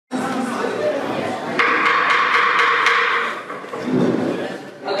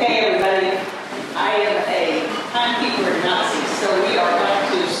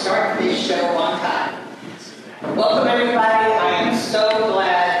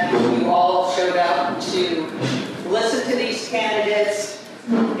candidates,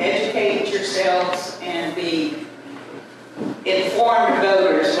 educate yourselves, and be informed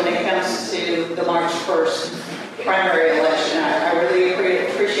voters when it comes to the March 1st primary election. I really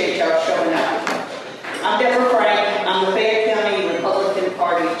appreciate y'all showing up. I'm Deborah Frank. I'm the Fayette County Republican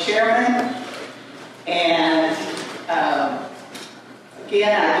Party chairman. And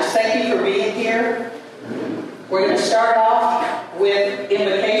again, I just thank you for being here. We're going to start off with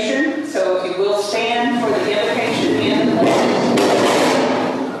invocation. So if you will stand for the invocation in the pledge.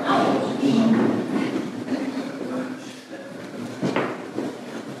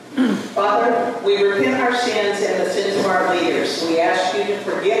 Father, we repent our sins and the sins of our leaders. We ask you to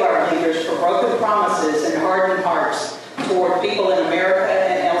forgive our leaders for broken promises and hardened hearts toward people in America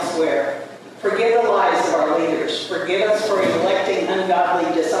and elsewhere. Forgive the lies of our leaders. Forgive us for electing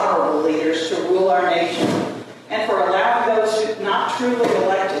ungodly, dishonorable leaders to rule our nation, and for allowing those who not truly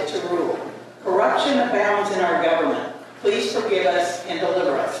elected to rule. Corruption abounds in our government. Please forgive us and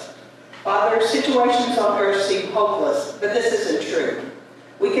deliver us. Father, situations on earth seem hopeless, but this isn't true.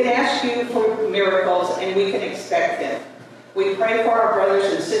 We can ask you for miracles, and we can expect them. We pray for our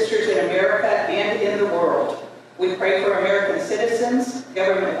brothers and sisters in America and in the world. We pray for American citizens,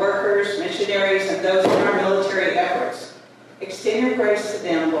 government workers, missionaries, and those in our military efforts. Extend your grace to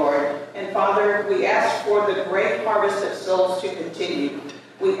them, Lord. And Father, we ask for the great harvest of souls to continue.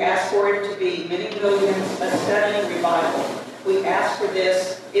 We ask for it to be many millions, a stunning revival. We ask for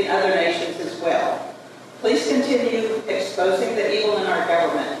this in other nations as well. Please continue exposing the evil in our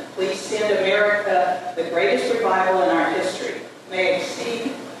government. Please send America the greatest revival in our history. May it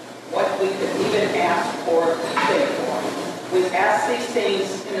exceed what we could even ask or think for. We ask these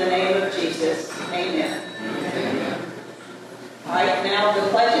things in the name of Jesus. Amen. Amen. All right, now the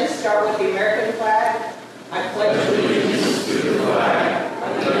pledges start with the American flag. I pledge allegiance to the flag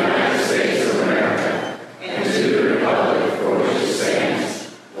of the United States of America and to the republic for which it stands,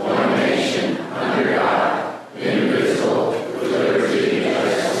 one nation, under God, indivisible, with liberty and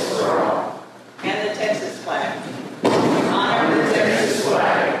justice for all. And the Texas flag. Honor the Texas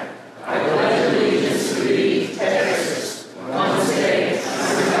flag. I pledge allegiance to thee, Texas, one state,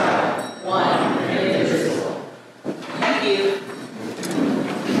 under God, one and indivisible. Thank you.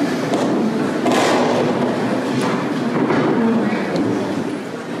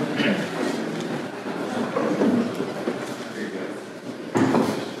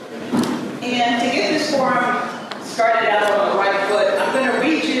 And to get this forum started out on the right foot, I'm going to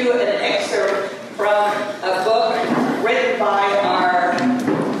read you an excerpt from a book written by our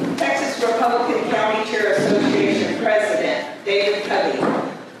Texas Republican County Chair Association President, David Covey.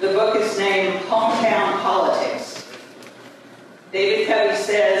 The book is named Hometown Politics. David Covey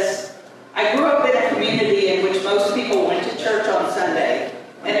says, I grew up in a community in which most people went to church on Sunday,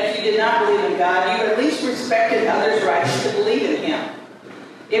 and if you did not believe in God, you at least respected others' rights to believe in Him.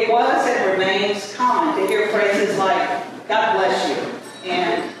 It was and remains common to hear phrases like, God bless you,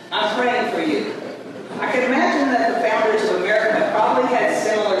 and I'm praying for you. I can imagine that the founders of America probably had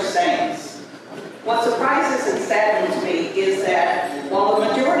similar sayings. What surprises and saddens me is that while the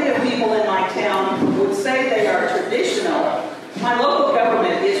majority of people in my town would say they are traditional, my local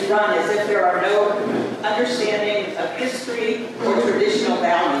government is run as if there are no understanding of history or traditional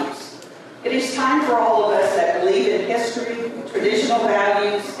values. It is time for all of us that believe in history, traditional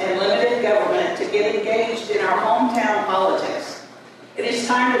values, and limited government to get engaged in our hometown politics. It is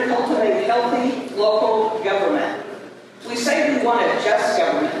time to cultivate healthy local government. We say we want a just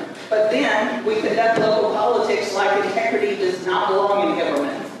government, but then we conduct local politics like integrity does not belong in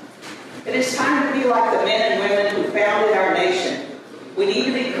government. It is time to be like the men and women who founded our nation. We need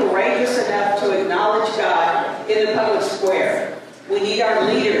to be courageous enough to acknowledge God in the public square. We need our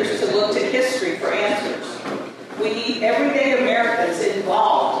leaders to look to history for answers. We need everyday Americans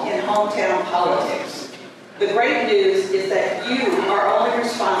involved in hometown politics. The great news is that you are only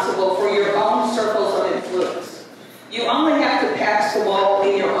responsible for your own circles of influence. You only have to pass the ball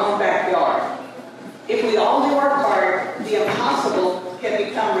in your own backyard. If we all do our part, the impossible can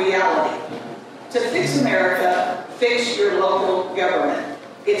become reality. To fix America, fix your local government.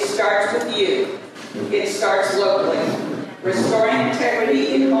 It starts with you. It starts locally. Restoring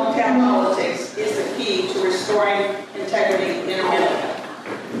integrity in hometown politics is the key to restoring integrity in America.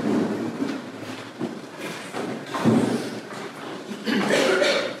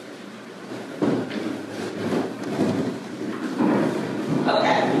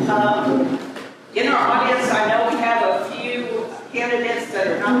 Okay. In our audience, I know we have a few candidates that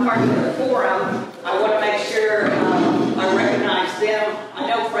are not part of the forum. I want to make sure I recognize them. I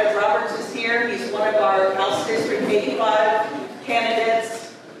know Fred Roberts is here. He's one of our House District 85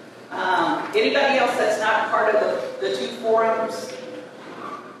 candidates. Anybody else else that's not part of the two forums?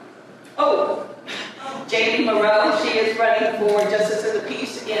 Oh, Jamie Moreau, she is running for Justice of the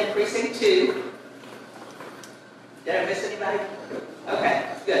Peace in Precinct 2. Did I miss anybody? Okay,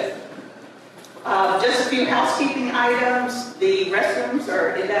 good. Just a few housekeeping items. The restrooms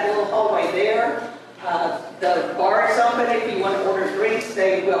are in that little hallway there. The bar is open if you want to order drinks.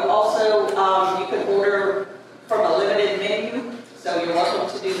 They will also, you can order from a limited menu, so you're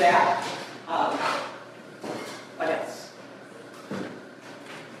welcome to do that. What else?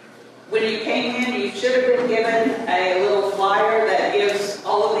 When you came in, you should have been given a little flyer that gives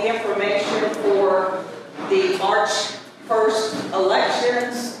all of the information for the March 1st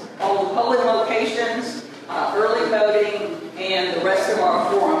elections, all the polling locations, early voting, and the rest of our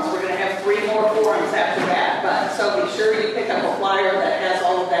forums. We're going to have 3 more forums after that, but so be sure you pick up a flyer that has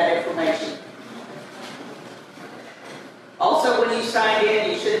all of that information. Also, when you signed in,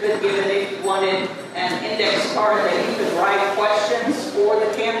 you should have been given, if you wanted, an index card that you could write questions for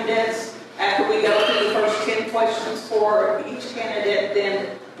the candidates. After we go through the first 10 questions for each candidate,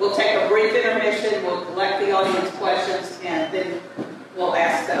 then we'll take a brief intermission, we'll collect the audience questions, and then we'll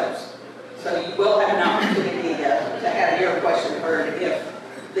ask those. So you will have an opportunity to have your question heard if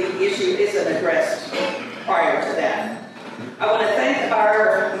the issue isn't addressed prior to that. I want to thank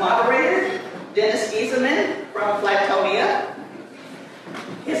our moderator, Dennis Giesemann from Flatonia,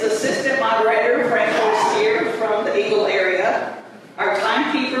 his assistant moderator, Frank Forstier from the Eagle area. Our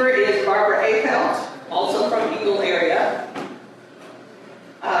timekeeper is Barbara Apelt, also from Eagle area.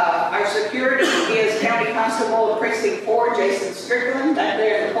 Our security is County Constable of Precinct 4, Jason Strickland, back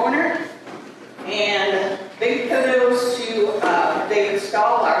there in the corner. And big kudos to David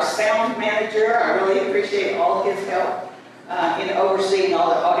Stahl, our sound manager. I really appreciate all his help in overseeing all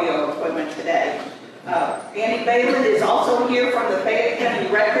the audio equipment today. Andy Bayland is also here from the Fayette County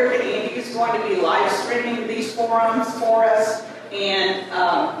Record. Andy is going to be live streaming these forums for us, and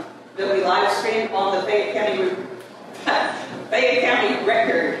they'll be live streamed on the Fayette County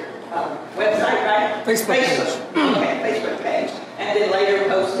Record website, right? Facebook page. Okay, Facebook page, and then later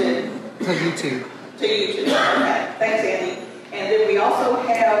posted to YouTube. To YouTube. Okay, thanks, Andy. And then we also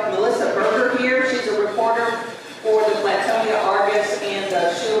have Melissa Berger here. She's a reporter for the Flatonia Argus and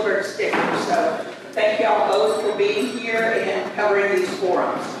the Schulenburg Sticker. So thank you all both for being here and covering these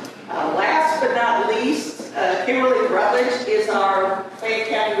forums. Last but not least, Kimberly Rutledge is our Fayette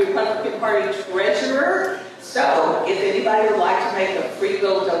County Republican Party treasurer. So if anybody would like to make a free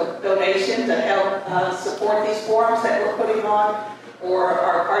donation to help support these forums that we're putting on, or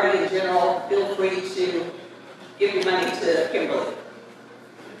our party in general, feel free to give your money to Kimberly.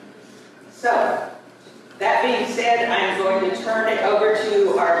 So, that being said, I'm going to turn it over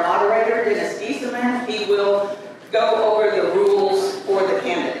to our moderator, Dennis Giesemann. He will go over the rules for the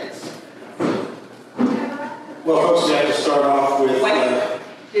candidates. Well, folks, we have to start off with...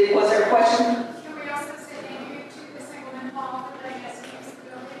 Wait, was there a question? Can we also say thank you to the Sengelmann Hall for letting us use the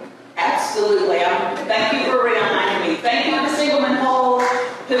building? Absolutely. Thank you for reminding me. Thank you to Sengelmann Hall,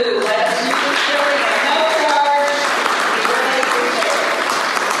 who let us use this building at no charge. We really appreciate it.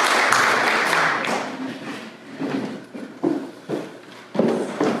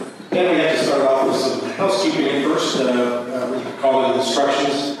 Then we have to start off with some housekeeping first. We call it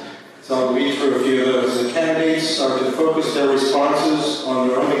instructions. So I'll read through a few of those. The candidates are to focus their responses on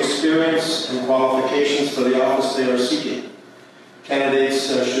their own experience and qualifications for the office they are seeking. Candidates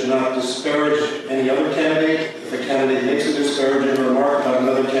should not disparage any other candidate. If a candidate makes a disparaging remark about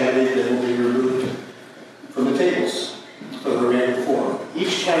another candidate, they will be removed from the tables for the remaining forum.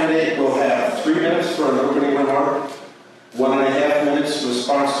 Each candidate will have 3 minutes for an opening remark, 1.5 minutes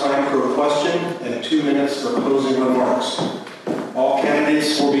response time for a question, and 2 minutes for closing remarks. All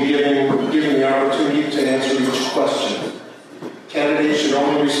candidates will be given the opportunity to answer each question. Candidates should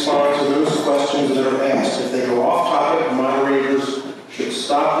only respond to those questions that are asked. If they go off topic, moderators should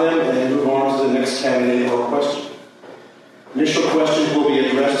stop them and move on to the next candidate or question. Initial questions will be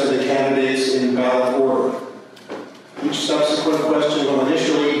addressed to the candidates in ballot order. Each subsequent question will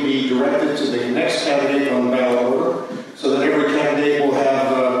initially be directed to the next candidate on the ballot order, so that every candidate will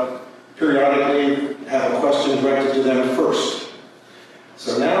have periodically have a question directed to them first.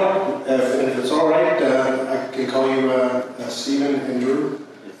 So now, if it's all right, I can call you Stephen and Drew.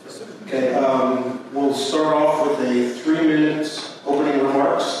 Okay, we'll start off with a 3 minutes opening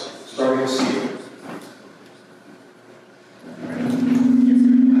remarks, starting with Stephen.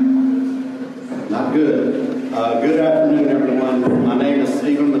 Not good. Good afternoon, everyone. My name is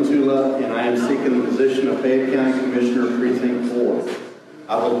Stephen Matula, and I am seeking the position of Fayette County Commissioner, Precinct 4.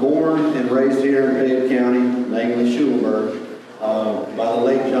 I was born and raised here in Fayette County, namely Schulenburg, by the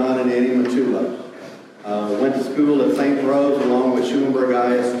late John and Annie Matula. school at St. Rose along with Schulenburg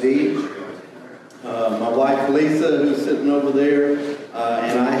ISD. My wife Lisa, who's sitting over there,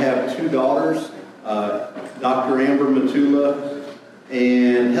 and I have two daughters, Dr. Amber Matula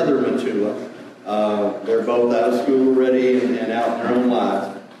and Heather Matula. They're both out of school already and out in their own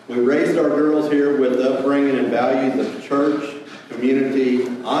lives. We raised our girls here with upbringing and values of church, community,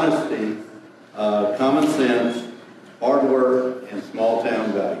 honesty, common sense, hard work, and small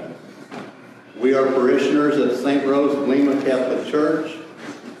town values. We are parishioners at St. Rose Lima Catholic Church,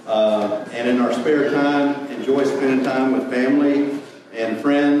 and in our spare time, enjoy spending time with family and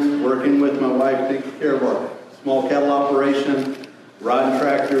friends, working with my wife, taking care of our small cattle operation, riding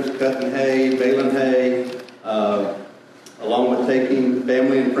tractors, cutting hay, baling hay, along with taking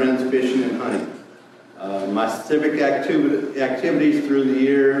family and friends fishing and hunting. My civic activities through the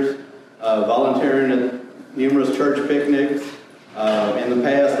years, volunteering at numerous church picnics. In the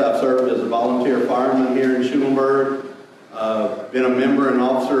past, I've served as a volunteer fireman here in Schulenburg, been a member and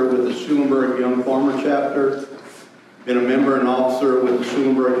officer with the Schulenburg Young Farmer Chapter, been a member and officer with the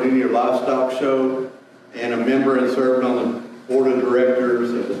Schulenburg Junior Livestock Show, and a member and served on the board of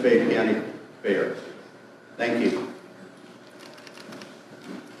directors of the Fayette County Fair. Thank you.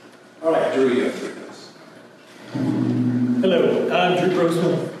 All right, Drew, you have 3 minutes. Hello, I'm Drew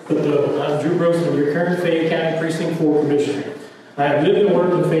Brossmann, your current Fayette County Precinct 4 Commissioner. I have lived and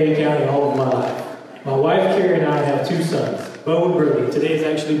worked in Fayette County all of my life. My wife, Carrie, and I have 2 sons, Bo and Brody. Today is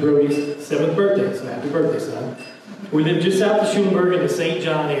actually Brody's 7th birthday, so happy birthday, son. We live just south of Schulenburg in the St.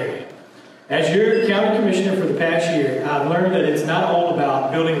 John area. As your county commissioner for the past year, I've learned that it's not all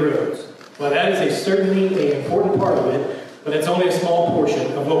about building roads. Well, that is certainly an important part of it, but it's only a small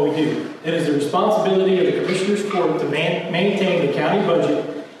portion of what we do. It is the responsibility of the Commissioner's Court to maintain the county budget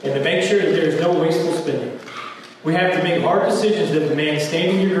and to make sure that there is no wasteful spending. We have to make hard decisions that demand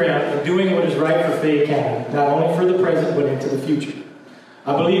standing your ground and doing what is right for Fayette County, not only for the present, but into the future.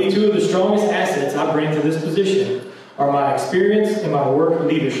 I believe 2 of the strongest assets I bring to this position are my experience and my work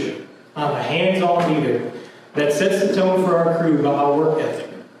leadership. I'm a hands-on leader that sets the tone for our crew by my work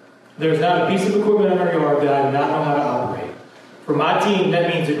ethic. There's not a piece of equipment in our yard that I do not know how to operate. For my team, that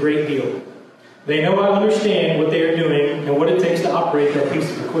means a great deal. They know I understand what they are doing and what it takes to operate that piece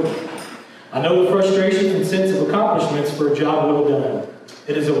of equipment. I know the frustrations and sense of accomplishments for a job well done.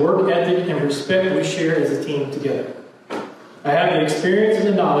 It is a work ethic and respect we share as a team together. I have the experience and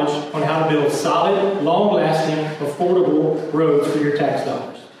the knowledge on how to build solid, long-lasting, affordable roads for your tax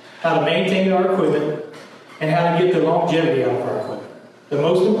dollars, how to maintain our equipment, and how to get the longevity out of our equipment. The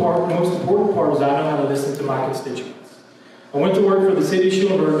most important part is I know how to listen to my constituents. I went to work for the city of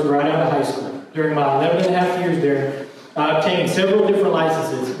Schulenburg right out of high school. During my 11.5 years there, I obtained several different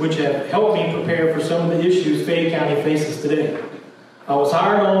licenses, which have helped me prepare for some of the issues Fayette County faces today. I was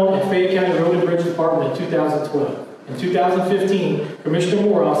hired on at Fayette County Road and Bridge Department in 2012. In 2015, Commissioner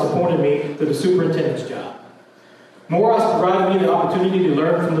Moreau appointed me to the superintendent's job. Moreau provided me the opportunity to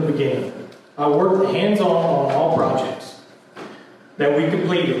learn from the beginning. I worked hands-on on all projects that we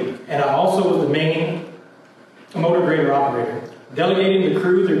completed, and I also was the main motor grader operator, delegating the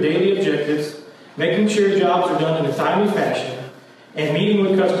crew their daily objectives, making sure jobs are done in a timely fashion, and meeting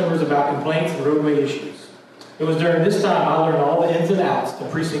with customers about complaints and roadway issues. It was during this time I learned all the ins and outs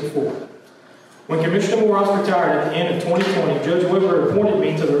of Precinct 4. When Commissioner Moreau retired at the end of 2020, Judge Weber appointed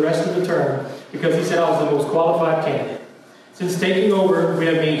me to the rest of the term because he said I was the most qualified candidate. Since taking over, we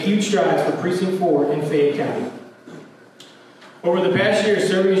have made huge strides for Precinct 4 in Fayette County. Over the past year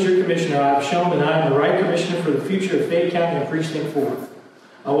serving as your commissioner, I have shown that I am the right commissioner for the future of Fayette County and Precinct 4.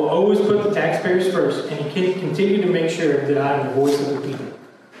 I will always put the taxpayers first and continue to make sure that I am the voice of the people.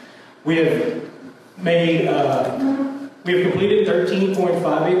 We have completed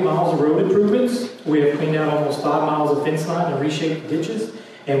 13.58 miles of road improvements. We have cleaned out almost 5 miles of fence line and reshaped ditches.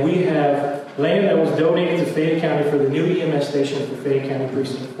 And we have land that was donated to Fayette County for the new EMS station for Fayette County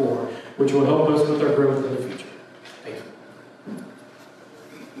Precinct 4, which will help us with our growth in the future. Thank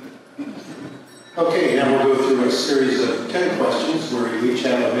you. Okay, now we'll go through a series of 10 questions where you each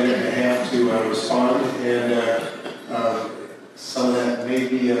have a minute and a half to respond. And some of that may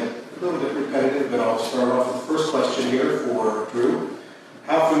be a little bit repetitive, but I'll start off with the first question here for Drew.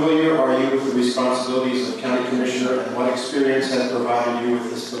 How familiar are you with the responsibilities of County Commissioner, and what experience has provided you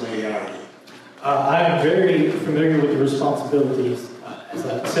with this familiarity? I'm very familiar with the responsibilities. As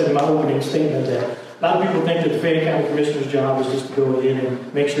I said in my opening statement, that a lot of people think that the Fayette County Commissioner's job is just to go in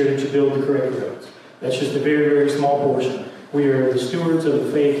and make sure that you build the correct roads. That's just a very, very small portion. We are the stewards of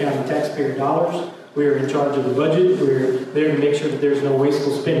the Fayette County taxpayer dollars. We are in charge of the budget. We're there to make sure that there's no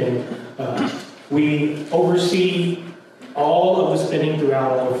wasteful spending. We oversee all of the spending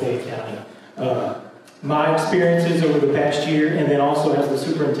throughout all of Fayette County. my experiences over the past year, and then also as the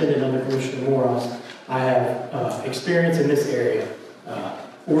superintendent under Commissioner Moreau, I have experience in this area.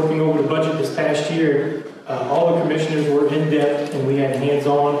 Working over the budget this past year, all the commissioners were in depth, and we had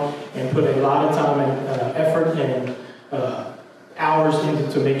hands-on and put a lot of time and effort and hours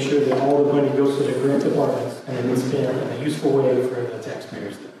into to make sure that all the money goes to the correct departments and that it's spent in a useful way for the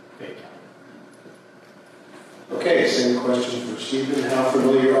taxpayers of Fayette County. Okay, same question for Stephen. How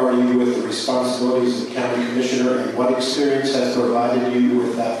familiar are you with the responsibilities of county commissioner, and what experience has provided you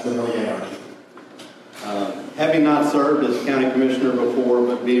with that familiarity? Having not served as county commissioner before,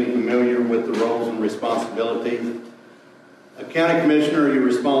 but being familiar with the roles and responsibilities. A county commissioner, you're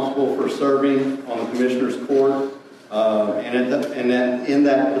responsible for serving on the commissioner's court, in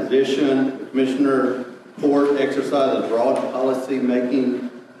that position, the commissioner court exercises broad policy-making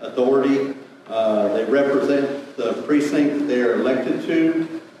authority. They represent the precinct that they are elected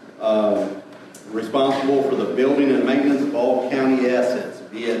to, responsible for the building and maintenance of all county assets,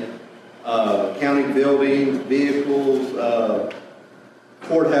 be it county buildings, vehicles,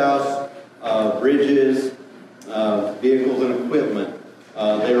 courthouse, bridges, vehicles and equipment.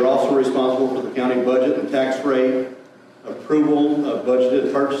 They are also responsible for the county budget and tax rate, approval of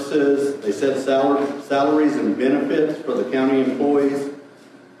budgeted purchases. They set salaries and benefits for the county employees.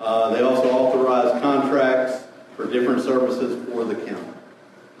 They also authorize contracts for different services for the county.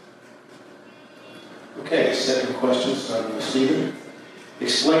 Okay, second question, starting with Stephen.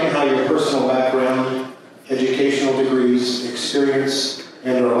 Explain how your personal background, educational degrees, experience,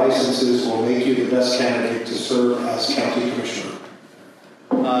 and or licenses will make you the best candidate to serve as county commissioner.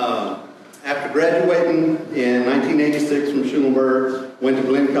 After graduating in 1986 from Schulenburg, went to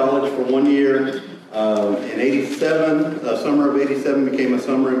Glenn College for 1 year. In 87, summer of 87, became a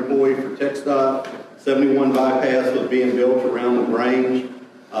summer employee for TxDOT. 71 bypass was being built around the Grange.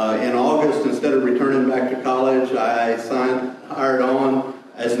 In August, instead of returning back to college, I hired on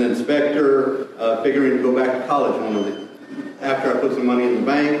as an inspector, figuring to go back to college after I put some money in the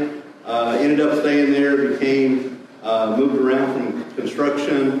bank. Ended up staying there, moved around from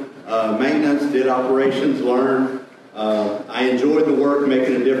construction, maintenance, did operations, learned. I enjoyed the work,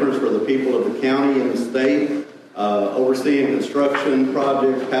 making a difference for the people of the county and the state, overseeing construction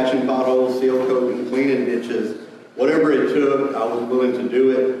projects, patching potholes, seal coating, cleaning ditches. Whatever it took, I was willing to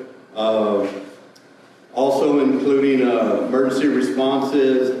do it. Also including emergency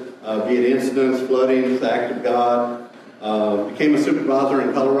responses, be it incidents, flooding, the act of God. Became a supervisor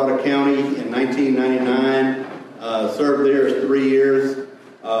in Colorado County in 1999. Served there as 3 years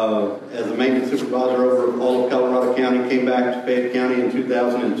as a maintenance supervisor over all of Colorado County. Came back to Fayette County in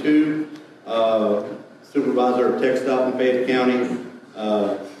 2002. Supervisor of TxDOT in Fayette County.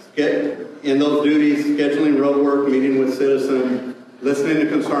 In those duties, scheduling road work, meeting with citizens, listening to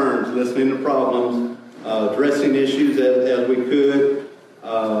concerns, listening to problems, addressing issues as we could.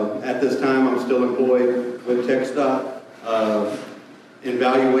 At this time, I'm still employed with TxDOT,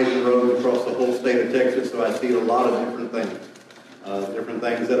 evaluating roads across the whole state of Texas, so I see a lot of different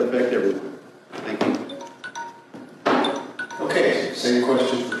things that affect everyone. Thank you. Okay, same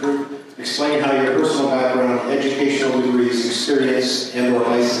question for Drew. Explain how your personal background, educational degrees, experience, and or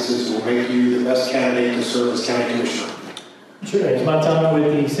licenses will make you the best candidate to serve as county commissioner. Sure. In my time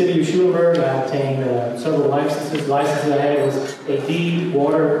with the city of Schulenburg, I obtained several licenses. The licenses I had was a D,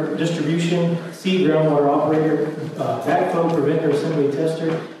 water distribution, C, groundwater operator, backflow preventer, assembly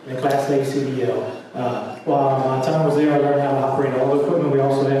tester, and a Class A CDL. While my time was there, I learned how to operate all the equipment we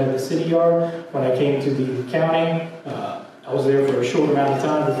also had at the city yard. When I came to the county, I was there for a short amount of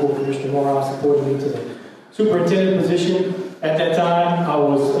time before Commissioner Moreau supported me to the superintendent position. At that time, I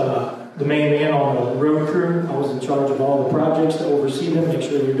was the main man on the road crew. I was in charge of all the projects to oversee them, make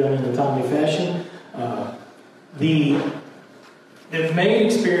sure they're done in a timely fashion. The main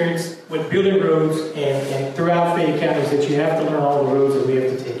experience with building roads and throughout Fayette County is that you have to learn all the roads that we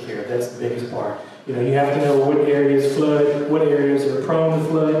have to take care of. That's the biggest part. You know, you have to know what areas flood, what areas are prone to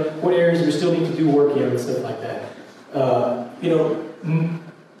flood, what areas we still need to do work in and stuff like that.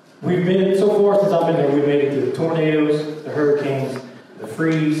 We've been, so far since I've been there, we've made it through the tornadoes, the hurricanes, the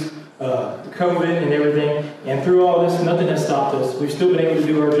freeze, the COVID and everything. And through all this, nothing has stopped us. We've still been able to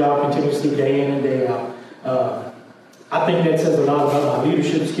do our job continuously day in and day out. I think that says a lot about my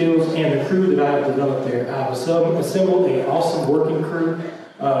leadership skills and the crew that I have developed there. I have assembled an awesome working crew.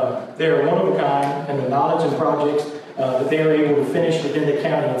 They're one of a kind, and the knowledge and projects that they are able to finish within the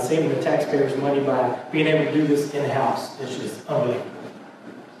county and saving the taxpayers money by being able to do this in-house. It's just unbelievable.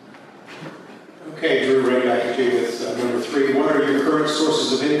 Okay, Drew, ready back to you with number 3. What are your current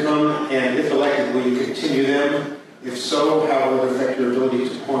sources of income, and if elected, will you continue them? If so, how will it affect your ability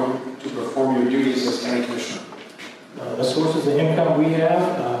to perform your duties as county we have,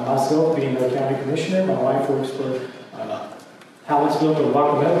 myself being the county commissioner, my wife works for Hallettsville for the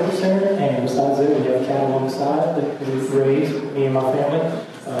Walker Medical Center, and besides that, we have cattle on the side that we've raised, me and my family.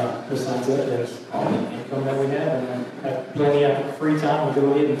 Besides that, there's all the income that we have, and I have plenty of free time to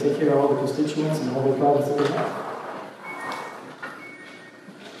go ahead and take care of all the constituents and all the problems that we have.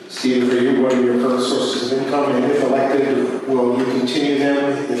 Steve, for you, what are your current sources of income, and if elected, will you continue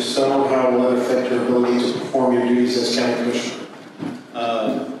them? If so, how will it affect your ability to perform your duties as county commissioner?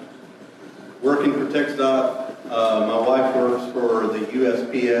 Working for TxDOT, my wife works for the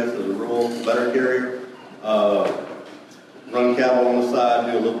USPS as a rural letter carrier. Run cattle on the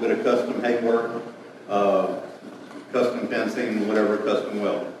side, do a little bit of custom hay work, custom fencing, whatever, custom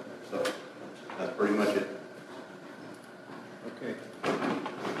welding. So that's pretty much it. Okay.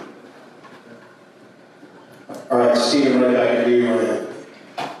 All right, Stephen, right back to you.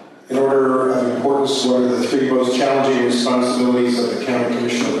 In order of importance, what are the three most challenging responsibilities of the county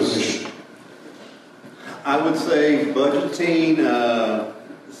commissioner position? I would say budgeting,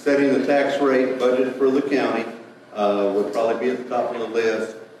 setting the tax rate budget for the county would probably be at the top of the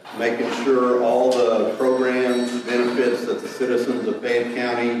list. Making sure all the programs, benefits that the citizens of Fayette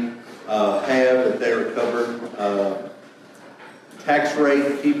County have, that they are covered. Tax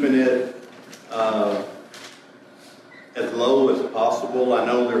rate, keeping it as low as possible. I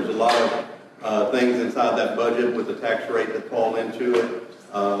know there's a lot of things inside that budget with the tax rate that fall into it.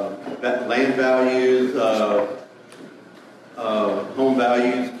 That land values, home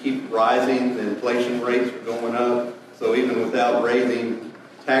values keep rising. The inflation rates are going up. So even without raising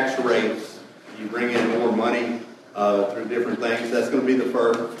tax rates, you bring in more money through different things. That's going to be the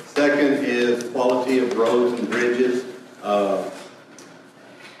first. Second is quality of roads and bridges.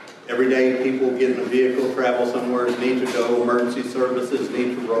 Every day people get in a vehicle, travel somewhere, need to go, emergency services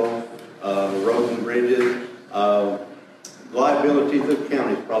need to roll, roads and bridges. Liability to the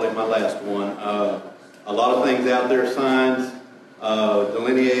county is probably my last one. A lot of things out there, signs,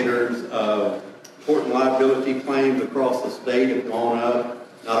 delineators, important liability claims across the state have gone up,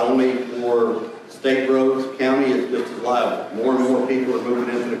 not only for state roads, county is just as liable. More and more people are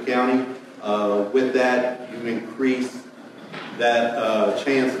moving into the county. With that, you increase that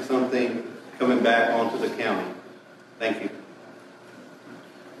chance of something coming back onto the county. Thank you.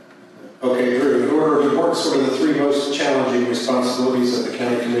 Okay, Drew, in order of importance, what are the three most challenging responsibilities of the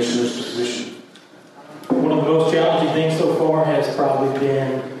county commissioner's position? One of the most challenging things so far has probably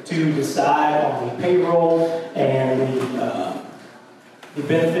been to decide on the payroll and the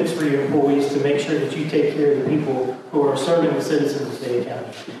benefits for your employees to make sure that you take care of the people who are serving the citizens of Fayette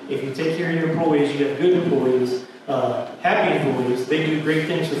County. If you take care of your employees, you have good employees, happy employees, they do great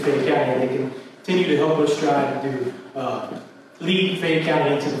things for Fayette County, and they can continue to help us strive to lead Fayette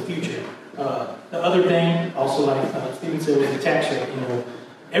County into the future. The other thing, also like Stephen said, was the tax rate. You know,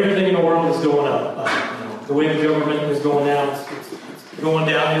 everything in the world is going up. You know, the way the government is going down, it's going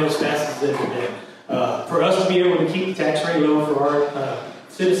downhill as fast as every day. For us to be able to keep the tax rate low for our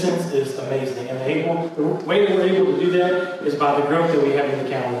citizens is amazing. And the way that we're able to do that is by the growth that we have in the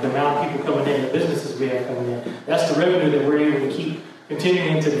county, the amount of people coming in, the businesses we have coming in. That's the revenue that we're able to keep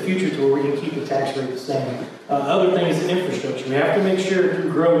continuing into the future to where we can keep the tax rate the same. The other thing is the infrastructure. We have to make sure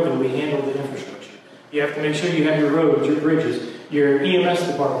through growth that we handle the infrastructure. You have to make sure you have your roads, your bridges, your EMS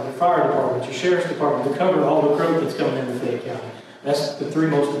department, your fire department, your sheriff's department to cover all the growth that's coming into Fayette County. That's the three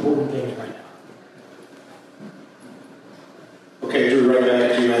most important things right now. Okay, Drew, right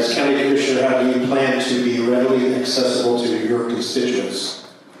back to you. As county commissioner, how do you plan to be readily accessible to your constituents?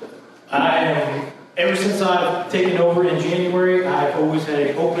 Ever since I've taken over in January, I've always had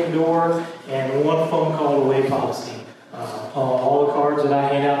an open door and one phone call away policy. All the cards that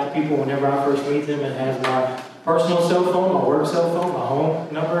I hand out to people whenever I first meet them, it has my personal cell phone, my work cell phone, my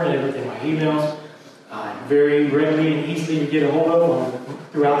home number, and everything, my emails. Very readily and easily to get a hold of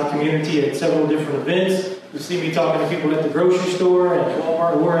throughout the community at several different events. You see me talking to people at the grocery store, at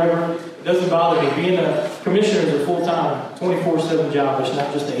Walmart, or wherever. It doesn't bother me. Being a commissioner is a full-time, 24/7 job. It's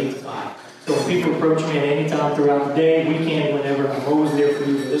not just an 8 to 5. So when people approach me at any time throughout the day, weekend, whenever, I'm always there for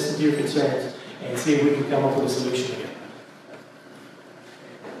you to listen to your concerns and see if we can come up with a solution together.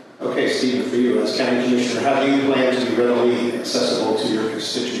 Okay, Stephen, for you, as county commissioner, how do you plan to be readily accessible to your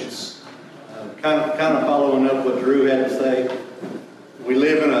constituents? Kind of following up what Drew had to say. We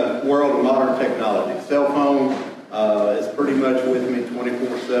live in a world of modern technology. Cell phone is pretty much with me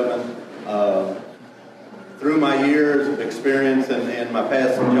 24/7. Through my years of experience and my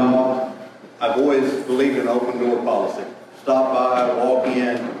past job, I've always believed in open door policy. Stop by, walk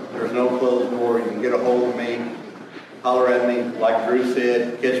in, there's no closed door, you can get a hold of me, holler at me, like Drew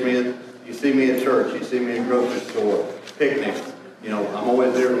said, catch me, you see me at church, you see me at grocery store, picnics. I'm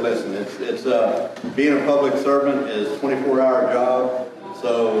always there to listen. It's being a public servant is a 24-hour job.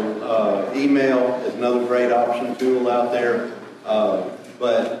 So email is another great option tool out there.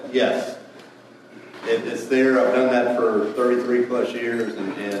 But yes, it's there. I've done that for 33 plus years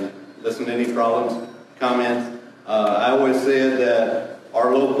and listened to any problems, comments. I always said that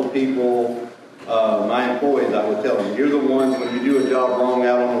our local people, my employees, I would tell them, you're the ones, when you do a job wrong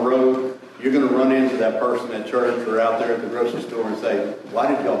out on the road, you're going to run into that person at church or out there at the grocery store and say,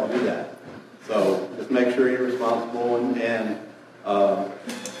 why did y'all do that? So just make sure you're responsible and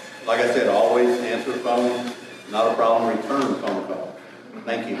like I said, always answer the phone. Not a problem, return the phone call.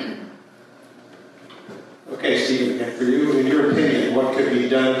 Thank you. Okay, Steve, and for you, in your opinion, what could be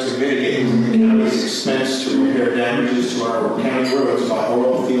done to mitigate the county's expense to repair damages to our county roads by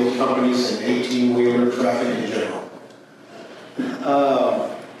oil field companies and 18-wheeler traffic in general?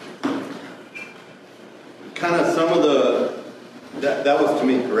 Kind of some of that was to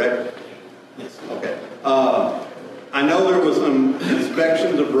me, correct? Yes. Okay. I know there was some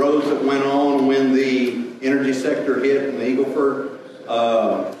inspections of roads that went on when the energy sector hit in Eagleford.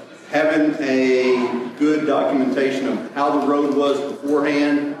 Having a good documentation of how the road was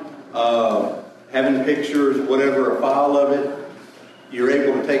beforehand, having pictures, whatever, a file of it, you're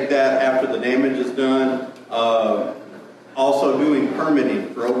able to take that after the damage is done. Also doing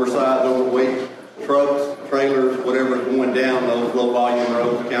permitting for oversized, overweight trucks, trailers, whatever going down those low volume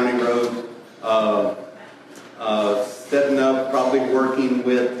roads, county roads. Setting up, probably working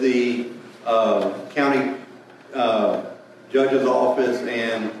with the county judge's office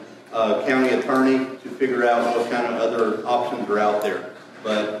and county attorney to figure out what kind of other options are out there.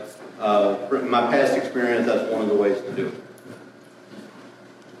 But from my past experience, that's one of the ways to do it.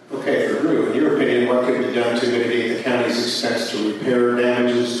 Okay, for Drew, in your opinion, what could be done to mitigate the county's expense to repair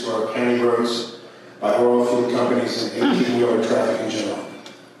damages to our county roads by oil field companies and 18-wheeler traffic in general?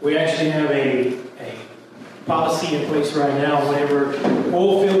 We actually have a policy in place right now. Whenever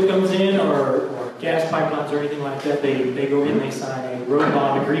oil field comes in or gas pipelines or anything like that, they go in and they sign a road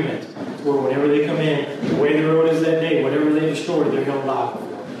bond agreement where whenever they come in, the way the road is that day, whatever they destroy, they're held liable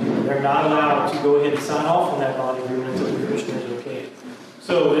for. They're not allowed to go ahead and sign off on that bond agreement until the commissioner is okay.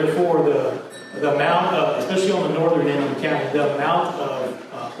 So therefore, the amount of, especially on the northern end of the county, the amount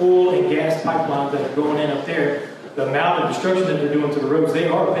of oil and gas pipelines that are going in up there, the amount of destruction that they're doing to the roads, they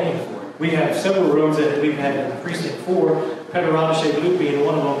are paying for it. We have several roads that we've had in Precinct 4, Pederana Loop being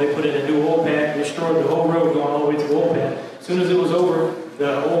one of them. They put in a new oil pad, destroyed the whole road going all the way to the oil pad. As soon as it was over,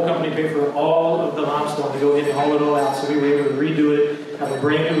 the oil company paid for all of the limestone to go ahead and haul it all out, so we were able to redo it, have a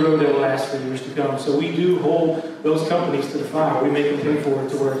brand new road that will last for years to come. So we do hold those companies to the fire. We make them pay for it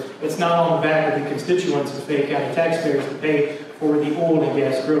to where it's not on the back of the constituents of Fayette County taxpayers to pay for the oil and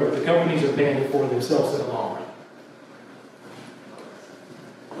gas growth. The companies are paying it for themselves in the long run.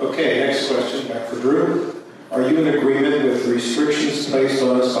 Okay, next question, back for Drew. Are you in agreement with the restrictions placed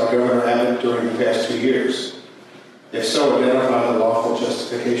on us by Governor Abbott during the past 2 years? If so, identify the lawful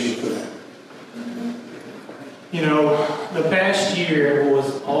justification for that. You know, the past year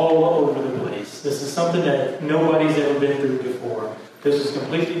was all over the place. This is something that nobody's ever been through before. This is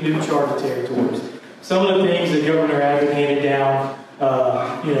completely new charter territories. Some of the things that Governor Abbott handed down,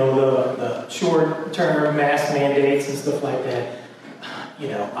 the short-term mask mandates and stuff like that. You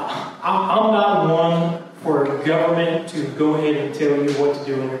know, I'm not one for government to go ahead and tell you what to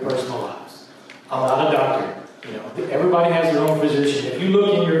do in your personal lives. I'm not a doctor. You know, everybody has their own physician. If you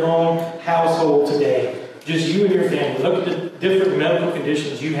look in your own household today, just you and your family, look at the different medical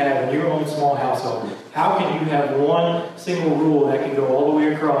conditions you have in your own small household. How can you have one single rule that can go all the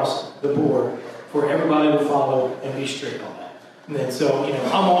way across the board for everybody to follow and be strict on that? And then so, you know,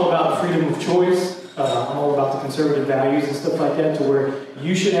 I'm all about freedom of choice. I'm all about the conservative values and stuff like that, to where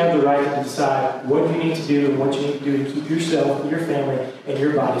you should have the right to decide what you need to do and what you need to do to keep yourself, your family, and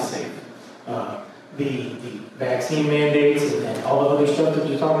your body safe. The vaccine mandates and all the other stuff that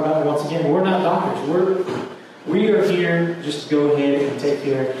you're talking about, once again, we're not doctors. We are here just to go ahead and take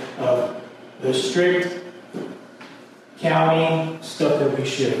care of the strict county stuff that we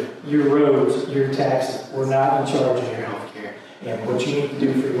should. Your roads, your taxes. We're not in charge of your health care and what you need to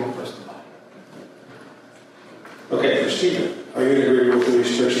do for your own personal life. Okay, for Stephen, are you in agreement with the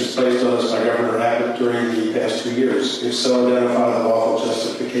restrictions placed on us by Governor Abbott during the past 2 years? If so, identify the lawful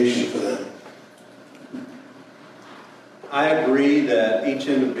justification for them. I agree that each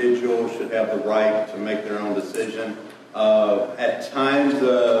individual should have the right to make their own decision. At times,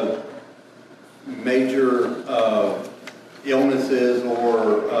 major illnesses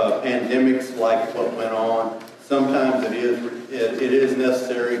or pandemics like what went on, sometimes it is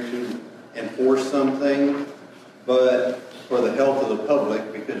necessary to enforce something. But for the health of the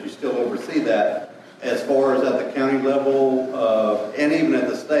public, because you still oversee that. As far as at the county level and even at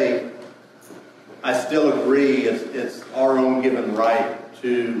the state, I still agree it's our own given right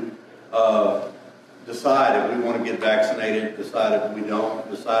to decide if we want to get vaccinated, decide if we don't,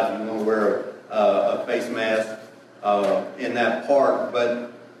 decide if we want to wear a face mask in that part.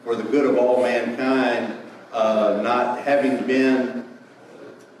 But for the good of all mankind, not having been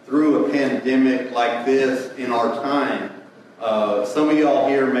through a pandemic like this in our time, some of y'all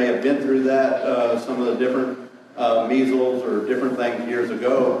here may have been through that, some of the different measles or different things years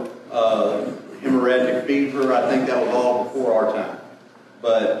ago. Hemorrhagic fever, I think that was all before our time.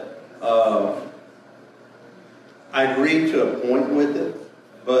 But I agreed to a point with it,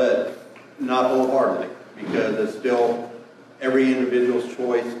 but not wholeheartedly, because it's still every individual's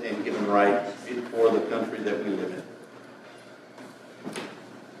choice and given right for the country that we live in.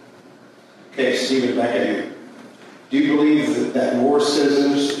 Okay, Stephen, back at you. Do you believe that more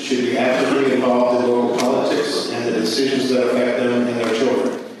citizens should be actively involved in local politics and the decisions that affect them and their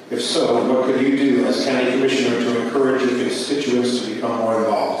children? If so, what could you do as county commissioner to encourage your constituents to become more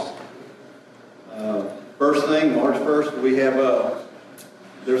involved? First thing, March 1st, we have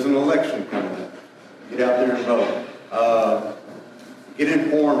there's an election coming up. Get out there and vote. Get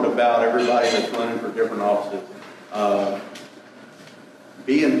informed about everybody that's running for different offices.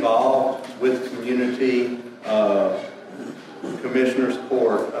 Be involved with community, commissioners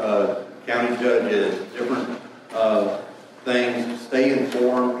court, county judges, different things. Stay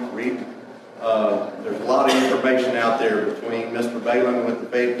informed. Read. There's a lot of information out there between Mr. Balin with the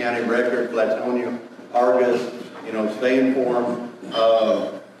Fayette County Record, Flatonia, Argus. You know, stay informed.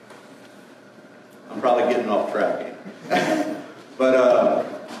 I'm probably getting off track here. But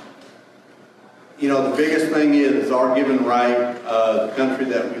you know, the biggest thing is our given right, the country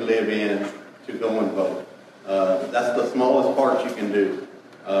that we live in, to go and vote. That's the smallest part you can do.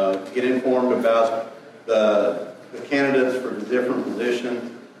 Get informed about the candidates for the different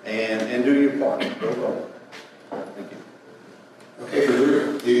positions and do your part. Go vote. Thank you. Okay, for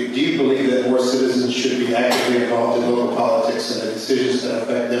Drew, do you believe that more citizens should be actively involved in local politics and the decisions that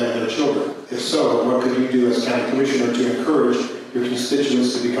affect them and their children? If so, what could you do as county commissioner to encourage your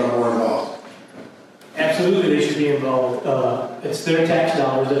constituents to become more involved? Absolutely, they should be involved. It's their tax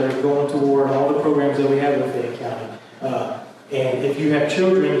dollars that are going toward all the programs that we have in Fayette County. And if you have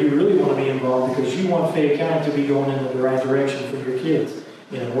children, you really want to be involved because you want Fayette County to be going in the right direction for your kids.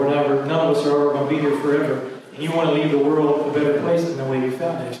 You know, none of us are going to be here forever. And you want to leave the world a better place than the way you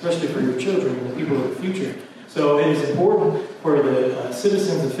found it, especially for your children and the people of the future. So it is important for the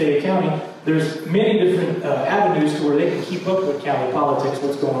citizens of Fayette County. There's many different avenues to where they can keep up with county politics,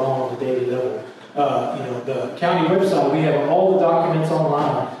 what's going on the daily level. You know, the county website, we have all the documents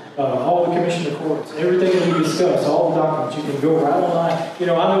online, all the commissioner courts, everything that we discuss, all the documents. You can go right online. You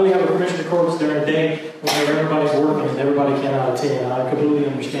know, I know we have a commissioner courts during the day whenever everybody's working and everybody cannot attend. I completely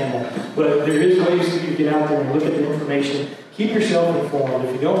understand that. But there is ways for you to get out there and look at the information. Keep yourself informed.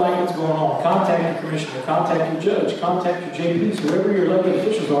 If you don't like what's going on, contact your commissioner, contact your judge, contact your JPs, whoever your elected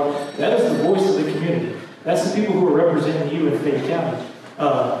officials are. That is the voice of the community. That's the people who are representing you in Fayette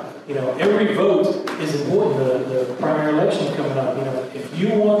County. You know, every vote is important. The primary election coming up. You know, if you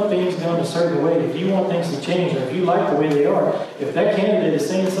want things done a certain way, if you want things to change, or if you like the way they are, if that candidate is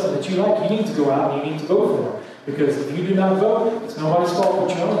saying something that you like, you need to go out and you need to vote for them. Because if you do not vote, it's nobody's fault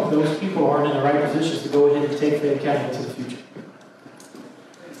but your own. If those people aren't in the right positions to go ahead and take Fayette County into the future.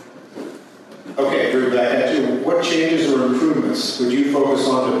 Okay, Drew, back at you. What changes or improvements would you focus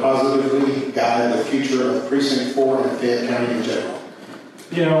on to positively guide the future of Precinct 4 and Fayette County in general?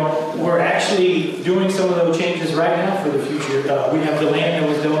 You know, we're actually doing some of those changes right now for the future. We have the land that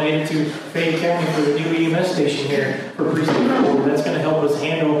was donated to Fayette County for the new EMS station here for Precinct 4. That's going to help us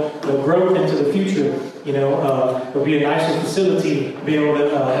handle the growth into the future. You know, it'll be a nicer facility, be able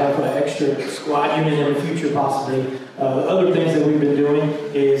to have an extra squad unit in the future possibly. The other things that we've been doing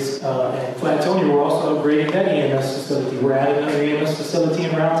is, in Flatonia, we're also upgrading that EMS facility. We're adding another EMS facility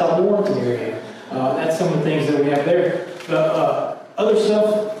in Round Top Warrenton area. That's some of the things that we have there. Other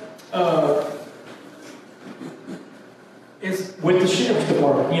stuff is with the Sheriff's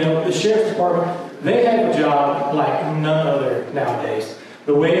Department. You know, the Sheriff's Department, they have a job like none other nowadays.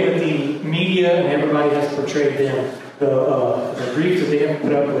 The way that the media and everybody has portrayed them, the grief that they have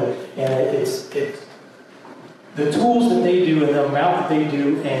put up with, and it's the tools that they do and the amount that they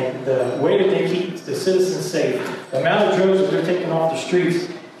do and the way that they keep the citizens safe, the amount of drugs that they're taking off the streets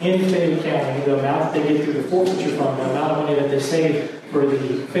in Fayette County, the amount that they get through the forfeiture fund, the amount of money that they save for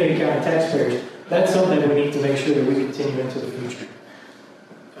the Fayette County taxpayers, that's something that we need to make sure that we continue into the future.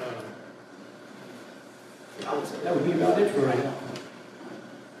 I would say that would be about it for right now.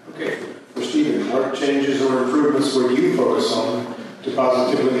 Okay. For Stephen, what changes or improvements would you focus on to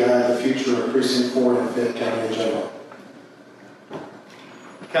positively guide the future of Precinct 4 and Fayette County in general?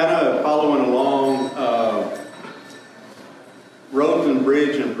 Kind of following along, roads and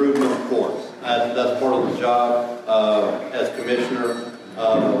bridge improvement, of course. That's part of the job as commissioner.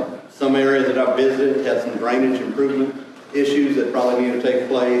 Some areas that I've visited had some drainage improvement issues that probably need to take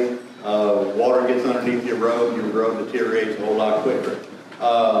place. Water gets underneath your road deteriorates a whole lot quicker.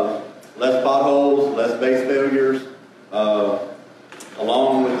 Less potholes, less base failures,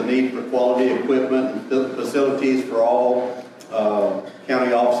 along with the need for quality equipment and facilities for all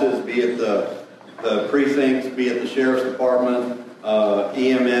county offices, be it the precincts, be it the sheriff's department,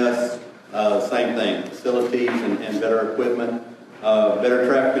 EMS, same thing, facilities and better equipment, better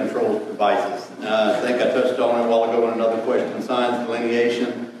traffic control devices. I think I touched on it a while ago in another question, signs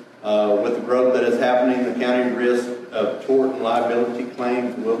delineation. With the growth that is happening, the county risk of tort and liability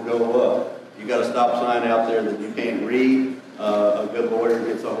claims will go up. You got a stop sign out there that you can't read. A good lawyer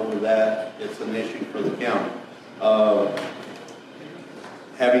gets a hold of that. It's an issue for the county.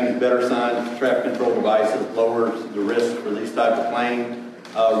 Having better signs, traffic control devices lowers the risk for these types of claims.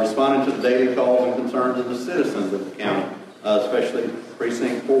 Responding to the daily calls and concerns of the citizens of the county, especially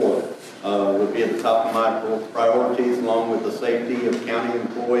Precinct 4, would be at the top of my priorities, along with the safety of county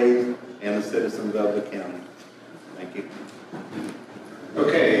employees and the citizens of the county. Thank you.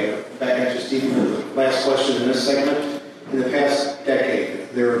 Okay, back at you, Stephen, for the last question in this segment. In the past decade,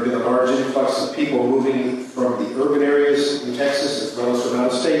 there have been a large influx of people moving from the urban areas in Texas, as well as from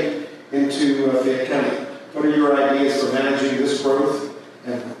out of state, into Fayette County. What are your ideas for managing this growth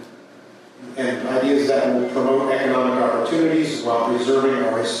and ideas that will promote economic opportunities while preserving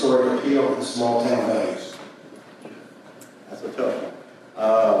our historic appeal and small town values? That's a tough one.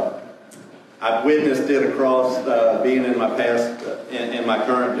 I've witnessed it across being in my past, in my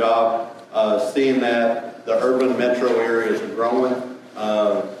current job, seeing that the urban metro areas are growing.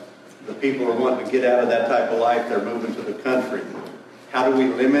 The people are wanting to get out of that type of life. They're moving to the country. How do we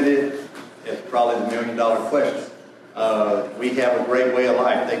limit it? It's probably the million-dollar question. We have a great way of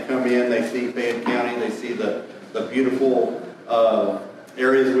life. They come in, they see Fayette County, they see the beautiful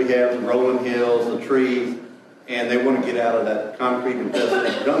areas we have, the rolling hills, the trees, and they want to get out of that concrete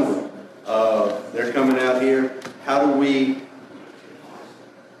infested jungle. They're coming out here. How do we,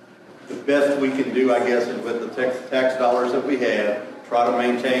 the best we can do, I guess, is with the tax dollars that we have, try to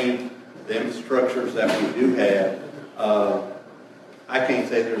maintain the infrastructures that we do have. I can't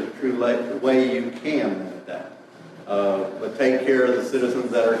say there's a true way you can limit that. But take care of the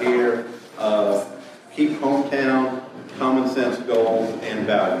citizens that are here. Keep hometown common sense goals and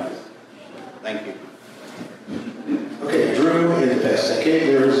values. Thank you. Okay, Drew, in the past decade,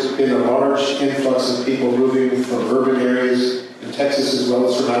 there's been a large influx of people moving from urban areas in Texas as well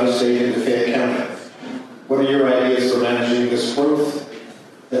as from out of state into Fayette County. What are your ideas for managing this growth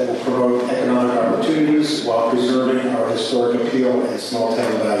that will promote economic opportunities while preserving our historic appeal and small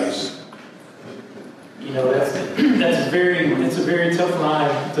town values? You know, it's a very tough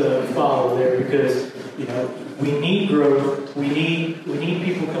line to follow there because, you know, we need growth. We need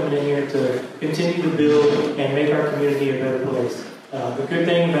people coming in here to continue to build and make our community a better place. The good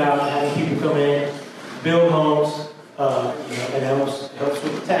thing about having people come in, build homes, it helps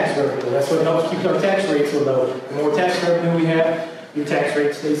with the tax revenue. That's what helps keep our tax rates low. The more tax revenue we have, your tax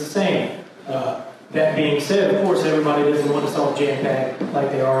rate stays the same. That being said, of course, everybody doesn't want us all jam-packed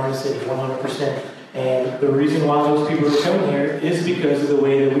like they are in the city, 100%. And the reason why those people are coming here is because of the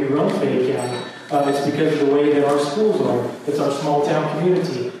way that we run Fayette County. It's because of the way that our schools are. It's our small town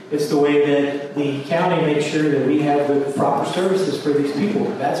community. It's the way that the county makes sure that we have the proper services for these people.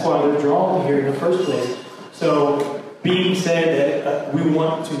 That's why they're drawn here in the first place. So, being said that we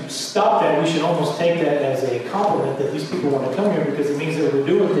want to stop that, we should almost take that as a compliment that these people want to come here because it means that we're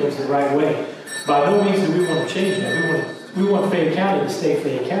doing things the right way. By no means do we want to change that. We want Fayette County to stay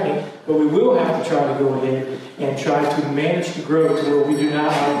Fayette County, but we will have to try to go in and try to manage to grow to where we do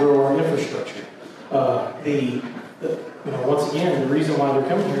not outgrow our infrastructure. Once again, the reason why they're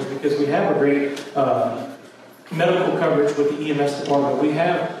coming here is because we have a great medical coverage with the EMS department. We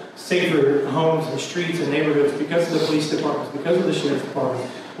have safer homes and streets and neighborhoods because of the police departments, because of the sheriff's department.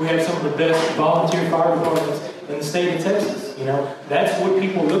 We have some of the best volunteer fire departments in the state of Texas. You know, that's what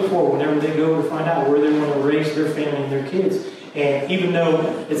people look for whenever they go to find out where they want to raise their family and their kids. And even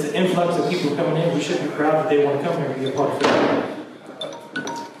though it's an influx of people coming in, we should be proud that they want to come here and be a part of it.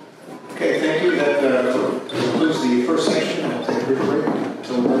 Okay, thank you. That concludes the first section. I'll take a brief break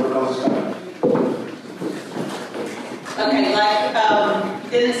until the board calls us back. Okay, like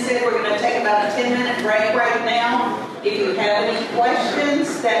Dennis said, we're going to take about about a 10-minute break right now. If you have any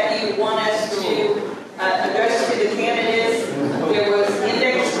questions that you want us to address to the candidates, there was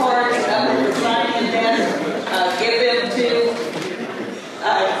index cards up at the sign-in desk. Give them to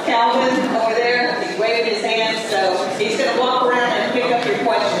Calvin over there. He's waving his hand, so he's going to walk around and pick up your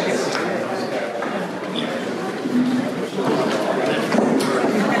questions.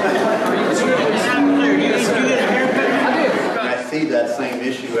 I see that same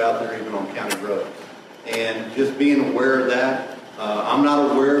issue out there even on County Road. And just being aware of that, I'm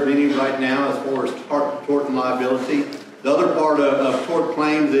not aware of any right now as far as tort and liability. The other part of tort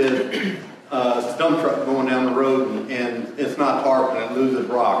claims is a dump truck going down the road and it's not tarped and it loses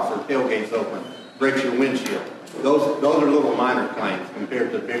rocks or tailgates open, breaks your windshield. Those are little minor claims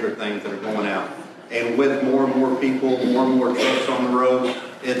compared to bigger things that are going out. And with more and more people, more and more trucks on the road,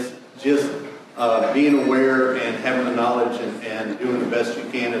 it's just being aware and having the knowledge and doing the best you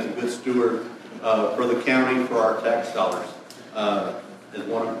can as a good steward for the county, for our tax dollars, is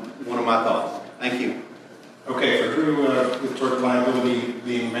one of my thoughts. Thank you. Okay, for Drew, with tort liability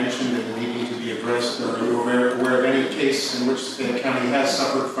being mentioned and needing to be addressed, are you aware of any case in which the county has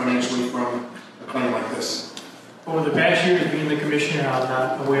suffered financially from a claim like this? Over the past years being the commissioner, I'm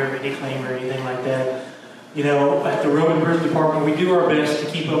not aware of any claim or anything like that. You know, at the Road and Bridge Department, we do our best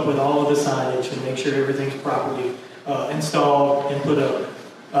to keep up with all of the signage and make sure everything's properly installed and put up.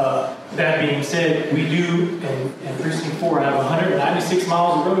 That being said, we do, and Precinct 4, have 196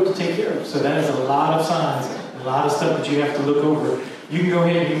 miles of road to take care of. So that is a lot of signs, a lot of stuff that you have to look over. You can go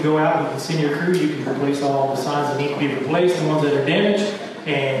ahead, you can go out, you can send your crew, you can replace all the signs that need to be replaced, the ones that are damaged.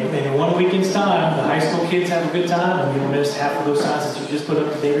 And in 1 weekend's time, the high school kids have a good time, and you'll miss half of those signs that you just put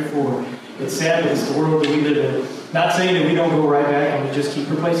up the day before. It's sad, but it's the world that we live in. Not saying that we don't go right back and we just keep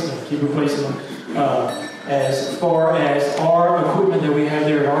replacing them, As far as our equipment that we have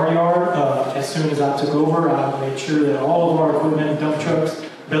there at our yard, as soon as I took over, I made sure that all of our equipment, dump trucks,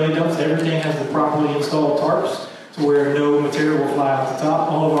 belly dumps, everything has the properly installed tarps to where no material will fly out the top.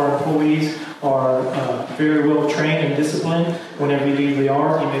 All of our employees are very well trained and disciplined. Whenever you leave the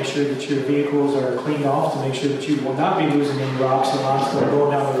yard, you make sure that your vehicles are cleaned off to make sure that you will not be losing any rocks and limestone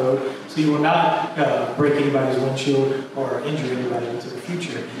going down the road, so you will not break anybody's windshield or injure anybody into the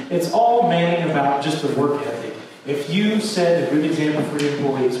future. It's all mainly about just the work ethic. If you set a good example for your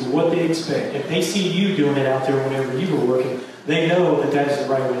employees, what they expect, if they see you doing it out there whenever you were working, they know that that is the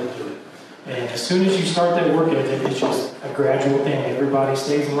right way to do it. And as soon as you start that work ethic, it's just a gradual thing. Everybody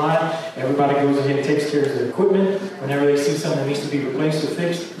stays in line. Everybody goes ahead and takes care of their equipment. Whenever they see something that needs to be replaced or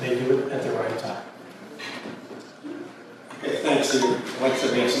fixed, they do it at the right time. Okay, thanks. Like I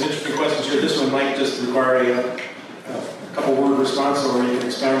said, we have some interesting questions here. This one might just require a couple word response, or you can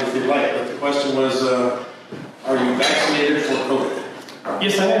expound if you'd like. But the question was, are you vaccinated for COVID?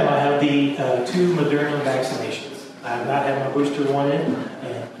 Yes, I am. I have the 2 Moderna vaccinations. I have not had my booster one in,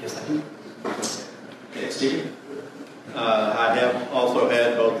 and yes, I do. Okay, Stephen? I have also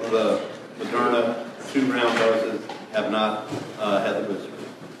had both of the Moderna 2-round doses, have not had the booster.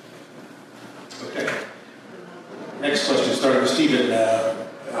 Okay. Next question, starting with Stephen.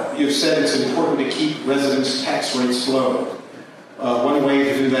 You've said it's important to keep residents' tax rates low. One way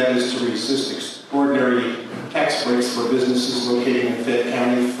to do that is to resist extraordinary tax breaks for businesses located in Fayette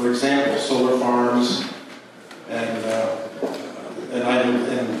County, for example, solar farms and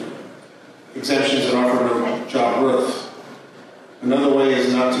exemptions that offer no job growth. Another way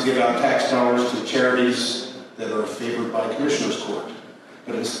is not to give out tax dollars to charities that are favored by Commissioner's Court,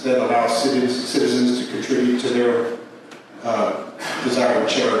 but instead allow citizens to contribute to their desired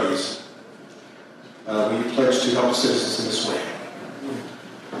charities. We pledge to help citizens in this way.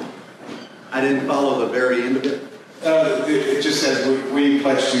 I didn't follow the very end of it. It just says we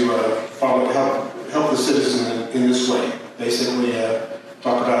pledge to help the citizen in this way. Basically,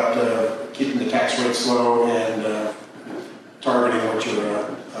 talk about keeping the tax rates low and targeting what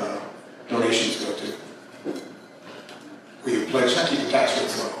your donations go to. We pledge to keep the tax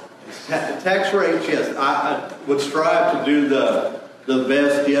rates low. Tax rates, yes. I would strive to do the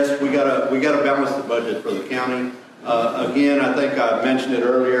best. Yes, we gotta balance the budget for the county. Again, I think I mentioned it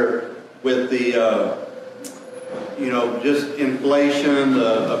earlier with the just inflation,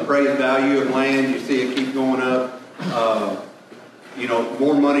 the appraised value of land. You see it keep going up.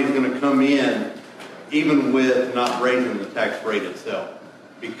 More money is going to come in, even with not raising the tax rate itself,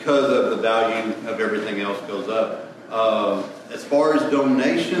 because of the value of everything else goes up. As far as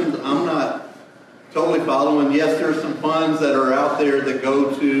donations, I'm not totally following. Yes, there's some funds that are out there that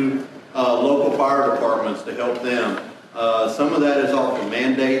go to local fire departments to help them. Some of that is off of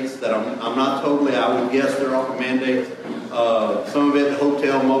mandates that I'm not totally, I would guess they're off of mandates. Some of it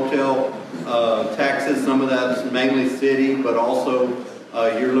hotel hotel, motel taxes. Some of that's mainly city, but also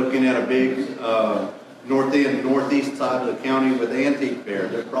you're looking at a big northeast side of the county with antique fair.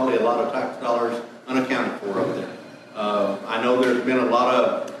 There's probably a lot of tax dollars unaccounted for up there. I know there's been a lot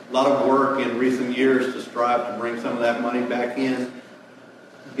of work in recent years to strive to bring some of that money back in.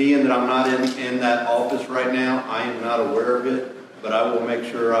 Being that I'm not in that office right now, I am not aware of it, but I will make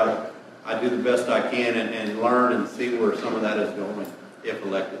sure I do the best I can and learn and see where some of that is going if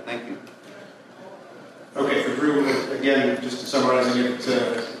elected. Thank you. Okay, for Drew, again, just summarizing it,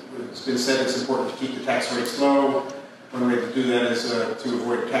 it's been said it's important to keep the tax rates low. One way to do that is to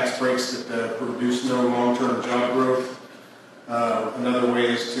avoid tax breaks that produce no long-term job growth. Another way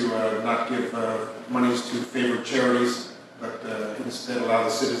is to not give monies to favored charities, but instead allow the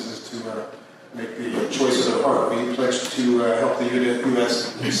citizens to make the choice of their heart. We pledge to help the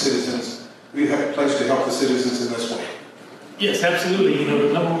U.S. citizens. We have pledged to help the citizens in this way. Yes, absolutely. You know,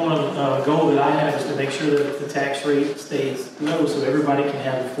 the number one goal that I have is to make sure that the tax rate stays low so everybody can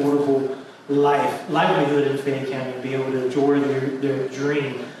have affordable livelihood in Fayette County and be able to enjoy their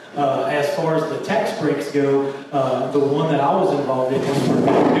dream. As far as the tax breaks go, the one that I was involved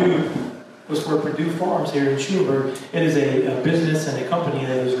in was for Purdue Farms here in Schulenburg. It is a business and a company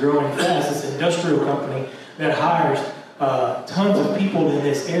that is growing fast. It's an industrial company that hires tons of people in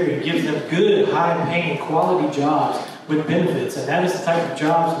this area, gives them good, high-paying, quality jobs with benefits, and that is the type of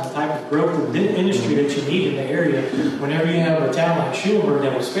jobs and the type of growth of the industry that you need in the area. Whenever you have a town like Schulenburg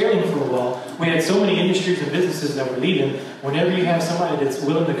that was failing for a while, we had so many industries and businesses that were leaving. Whenever you have somebody that's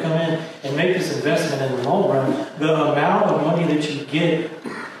willing to come in and make this investment in the long run, the amount of money that you get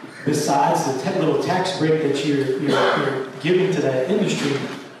besides the little tax break that you're giving to that industry,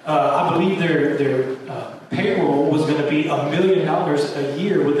 I believe their payroll was going to be $1 million a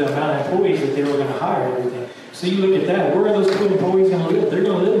year with the amount of employees that they were going to hire and everything. So you look at that, where are those good employees going to live? They're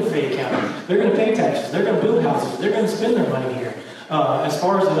going to live in Fayette County. They're going to pay taxes. They're going to build houses. They're going to spend their money here. As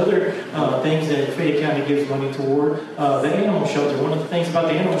far as the other things that Fayette County gives money toward, the animal shelter. One of the things about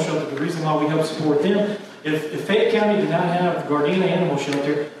the animal shelter, the reason why we help support them, if Fayette County did not have the Gardena Animal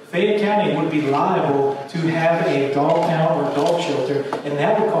Shelter, Fayette County would be liable to have a dog pound or dog shelter, and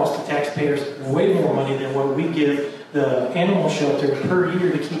that would cost the taxpayers way more money than what we give the animal shelter per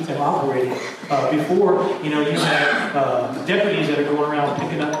year to keep them operating. Before, you know, you have deputies that are going around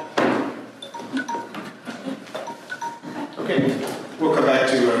picking up. Okay, we'll come back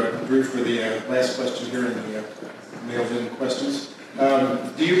to Drew for the last question here in the mailed-in questions.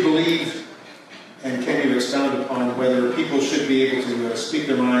 Do you believe, and can you expound upon whether people should be able to speak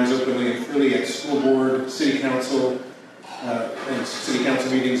their minds openly and freely at school board, city council, and city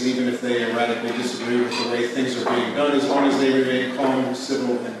council meetings, even if they radically disagree with the way things are being done, as long as they remain calm,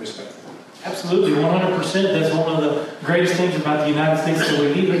 civil, and respectful? Absolutely, 100%. That's one of the greatest things about the United States that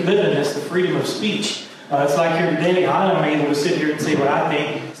we live in, is the freedom of speech. It's like here today, I am able to sit here and say what I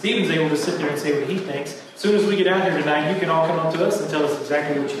think. Stephen's able to sit there and say what he thinks. As soon as we get out here tonight, you can all come up to us and tell us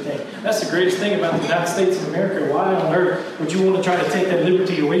exactly what you think. That's the greatest thing about the United States of America. Why on earth would you want to try to take that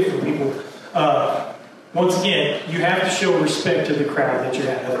liberty away from people? Once again, you have to show respect to the crowd that you're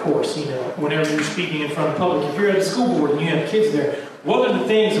at, of course. You know, whenever you're speaking in front of public, if you're at a school board and you have kids there, what are the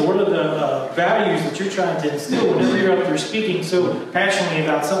things or what are the values that you're trying to instill whenever you're up there speaking so passionately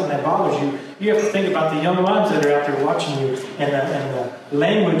about something that bothers you? You have to think about the young minds that are out there watching you, and the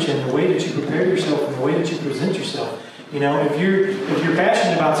language and the way that you prepare yourself and the way that you present yourself. You know, if you're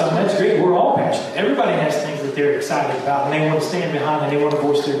passionate about something, that's great. We're all passionate. Everybody has things that they're excited about and they want to stand behind and they want to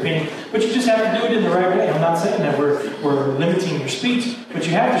voice their opinion. But you just have to do it in the right way. I'm not saying that we're limiting your speech, but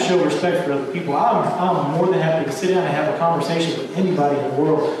you have to show respect for other people. I'm more than happy to sit down and have a conversation with anybody in the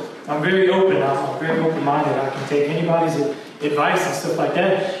world. I'm very open. I'm very open-minded. I can take anybody's advice and stuff like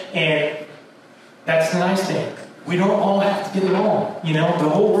that. And that's the nice thing. We don't all have to get along. You know, the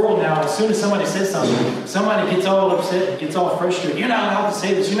whole world now, as soon as somebody says something, somebody gets all upset and gets all frustrated. You're not allowed to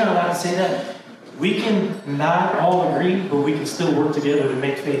say this. You're not allowed to say that. We can not all agree, but we can still work together to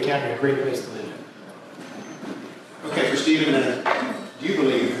make Fayette County a great place to live. Okay, for Stephen, do you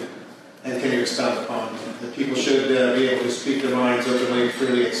believe, and can you expound upon, that people should be able to speak their minds openly and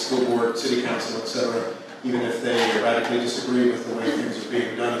freely at school board, city council, etc., even if they radically disagree with the way things are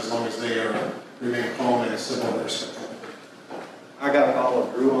being done, as long as they remain calm and civil and respectful? I got to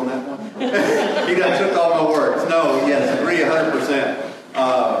follow Drew on that one. He done took all my words. No, yes, agree 100%.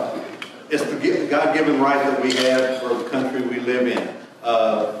 It's the God-given right that we have for the country we live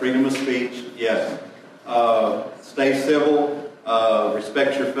in. Freedom of speech, yes. Stay civil,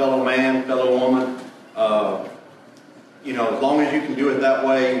 respect your fellow man, fellow woman. You know, as long as you can do it that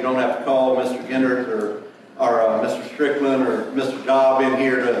way, you don't have to call Mr. Gendert or Mr. Strickland or Mr. Job in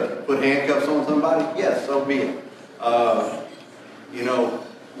here to put handcuffs on somebody? Yes, so be it. You know,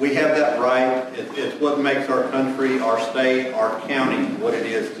 we have that right. It's what makes our country, our state, our county what it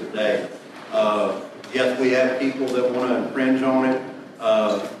is today. Yes, we have people that want to infringe on it.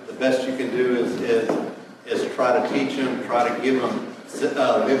 The best you can do is try to teach them, try to give them,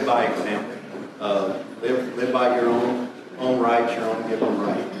 live by example. Live by your own rights, your own given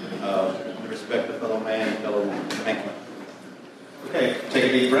right. Respect the fellow man and fellow woman. Thank you. Okay, take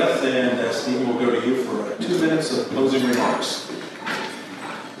a deep breath, and Stephen will go to you for 2 minutes of closing remarks.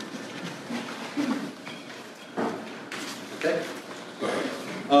 Okay.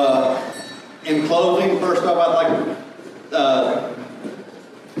 In closing, first off, I'd like to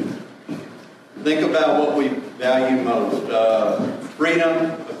think about what we value most.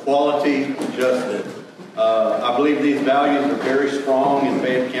 Freedom, equality, justice. I believe these values are very strong in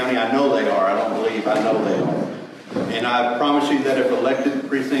Fayette County. I know they are. I don't believe. I know they are. And I promise you that if elected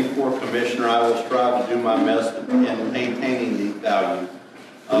Precinct 4 Commissioner, I will strive to do my best in maintaining these values.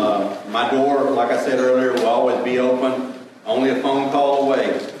 My door, like I said earlier, will always be open, only a phone call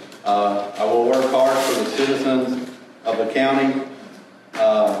away. I will work hard for the citizens of the county.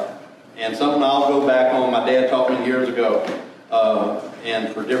 And something I'll go back on, my dad taught me years ago,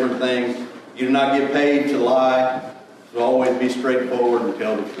 and for different things, you do not get paid to lie, so always be straightforward and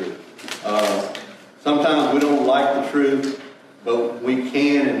tell the truth. Sometimes we don't like the truth, but we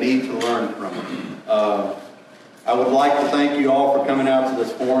can and need to learn from it. I would like to thank you all for coming out to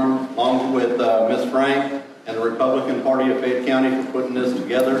this forum, along with Ms. Frank and the Republican Party of Fayette County for putting this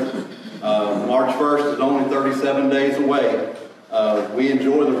together. March 1st is only 37 days away. We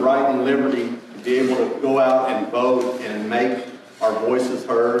enjoy the right and liberty to be able to go out and vote and make our voices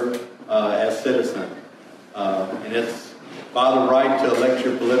heard as citizens. And it's by the right to elect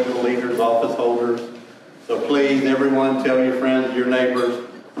your political leaders, office holders. So please, everyone, tell your friends, your neighbors,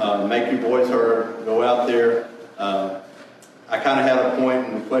 make your voice heard, go out there. I kind of had a point,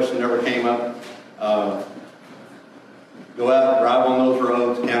 and the question never came up. Go out, drive on those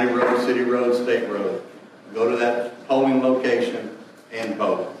roads, county roads, city roads, state roads. Go to that polling location and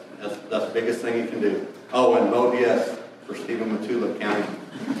vote. That's the biggest thing you can do. Oh, and vote yes for Stephen Matula County.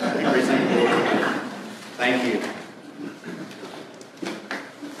 Thank you.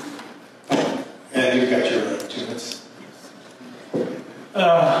 And you've got your 2 minutes.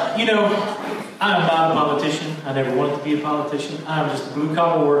 You know, I'm not a politician. I never wanted to be a politician. I'm just a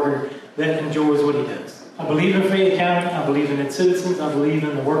blue-collar worker that enjoys what he does. I believe in Fayette County. I believe in its citizens. I believe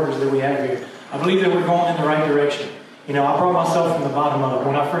in the workers that we have here. I believe that we're going in the right direction. You know, I brought myself from the bottom up.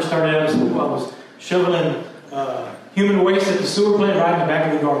 When I first started out of school, I was shoveling human waste at the sewer plant right in the back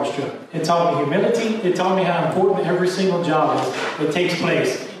of the garbage truck. It taught me humility. It taught me how important every single job is that takes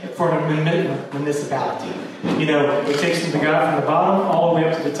place for a municipality. You know, it takes the guy from the bottom all the way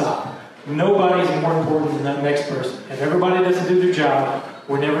up to the top. Nobody's more important than that next person. If everybody doesn't do their job,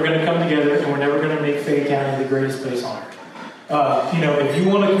 we're never going to come together, and we're never going to make Fayette County the greatest place on earth. You know, if you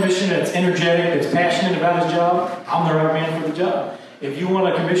want a commissioner that's energetic, that's passionate about his job, I'm the right man for the job. If you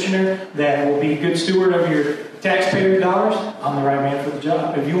want a commissioner that will be a good steward of your taxpayer dollars, I'm the right man for the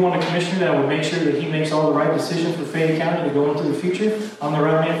job. If you want a commissioner that will make sure that he makes all the right decisions for Fayette County to go into the future, I'm the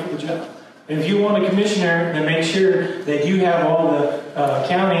right man for the job. If you want a commissioner that makes sure that you have all the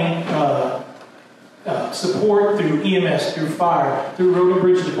county support through EMS, through fire, through road and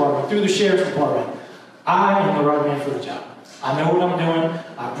bridge department, through the sheriff's department, I am the right man for the job. I know what I'm doing.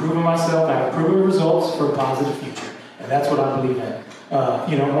 I've proven myself. I have proven results for a positive future. And that's what I believe in.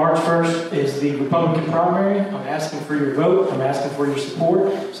 You know, March 1st is the Republican primary. I'm asking for your vote. I'm asking for your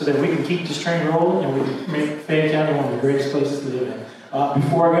support so that we can keep this train rolling and we can make Fayette County one of the greatest places to live in.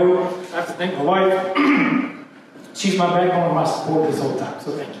 Before I go, I have to thank my wife. She's my backbone and my support this whole time.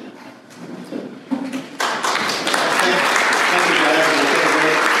 So thank you. Thank you, guys.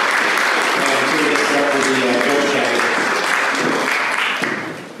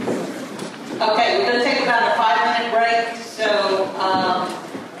 Okay, we're going to take about a 5-minute break, so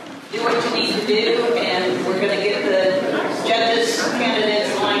do what you need to do, and we're going to get the judges,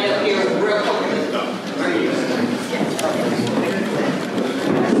 candidates lined up here real quickly.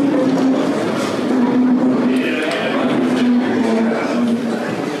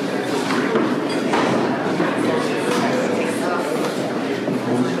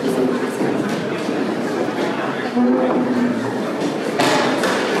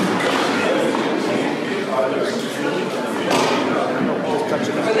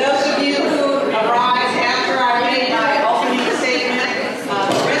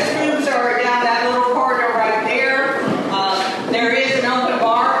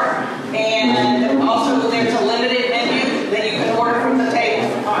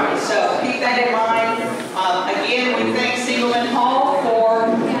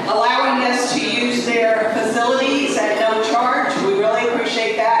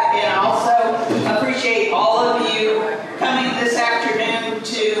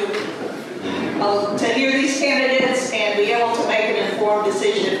 to hear these candidates and be able to make an informed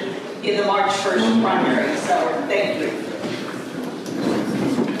decision in the March 1st primary. So thank you.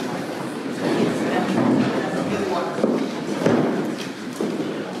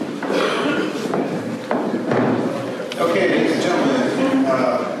 Okay, ladies and gentlemen,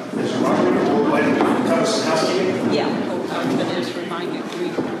 as a moderator, we'll like to cover some housekeeping. Yeah, I'm going to just remind you to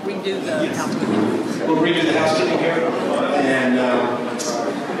redo the housekeeping. We'll redo the housekeeping here and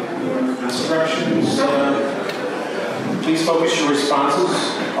instructions. Please focus your responses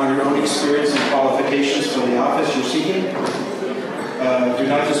on your own experience and qualifications for the office you're seeking. Do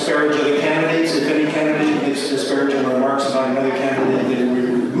not disparage other candidates. If any candidate makes disparaging remarks about another candidate, they will be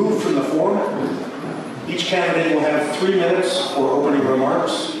removed from the forum. Each candidate will have 3 minutes for opening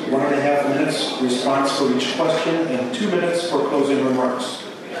remarks, 1.5 minutes response for each question, and 2 minutes for closing remarks.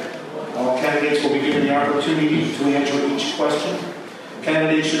 All candidates will be given the opportunity to answer each question.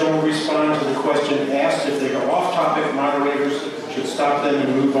 Candidates should only respond to the question asked. If they go off topic, moderators should stop them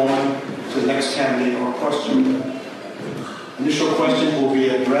and move on to the next candidate or question. Initial question will be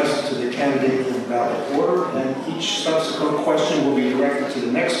addressed to the candidate in ballot order, and each subsequent question will be directed to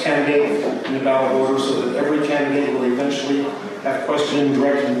the next candidate in the ballot order so that every candidate will eventually have questions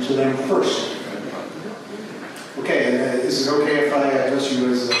directed to them first. Okay, and is it okay if I address you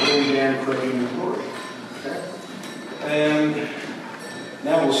as William, Dan, Craig, and Lori? Okay. And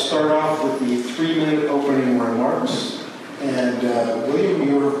now we'll start off with the 3-minute opening remarks. And William,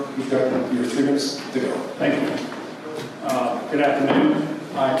 you've got your 3 minutes to go. Thank you. Good afternoon.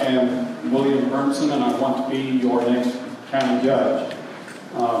 I am William Bernsen, and I want to be your next county judge.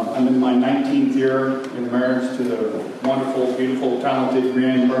 I'm in my 19th year in marriage to the wonderful, beautiful, talented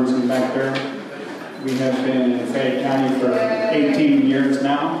Brianne Bernsen back there. We have been in Fayette County for 18 years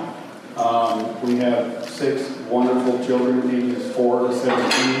now. We have 6 wonderful children, ages 4 to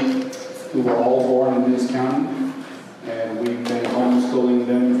 17, who were all born in this county. And we've been homeschooling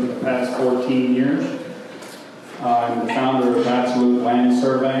them for the past 14 years. I'm the founder of Matula Land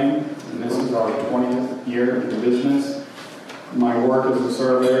Surveying, and this is our 20th year in business. My work as a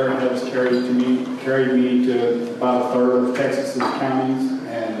surveyor has carried me to about 1/3 of Texas's counties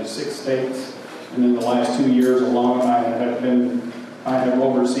and 6 states. And in the last 2 years alone, I have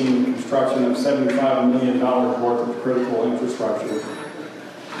overseen the construction of $75 million worth of critical infrastructure.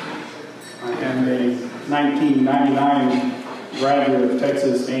 I am a 1999 graduate of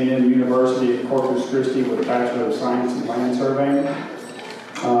Texas A&M University at Corpus Christi with a Bachelor of Science in Land Surveying.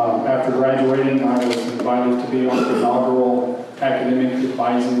 After graduating, I was invited to be on the inaugural Academic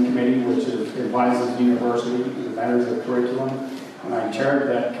Advising Committee, which advises the university in matters of curriculum, and I chaired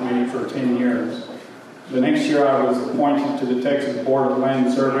that committee for 10 years. The next year, I was appointed to the Texas Board of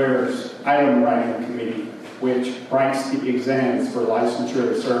Land Surveyors Item Writing Committee, which writes the exams for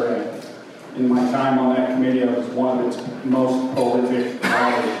licensure of survey. In my time on that committee, I was one of its most prolific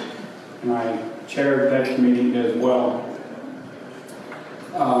writers, and I chaired that committee as well.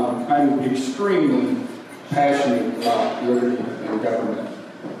 I'm extremely passionate about liberty and government.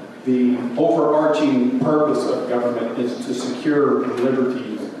 The overarching purpose of government is to secure the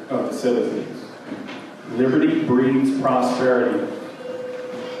liberties of the citizens. Liberty breeds prosperity.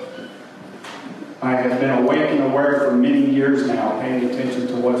 I have been awake and aware for many years now, paying attention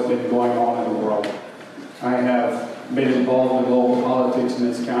to what's been going on in the world. I have been involved in local politics in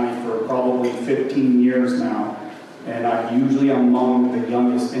this county for probably 15 years now, and I usually am among the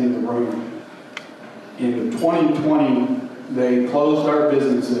youngest in the room. In 2020, they closed our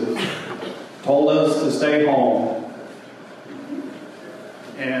businesses, told us to stay home,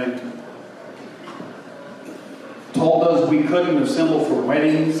 and told us we couldn't assemble for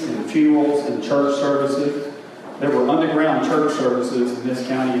weddings and funerals and church services. There were underground church services in this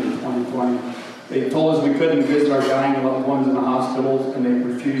county in 2020. They told us we couldn't visit our dying loved ones in the hospitals, and they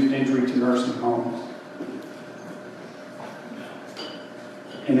refused entry to nursing homes.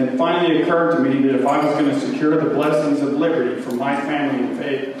 And it finally occurred to me that if I was going to secure the blessings of liberty for my family and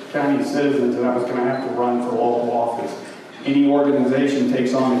Fayette County citizens, that I was going to have to run for local office. Any organization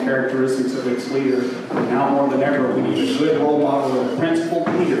takes on the characteristics of its leader. And now more than ever, we need a good role model and a principled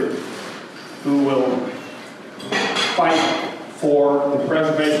leader who will fight for the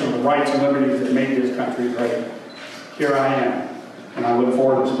preservation of the rights and liberties that made this country great. Here I am, and I look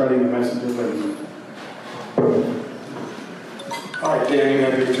forward to spreading the message of liberty. All right, Dan, you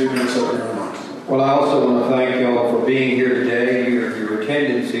have your 3 minutes opening remarks. Well, I also want to thank y'all for being here today. Your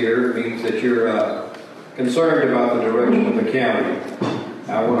attendance here means that you're concerned about the direction of the county.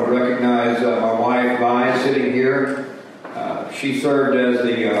 I want to recognize my wife, Vi, sitting here. She served as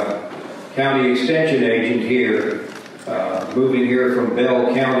the county extension agent here moving here from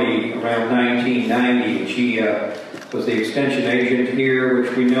Bell County around 1990. She was the extension agent here,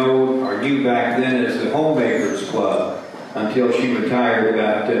 which we know or knew back then as the Homemakers Club, until she retired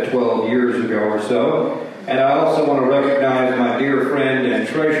about 12 years ago or so. And I also want to recognize my dear friend and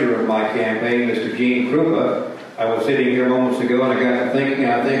treasurer of my campaign, Mr. Gene Krupa. I was sitting here moments ago and I got to thinking,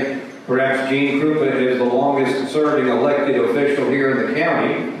 I think perhaps Gene Krupa is the longest serving elected official here in the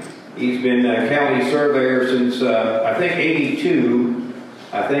county. He's been a county surveyor since, I think, 82.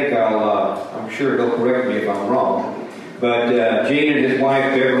 I think I'm sure he'll correct me if I'm wrong. But Gene and his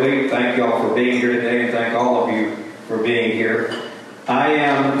wife, Beverly, thank y'all for being here today, and thank all of you for being here. I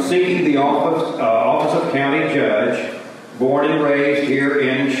am seeking the office of county judge, born and raised here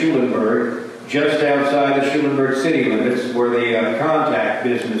in Schulenburg, just outside the Schulenburg city limits, where the contact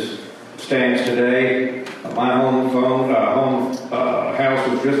business stands today. My house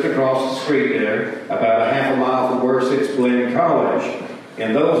was just across the street there, about a half a mile from where sits Glen College.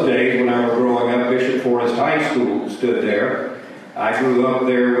 In those days, when I was growing up, Bishop Forest High School stood there. I grew up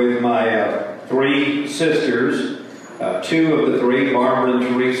there with my 3 sisters. 2 of the 3, Barbara and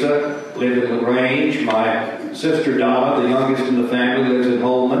Teresa, live in LaGrange. My sister Donna, the youngest in the family, lives in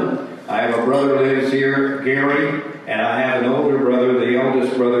Holman. I have a brother who lives here, Gary, and I have an older brother, the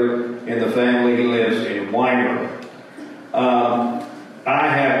eldest brother in the family. He lives in Weimar. I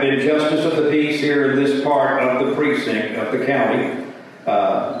have been Justice of the Peace here in this part of the precinct of the county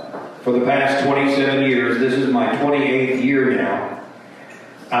for the past 27 years. This is my 28th year now.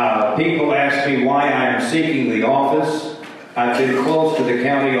 People ask me why I'm seeking the office. I've been close to the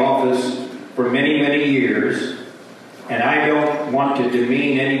county office for many, many years, and I don't want to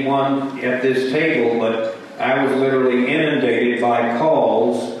demean anyone at this table, but I was literally inundated by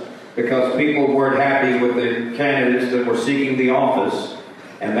calls because people weren't happy with the candidates that were seeking the office,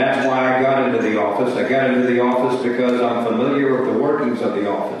 and that's why I got into the office. I got into the office because I'm familiar with the workings of the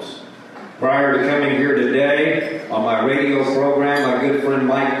office. Prior to coming here today, on my radio program, my good friend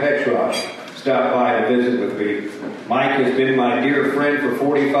Mike Petrosh stopped by to visit with me. Mike has been my dear friend for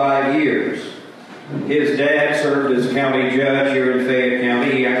 45 years. His dad served as county judge here in Fayette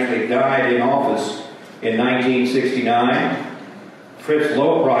County. He actually died in office in 1969. Fritz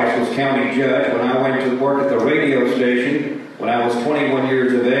Loprice was county judge when I went to work at the radio station when I was 21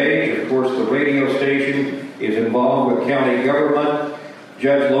 years of age. Of course, the radio station is involved with county government.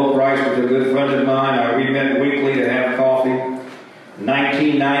 Judge Loprice was a good friend of mine. We met weekly to have coffee. In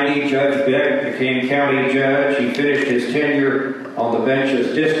 1990, Judge Beck became county judge. He finished his tenure on the bench as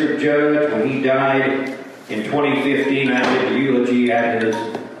district judge. When he died in 2015, I did a eulogy at his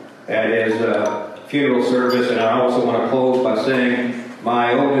funeral service. And I also want to close by saying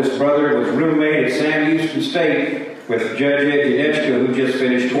my oldest brother was roommate at Sam Houston State with Judge Ed Janechka, who just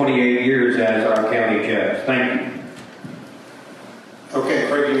finished 28 years as our county judge. Thank you. Okay,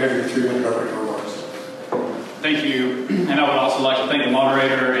 Craig, you have your 3-minute opening remarks. Thank you. And I would also like to thank the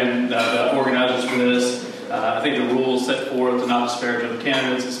moderator and the organizers for this. I think the rules set forth to not disparage other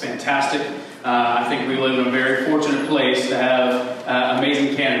candidates is fantastic. I think we live in a very fortunate place to have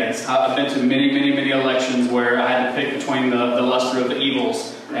amazing candidates. I've been to many, many, many elections where I had to pick between the lesser of the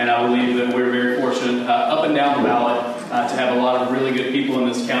evils. And I believe that we're very fortunate up and down the ballot to have a lot of really good people in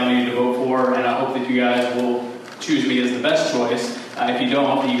this county to vote for. And I hope that you guys will choose me as the best choice. If you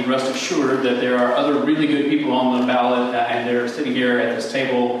don't, you can rest assured that there are other really good people on the ballot, and they're sitting here at this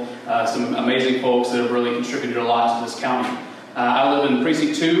table, some amazing folks that have really contributed a lot to this county. I live in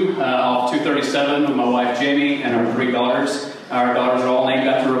Precinct 2 off 237 with my wife Jamie and our 3 daughters. Our daughters are all named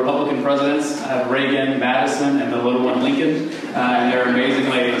after Republican presidents. I have Reagan, Madison, and the little one Lincoln, and they're amazing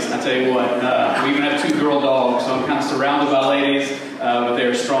ladies. I tell you what, we even have 2 girl dogs, so I'm kind of surrounded by ladies, but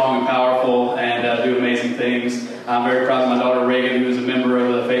they're strong and powerful and do amazing things. I'm very proud of my daughter Reagan, who is a member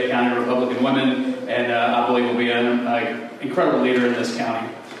of the Fayette County Republican Women, and I believe will be an incredible leader in this county.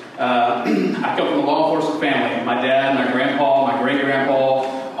 I come from a law enforcement family. My dad, my grandpa, my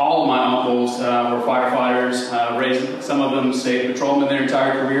great-grandpa, all of my uncles were firefighters, raised, some of them state patrolmen their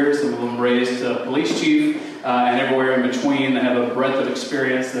entire careers, some of them raised police chief, and everywhere in between. They have a breadth of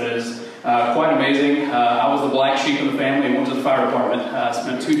experience that is quite amazing. I was the black sheep of the family and went to the fire department. I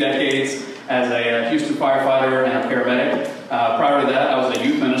spent 2 decades as a Houston firefighter and a paramedic. Prior to that, I was a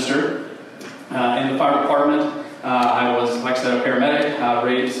youth minister in the fire department. I was, like I said, a paramedic,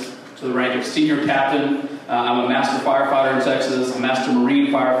 raised to the rank of senior captain. I'm a master firefighter in Texas, a master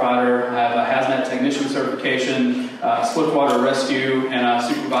marine firefighter. I have a hazmat technician certification, swiftwater rescue, and I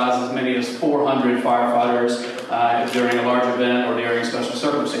supervise as many as 400 firefighters during a large event or during special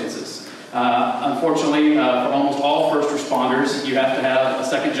circumstances. Unfortunately, for almost all first responders, you have to have a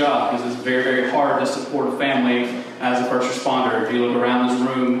second job because it's very, very hard to support a family as a first responder. If you look around this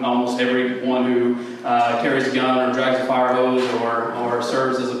room, almost everyone who carries a gun or drags a fire hose or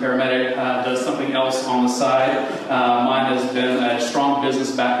serves as a paramedic does something else on the side. Mine has been a strong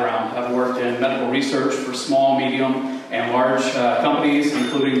business background. I've worked in medical research for small, medium, and large companies,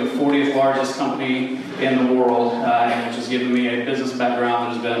 including the 40th largest company in the world, which has given me a business background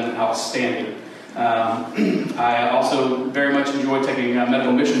that has been outstanding. I also very much enjoy taking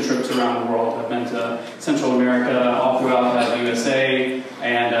medical mission trips around the world. I've been to Central America, all throughout the USA,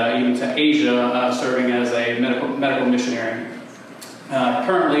 and even to Asia, serving as a medical missionary.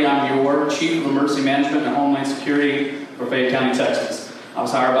 Currently, I'm your Chief of Emergency Management and Homeland Security for Fayette County, Texas. I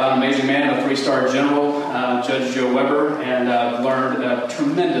was hired by an amazing man, a 3-star general, Judge Joe Weber, and I've learned a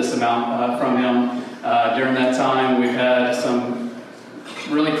tremendous amount from him. During that time, we've had some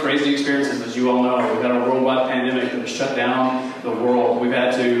really crazy experiences, as you all know. We've had a worldwide pandemic that has shut down the world. We've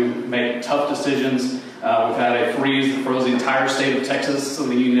had to make tough decisions. We've had a freeze that froze the entire state of Texas,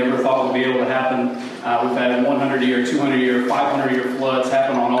 something you never thought would be able to happen. We've had 100-year, 200-year, 500-year floods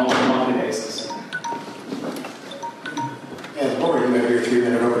happen on almost a monthly basis. And Lori, you have your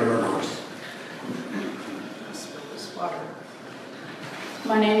 3-minute opening remarks.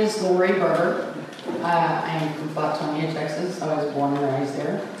 My name is Lori Berger. I am from Flatonia, Texas. I was born and raised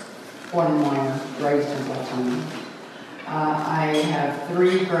there. Born in Moreau, raised in Flatonia. I have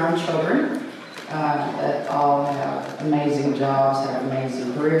 3 grown children that all have amazing jobs, have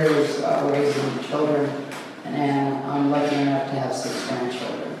amazing careers, raising children, and I'm lucky enough to have 6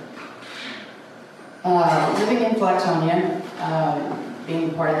 grandchildren. Living in Flatonia,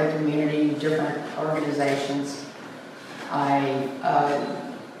 being part of the community, different organizations, I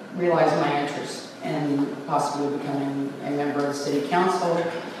realized my interest in possibly becoming a member of the city council.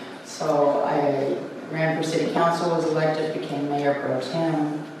 So I ran for city council, was elected, became mayor pro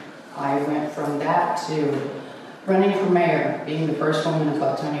tem. I went from that to running for mayor, being the first woman in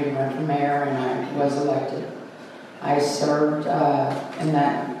Flatonia to run for mayor, and I was elected. I served in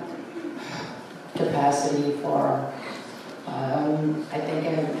that capacity for I think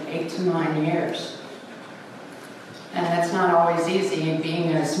 8 to 9 years. And that's not always easy, being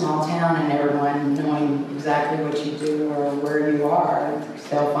in a small town and everyone knowing exactly what you do or where you are.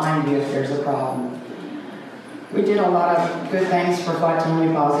 They'll find you if there's a problem. We did a lot of good things for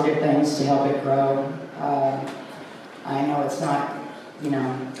Flatonia, positive things to help it grow. I know it's not,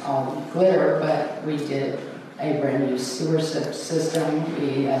 all glitter, but we did a brand new sewer system,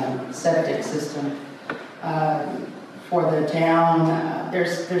 the septic system for the town.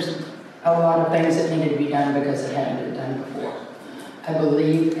 There's a lot of things that needed to be done because it hadn't been done before. I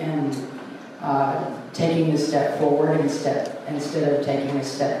believe in taking a step forward instead of taking a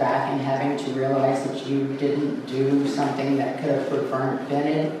step back and having to realize that you didn't do something that could have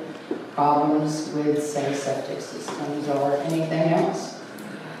prevented problems with, say, septic systems or anything else.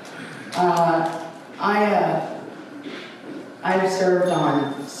 I've served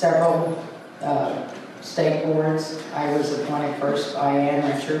on several state boards. I was appointed first by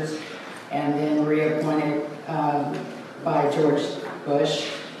Ann Richards and then reappointed by George Bush.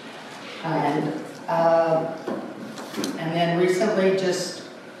 And then recently just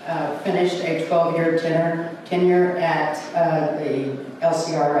finished a 12-year tenure at the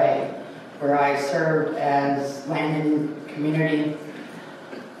LCRA, where I served as Land and Community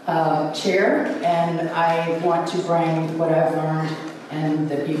Chair, and I want to bring what I've learned and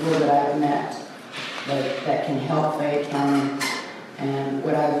the people that I've met that can help Fayette County and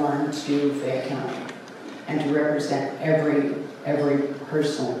what I've learned to Fayette County, and to represent every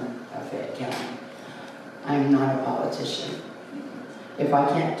person of Fayette County. I'm not a politician. If I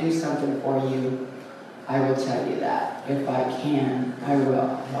can't do something for you, I will tell you that. If I can, I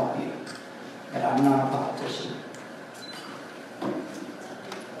will help you. But I'm not a politician.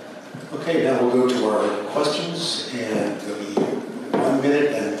 Okay, now we'll go to our questions, and there'll be 1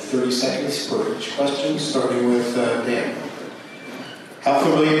 minute and 30 seconds for each question, starting with Dan. How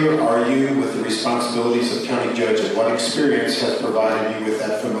familiar are you with the responsibilities of county judge, and what experience has provided you with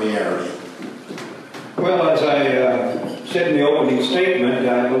that familiarity? Well, as I said in the opening statement,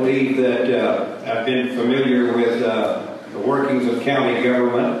 I believe that I've been familiar with the workings of county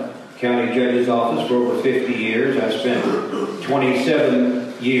government, county judge's office for over 50 years. I spent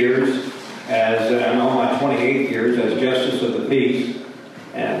 27 years and on my 28th years as Justice of the Peace.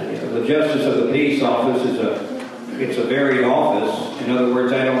 And the Justice of the Peace office it's a varied office. In other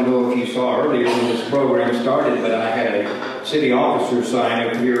words, I don't know if you saw earlier when this program started, but I had a city officer sign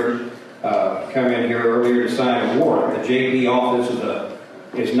up here, come in here earlier to sign a warrant. The JP office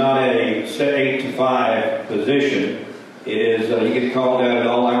is not a set 8 to 5 position. It is, you get called out at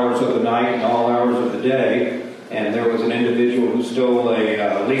all hours of the night and all hours of the day. and there was an individual who stole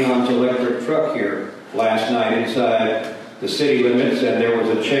a Leon's electric truck here last night inside the city limits, and there was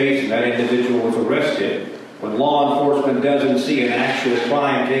a chase, and that individual was arrested. When law enforcement doesn't see an actual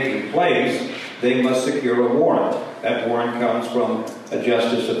crime taking place, they must secure a warrant. That warrant comes from a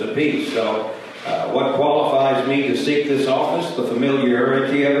justice of the peace. So what qualifies me to seek this office? The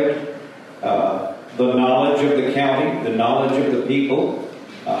familiarity of it, the knowledge of the county, the knowledge of the people.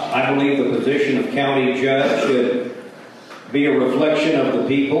 I believe the position of county judge should be a reflection of the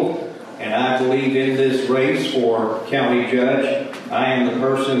people, and I believe in this race for county judge, I am the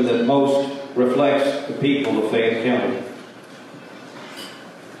person that most reflects the people of Fayette County.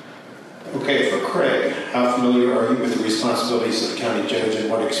 Okay, for Craig, how familiar are you with the responsibilities of county judge, and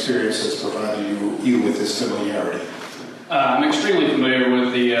what experience has provided you with this familiarity? I'm extremely familiar with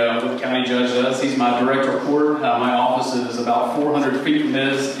what the county judge does. He's my direct report. My office is about 400 feet from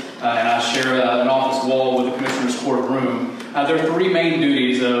his, and I share an office wall with the commissioner's court room. There are three main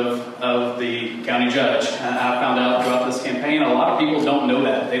duties of the county judge. I found out throughout this campaign, a lot of people don't know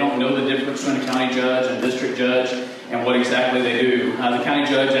that. They don't know the difference between a county judge and district judge and what exactly they do. The county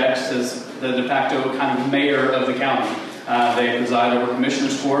judge acts as the de facto kind of mayor of the county. They preside over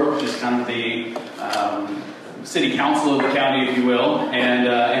commissioner's court, which is kind of the city council of the county, if you will,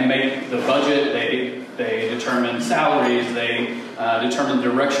 and make the budget. They determine salaries. They determine the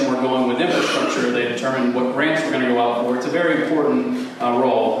direction we're going with infrastructure. They determine what grants we're going to go out for. It's a very important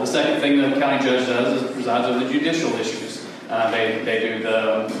role. The second thing the county judge does is presides over the judicial issues. They do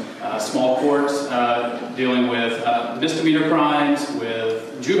the small courts dealing with misdemeanor crimes,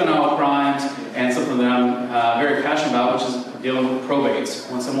 with juvenile crimes, and something that I'm very passionate about, which is dealing with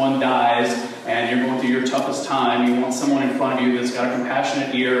probates. When someone dies and you're going through your toughest time, you want someone in front of you that's got a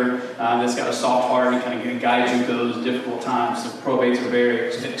compassionate ear, that's got a soft heart, and kind of guide you through those difficult times. So probates are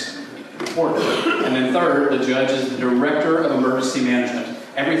very important. And then third, the judge is the director of emergency management.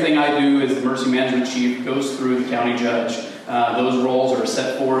 Everything I do as the emergency management chief goes through the county judge. Those roles are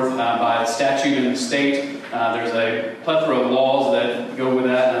set forth by statute in the state. There's a plethora of laws that go with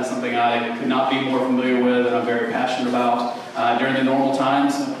that, and that's something I could not be more familiar with and I'm very passionate about. During the normal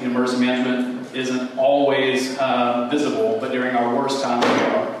times, emergency management isn't always visible, but during our worst times, we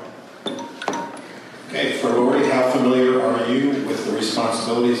are. Okay, for Lori, how familiar are you with the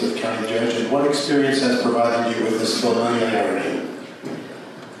responsibilities of county judge, and what experience has provided you with this familiarity?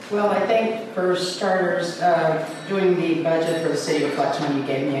 Well, I think for starters, doing the budget for the city of Flatonia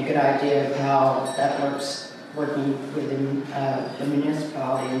gave me a good idea of how that works, working within the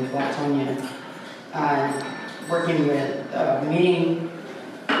municipality in Flatonia. Working with, meeting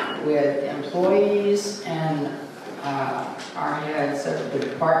with employees and our heads of the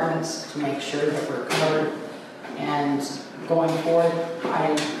departments to make sure that we're covered. And going forward,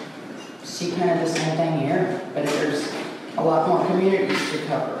 I see kind of the same thing here, but there's a lot more communities to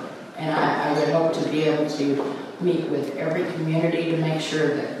cover. And I would hope to be able to meet with every community to make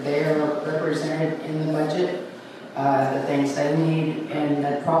sure that they're represented in the budget, the things they need, and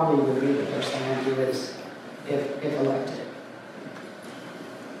that probably would be the first thing I do is if elected.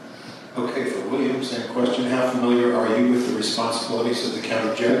 Okay, for William, same question. How familiar are you with the responsibilities of the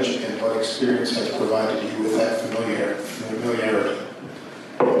county judge, and what experience has provided you with that familiarity?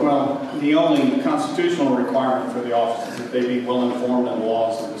 Well, the only constitutional requirement for the office is that they be well informed in the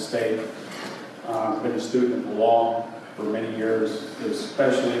laws of the state. I've been a student of the law for many years,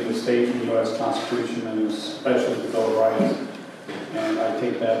 especially the state and U.S. Constitution, and especially the Bill of Rights. And I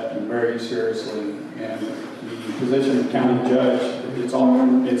take that very seriously. And the position of county judge, it's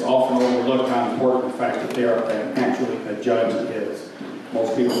often overlooked how important the fact that they are actually a judge is.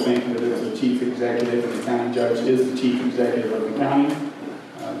 Most people think that it's the chief executive, and the county judge is the chief executive of the county.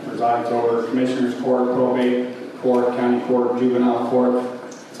 Presides over commissioner's court, probate court, county court, juvenile court.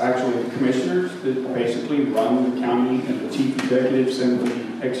 It's actually the commissioners that basically run the county, and the chief executive simply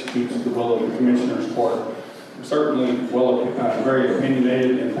executes the will of the commissioner's court. I'm certainly very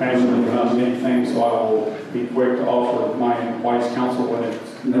opinionated and passionate about many things, so I will be quick to offer my wise counsel when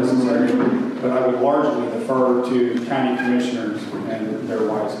it's necessary. But I would largely defer to county commissioners and their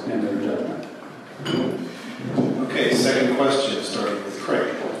wise and their judgment. Okay, second question, starting with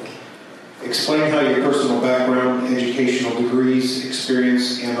Craig. Explain how your personal background, educational degrees,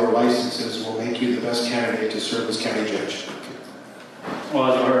 experience, and or licenses will make you the best candidate to serve as county judge.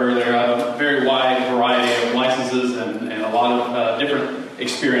 Well, as you heard earlier, I have a very wide variety of licenses and a lot of different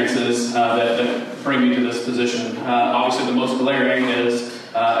experiences that bring me to this position. Obviously, the most glaring is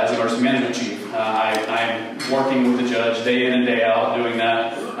as emergency management chief. I'm working with the judge day in and day out, doing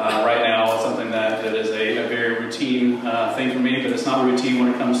that right now. It's something that is a very routine thing for me, but it's It's not routine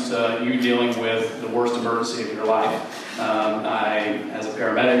when it comes to you dealing with the worst emergency of your life. As a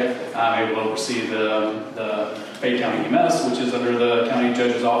paramedic, I'm able to oversee the Fayette County EMS, which is under the county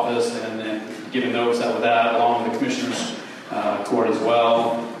judge's office, and giving oversight with that, along with the commissioner's court as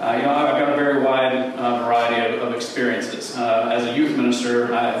well. I've got a very wide variety of experiences. As a youth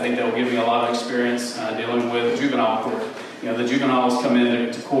minister, I think that will give me a lot of experience dealing with juvenile court. The juveniles come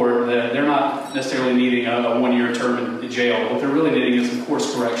into court, they're not necessarily needing a one-year term in jail. What they're really needing is some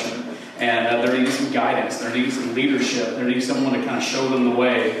course correction. And they're needing some guidance, they're needing some leadership, they're needing someone to kind of show them the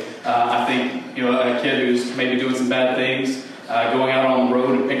way. I think, a kid who's maybe doing some bad things, going out on the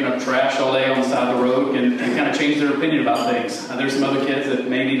road and picking up trash all day on the side of the road can kind of change their opinion about things. There's some other kids that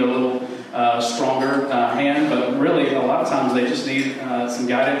may need a little stronger hand, but really a lot of times they just need some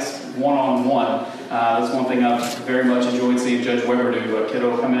guidance one-on-one. That's one thing I've very much enjoyed seeing Judge Weber do. A kid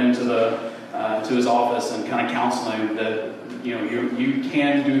will come into to his office and kind of counsel him that you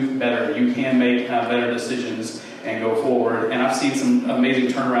can do better, you can make better decisions and go forward. And I've seen some amazing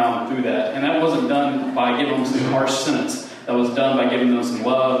turnaround through that. And that wasn't done by giving them some harsh sentence. That was done by giving them some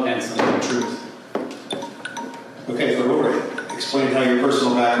love and some truth. Okay, for Lori, explain how your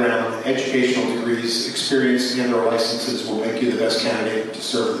personal background, educational degrees, experience, and/or licenses will make you the best candidate to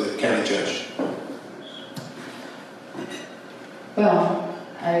serve the county judge. Well,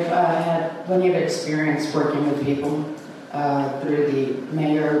 I've had plenty of experience working with people through the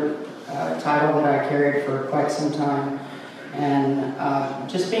mayor title that I carried for quite some time, and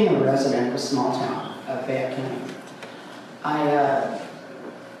just being a resident of a small town of Fayette County. I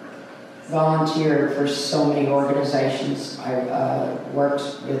volunteered for so many organizations. I've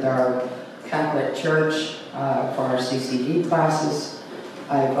worked with our Catholic Church for our CCD classes.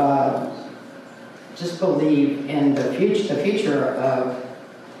 I've just believe in the future of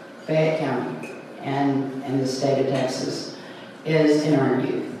Fayette County and the state of Texas is in our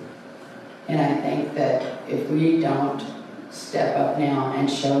youth. And I think that if we don't step up now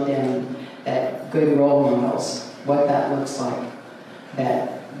and show them that good role models, what that looks like,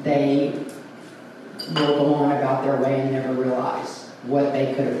 that they will go on about their way and never realize what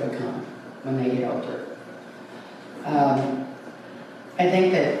they could have become when they get older. I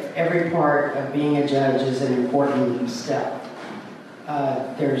think that every part of being a judge is an important step.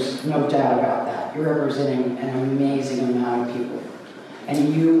 There's no doubt about that. You're representing an amazing amount of people.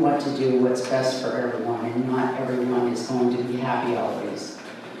 And you want to do what's best for everyone, and not everyone is going to be happy always.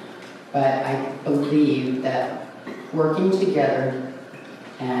 But I believe that working together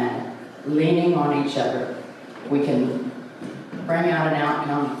and leaning on each other, we can bring out an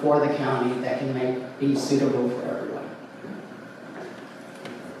outcome for the county that can be suitable for everyone.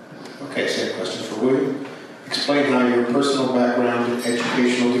 Okay, same question for William. Explain how your personal background,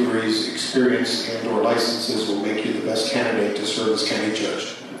 educational degrees, experience, and/or licenses will make you the best candidate to serve as county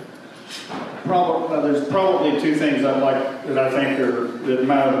judge. There's probably two things that I think that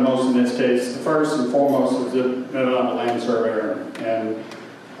matter the most in this case. The first and foremost is that I'm a land surveyor, and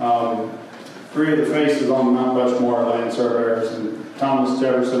three of the faces on Mount Rushmore are land surveyors, and Thomas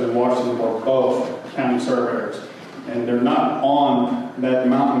Jefferson and Washington were both county surveyors. And they're not on that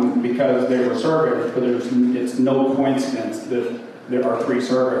mountain because they were surveyors, but it's no coincidence that there are three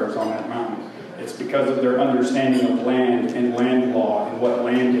surveyors on that mountain. It's because of their understanding of land and land law and what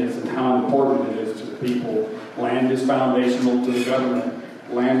land is and how important it is to the people. Land is foundational to the government.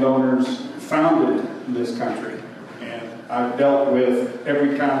 Landowners founded this country. And I've dealt with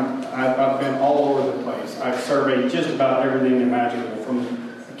every kind of, I've been all over the place. I've surveyed just about everything imaginable, from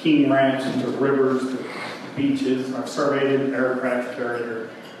the King Ranch to rivers to beaches. I've surveyed an aircraft carrier.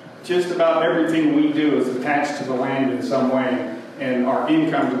 Just about everything we do is attached to the land in some way, and our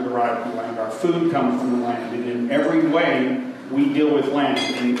income is derived from the land. Our food comes from the land, and in every way we deal with land.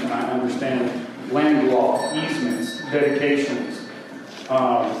 And I understand land law, easements, dedications,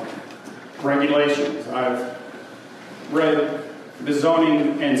 regulations. I've read the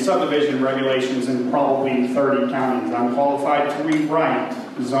zoning and subdivision regulations in probably 30 counties. I'm qualified to rewrite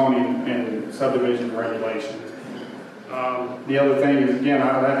zoning and subdivision regulations. The other thing is, again,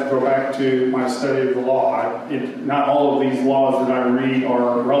 I would have to go back to my study of the law. Not all of these laws that I read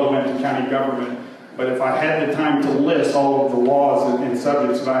are relevant to county government, but if I had the time to list all of the laws and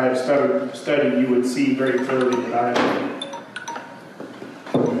subjects that I have studied, you would see very clearly that I have.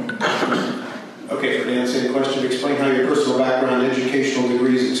 Okay, for Dan, same question. Explain how your personal background, educational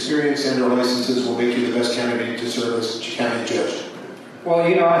degrees, experience, and/or licenses will make you the best candidate to serve as county judge. Well,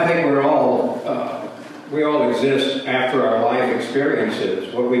 I think we all exist after our life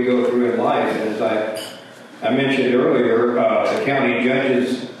experiences, what we go through in life. And as I mentioned earlier, the county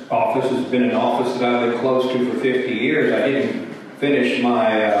judge's office has been an office that I've been close to for 50 years. I didn't finish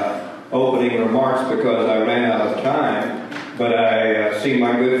my opening remarks because I ran out of time, but I see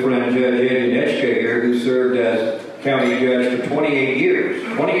my good friend Judge Eddie Netschke here, who served as county judge for 28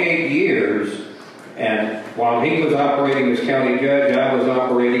 years. 28 years, and while he was operating as county judge, I was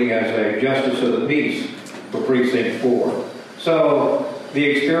operating as a justice of the peace for Precinct 4. So the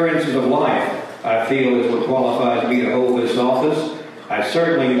experiences of life, I feel, is what qualifies me to hold this office. I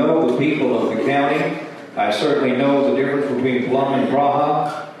certainly know the people of the county. I certainly know the difference between Plum and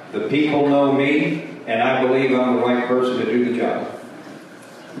Praha. The people know me, and I believe I'm the right person to do the job.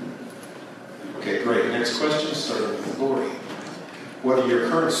 Okay, great. Next question, starting with Lori. What are your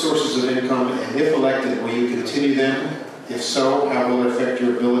current sources of income, and if elected, will you continue them? If so, how will it affect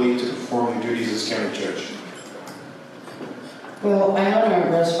your ability to perform your duties as county judge? Well, I own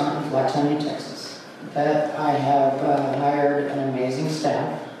a restaurant in Fayette County, Texas, that I have hired an amazing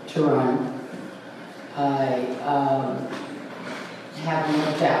staff to run. I have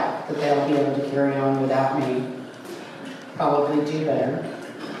no doubt that they'll be able to carry on without me, probably do better.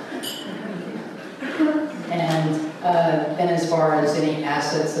 And then as far as any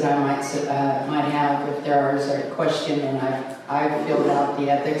assets that I might have, if there is a question, and I've filled out the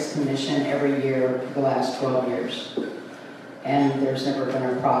Ethics Commission every year for the last 12 years. And there's never been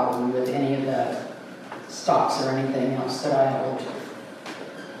a problem with any of the stocks or anything else that I hold.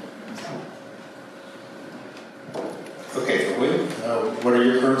 Okay, for William, what are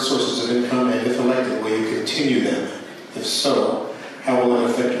your current sources of income, and if elected, will you continue them? If so, how will it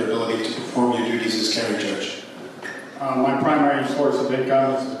affect your ability to perform your duties as county judge? My primary source of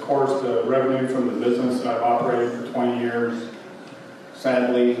income is, of course, the revenue from the business that I've operated for 20 years.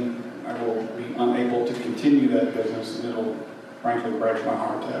 Sadly, I will be unable to continue that business, and it'll frankly break my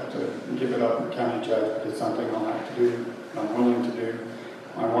heart to have to give it up as county judge, but it's something I'll have to do, I'm willing to do.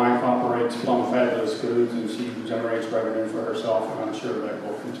 My wife operates Plum Fabulous Foods, and she generates revenue for herself, and I'm sure that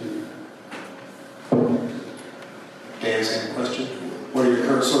will continue. Dan, same question. What are your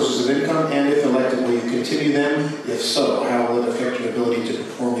current sources of income, and if elected, will you continue them? If so, how will it affect your ability to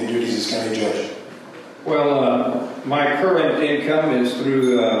perform your duties as county judge? Well, my current income is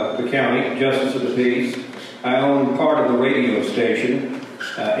through the county, Justice of the Peace. I own part of the radio station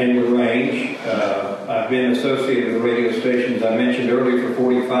in LaGrange. I've been associated with the radio station, as I mentioned earlier, for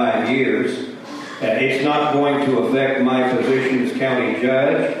 45 years. It's not going to affect my position as county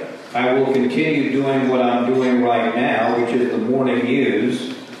judge. I will continue doing what I'm doing right now, which is the morning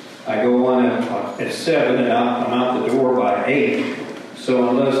news. I go on at 7 and I'm out the door by 8. So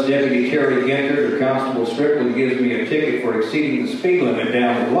unless Deputy Terry Gintert or Constable Strickland gives me a ticket for exceeding the speed limit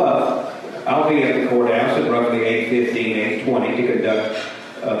down the bluff, I'll be at the courthouse at roughly 8:15, 8:20 to conduct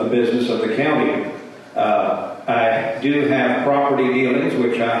the business of the county. I do have property dealings,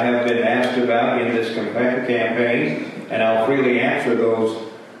 which I have been asked about in this campaign, and I'll freely answer those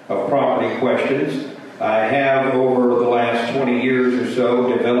property questions. I have, over the last 20 years or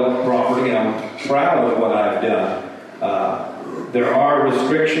so, developed property, and I'm proud of what I've done. There are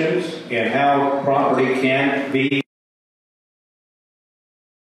restrictions in how property can be.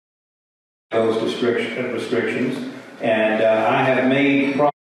 Those restrictions, and I have made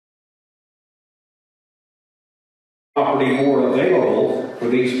property more available for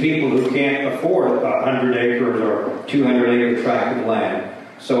these people who can't afford 100 acres or 200 acre tract of land.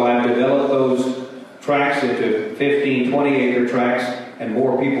 So I've developed those tracts into 15, 20 acre tracts, and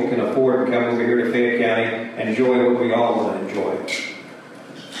more people can afford to come over here to Fayette County and enjoy what we all want to enjoy.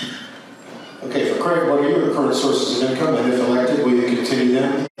 Okay, for Craig, what are your current sources of income, and if elected, will you continue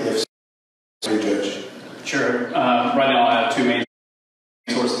them? If so, judge. Sure. Right now I have two main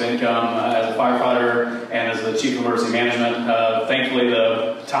sources of income as a firefighter and as the chief of emergency management. Thankfully,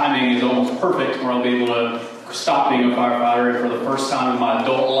 the timing is almost perfect where I'll be able to stop being a firefighter and for the first time in my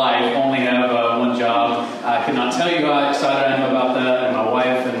adult life only have one job. I cannot tell you how excited I am about that, and my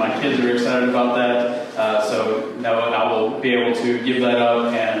wife and my kids are excited about that. So no, I will be able to give that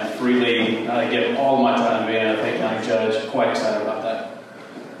up and freely give all my time being a Fayette County judge. Quite excited about that.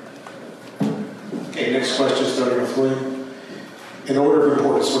 Okay, next question, starting with William. In order of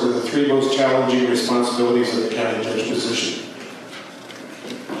importance, what are the three most challenging responsibilities of the county judge position?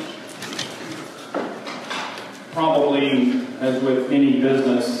 Probably, as with any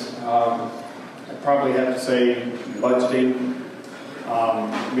business, I'd probably have to say budgeting,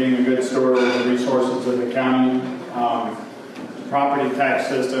 being a good steward of the resources of the county, the property tax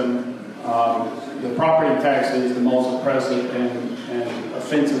system. The property tax is the most oppressive and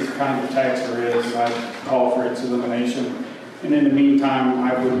offensive kind of tax there is. I call for its elimination. And in the meantime,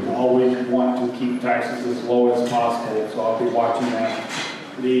 I would always want to keep taxes as low as possible, so I'll be watching that.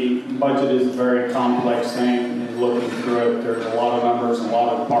 The budget is a very complex thing, and looking through it. There's a lot of numbers, and a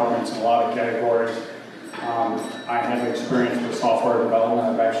lot of departments, and a lot of categories. I have experience with software development.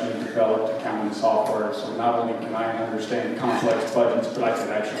 I've actually developed accounting software, so not only can I understand complex budgets, but I can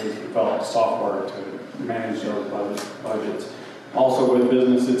actually develop software to manage those budgets. Also with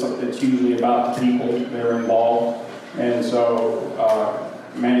business, it's usually about the people that are involved, and so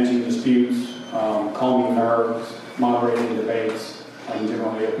managing disputes, calming nerves, moderating debates. I'm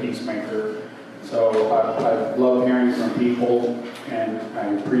generally a peacemaker. So I love hearing from people, and I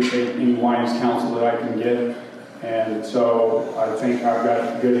appreciate any wise counsel that I can get. And so I think I've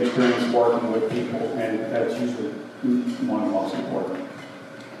got good experience working with people, and that's usually one of the most important.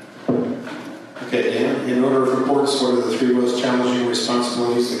 Okay, Dan, in order of importance, what are the three most challenging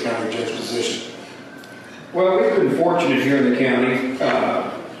responsibilities of the county judge position? Well, we've been fortunate here in the county.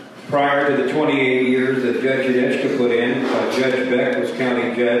 Prior to the 28 years that Judge Yudechka put in, Judge Beck was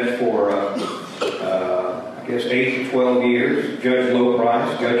county judge for, I guess, 8 to 12 years. Judge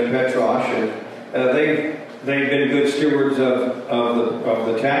Lowprice, Judge Petrosh, and they've been good stewards of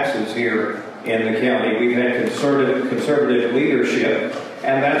the taxes here in the county. We've had conservative leadership,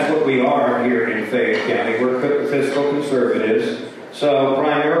 and that's what we are here in Fayette County. We're fiscal conservatives. So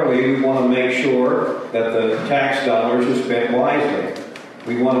primarily, we want to make sure that the tax dollars are spent wisely.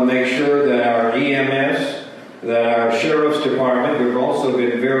 We want to make sure that our EMS, that our Sheriff's Department, we've also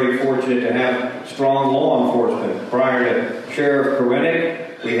been very fortunate to have strong law enforcement. Prior to Sheriff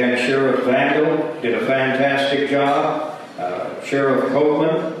Korenick, we had Sheriff Vandal, did a fantastic job. Sheriff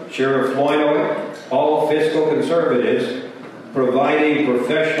Copeland, Sheriff Floynoy, all fiscal conservatives, providing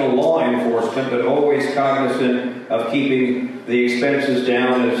professional law enforcement, but always cognizant of keeping the expenses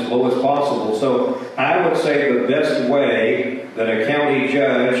down as low as possible. So I would say the best way that a county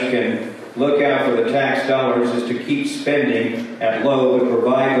judge can look out for the tax dollars is to keep spending at low, but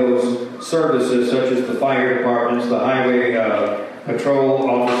provide those services such as the fire departments, the highway patrol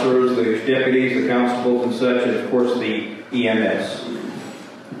officers, the deputies, the constables, and such, and of course the EMS.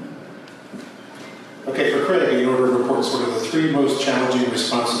 Okay, for credit, in order of importance, what are the three most challenging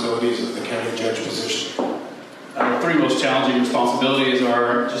responsibilities of the county judge position? The three most challenging responsibilities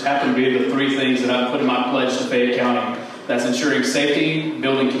just happen to be the three things that I've put in my pledge to Fayette County. That's ensuring safety,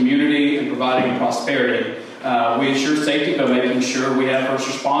 building community, and providing prosperity. We ensure safety by making sure we have first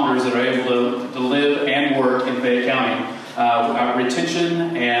responders that are able to live and work in Fayette County. Our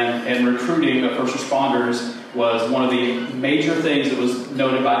retention and recruiting of first responders was one of the major things that was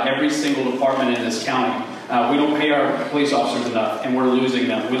noted by every single department in this county. We don't pay our police officers enough, and we're losing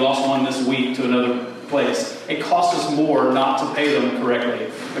them. We lost one this week to another place. It costs us more not to pay them correctly,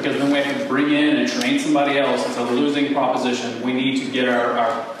 because then we have to bring in and train somebody else. It's a losing proposition. We need to get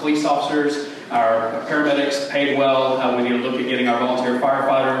our police officers, our paramedics paid well. We need to look at getting our volunteer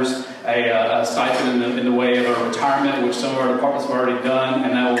firefighters a stipend in the way of a retirement, which some of our departments have already done,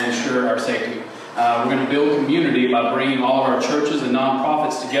 and that will ensure our safety. We're going to build community by bringing all of our churches and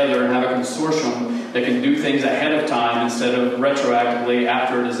nonprofits together and have a consortium that can do things ahead of time instead of retroactively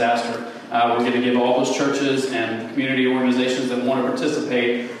after a disaster. We're going to give all those churches and community organizations that want to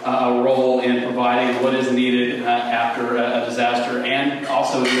participate a role in providing what is needed after a disaster, and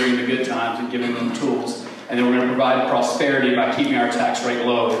also during the good times, and giving them tools. And then we're going to provide prosperity by keeping our tax rate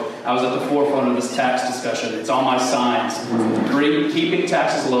low. I was at the forefront of this tax discussion. It's on my signs. Keeping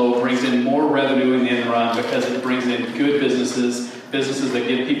taxes low brings in more revenue in the end run, because it brings in good businesses that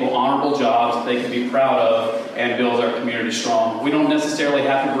give people honorable jobs that they can be proud of, and builds our community strong. We don't necessarily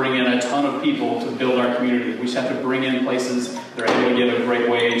have to bring in a ton of people to build our community. We just have to bring in places that are able to give a great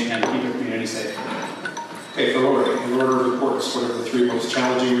wage and keep our community safe. Okay, for Lori, in order of importance, what are the three most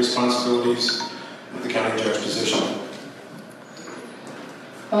challenging responsibilities of the county judge position?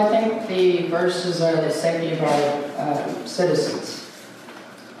 Well, I think the verses are the safety of our citizens.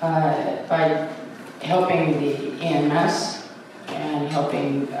 By helping the EMS and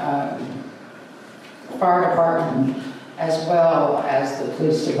helping fire department as well as the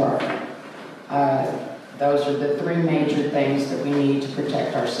police department. Those are the three major things that we need to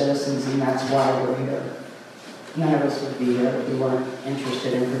protect our citizens, and that's why we're here. None of us would be here if we weren't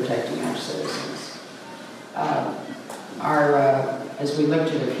interested in protecting our citizens. As we look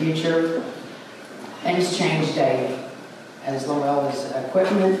to the future, things change daily, as well as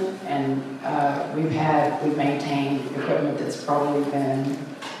equipment, and we've maintained equipment that's probably been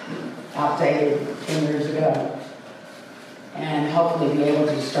outdated 10 years ago, and hopefully be able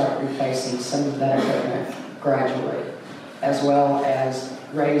to start replacing some of that equipment gradually, as well as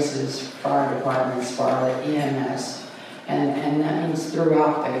raises fire departments for our EMS, and that means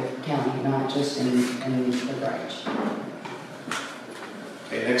throughout the county, not just in the Grange.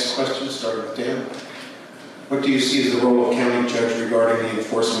 Okay, next question, starting with Dan. what do you see as the role of county judge regarding the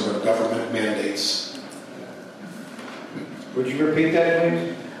enforcement of government mandates? Would you repeat that,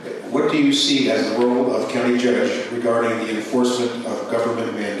 please? What do you see as the role of county judge regarding the enforcement of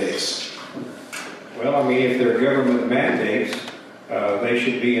government mandates? Well, I mean, if they're government mandates, they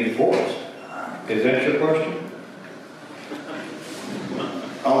should be enforced. Is that your question?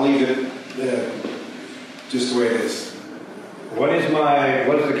 I'll leave it just the way it is. What is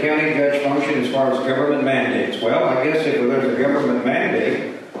the county judge function as far as government mandates? Well, I guess if there's a government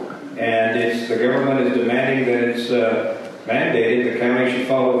mandate and the government is demanding that it's mandated, the county should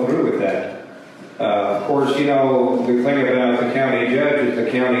follow through with that. Of course, you know, the thing about the county judge is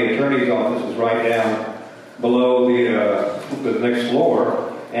the county attorney's office is right down below the next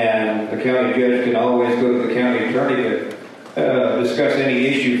floor, and the county judge can always go to the county attorney to discuss any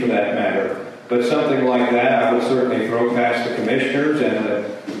issue for that matter. But something like that, I would certainly throw past the commissioners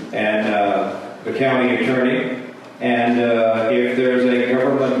and the county attorney. And if there's a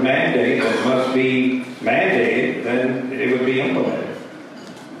government mandate that must be mandated, then it would be implemented.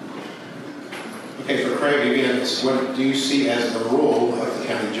 Okay, for Craig again, what do you see as the role of the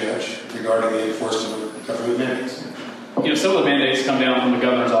county judge regarding the enforcement of government mandates? You know, some of the mandates come down from the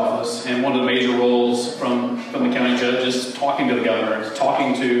governor's office, and one of the major roles from the county judge is talking to the governor,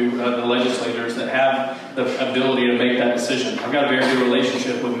 talking to the legislators that have the ability to make that decision. I've got a very good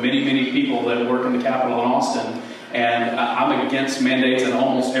relationship with many, many people that work in the Capitol in Austin, and I'm against mandates in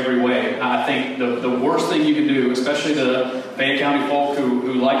almost every way. I think the worst thing you can do, especially the Fayette County folk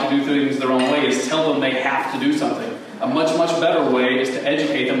who like to do things their own way, is tell them they have to do something. A much, much better way is to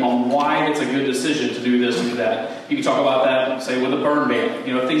educate them on why it's a good decision to do this and do that. You can talk about that, say, with a burn ban.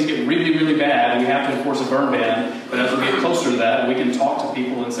 You know, if things get really, really bad, we have to enforce a burn ban. But as we get closer to that, we can talk to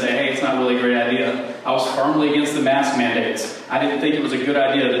people and say, hey, it's not really a great idea. I was firmly against the mask mandates. I didn't think it was a good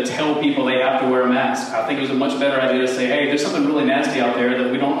idea to tell people they have to wear a mask. I think it was a much better idea to say, hey, there's something really nasty out there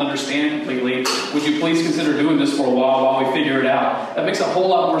that we don't understand completely. Would you please consider doing this for a while we figure it out? That makes a whole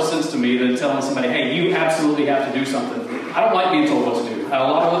lot more sense to me than telling somebody, hey, you absolutely have to do something. I don't like being told what to do. A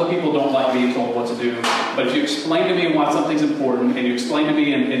lot of other people don't like being told what to do. But if you explain to me why something's important and you explain to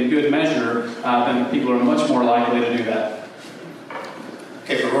me in good measure, then people are much more likely to do that.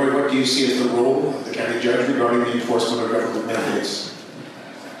 Okay, for Rory, what do you see as the role of the county judge regarding the enforcement of government mandates?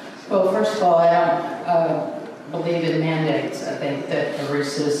 Well, first of all, I don't believe in mandates. I think that every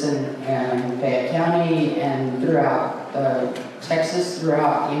citizen in Fayette County and throughout Texas,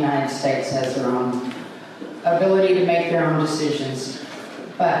 throughout the United States, has their own ability to make their own decisions.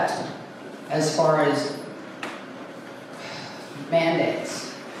 But as far as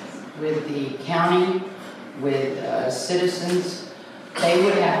mandates with the county, with citizens, they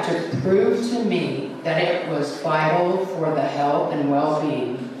would have to prove to me that it was vital for the health and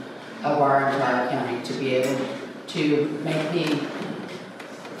well-being of our entire county to be able to make me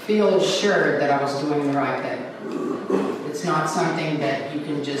feel assured that I was doing the right thing. It's not something that you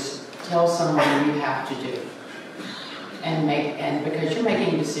can just tell someone you have to do. And because you're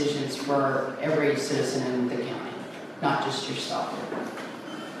making decisions for every citizen in the county, not just yourself.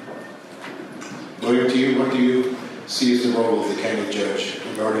 Lawyer, to you, what do you see as the role of the county judge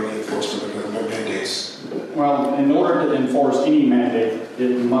regarding the enforcement of government mandates? Well, in order to enforce any mandate,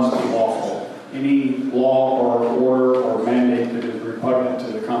 it must be lawful. Any law or order or mandate that is repugnant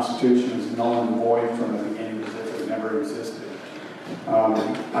to the Constitution is null and void from the beginning, as if it never existed.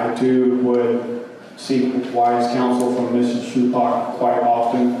 I too would seek wise counsel from Mrs. Schulenburg quite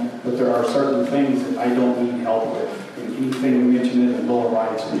often, but there are certain things that I don't need help with. And anything mentioned in the Bill of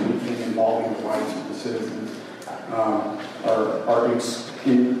Rights, anything involving the rights of the citizens, are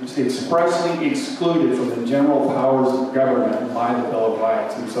expressly excluded from the general powers of government by the Bill of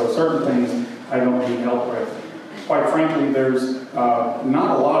Rights. And so certain things I don't need help with. Quite frankly, there's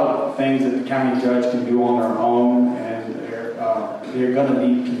not a lot of things that the county judge can do on their own, and they're going to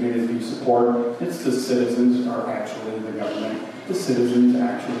need community support. It's the citizens are actually the government. The citizens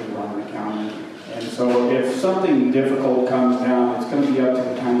actually run the county. And so if something difficult comes down, it's going to be up to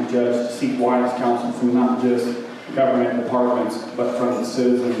the county judge to seek wise counsel from not just government departments, but from the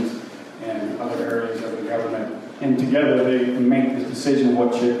citizens and other areas of the government. And together they can make the decision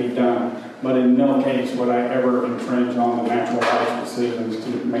what should be done. But in no case would I ever infringe on the natural rights of citizens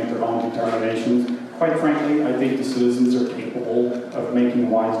to make their own determinations. Quite frankly, I think the citizens are capable of making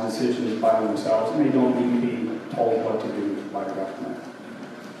wise decisions by themselves, and they don't need to be told what to do by the government.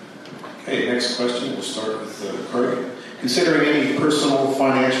 Okay, next question. We'll start with Craig. Considering any personal,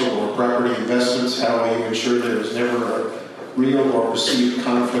 financial, or property investments, how will you ensure there is never a real or perceived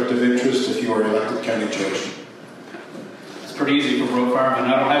conflict of interest if you are elected county judge? It's pretty easy for broke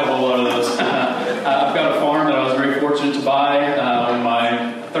firemen. I don't have a whole lot of those. I've got a farm that I was very fortunate to buy when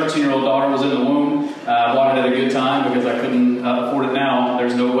my 13-year-old daughter was in the womb. I bought it at a good time because I couldn't afford it now.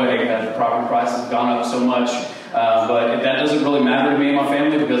 There's no way. The property prices have gone up so much. But that doesn't really matter to me and my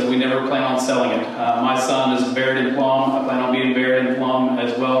family because we never plan on selling it. My son is buried in Plum. I plan on being buried in Plum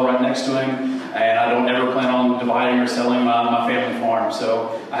as well, right next to him. And I don't ever plan on dividing or selling my family farm.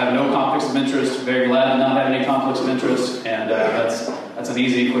 So I have no conflicts of interest. Very glad to not have any conflicts of interest. And that's an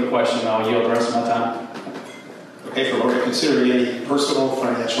easy, quick question. I'll yield the rest of my time. Okay, for Lori, considering any personal,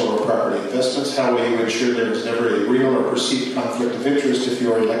 financial, or property investments, how will you ensure there is never a real or perceived conflict of interest if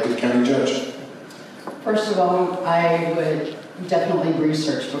you are elected county judge? First of all, I would definitely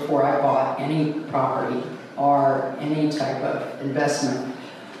research before I bought any property or any type of investment.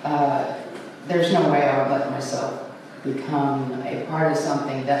 There's no way I would let myself become a part of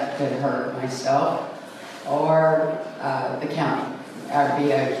something that could hurt myself or the county. That would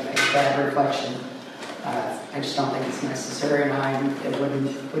be a bad reflection. I just don't think it's necessary, and it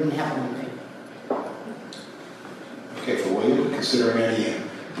wouldn't happen to me. Okay, for William, considering any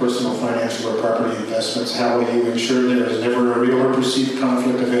personal, financial, or property investments, how will you ensure there is never a real or perceived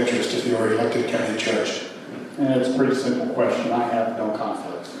conflict of interest if you are elected county judge? And it's a pretty simple question. I have no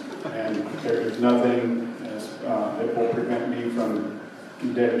conflicts. And there is nothing that will prevent me from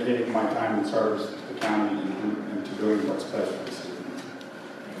dedicating my time and service to the county and to doing what's best for the city.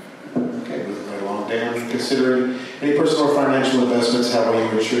 Okay, moving right along. Dan, considering any personal or financial investments, how will you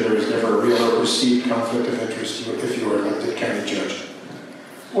ensure there is never a real or perceived conflict of interest if you are elected county judge?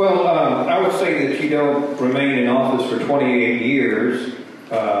 Well, I would say that you don't remain in office for 28 years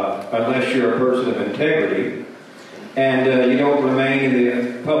unless you're a person of integrity. And you don't remain in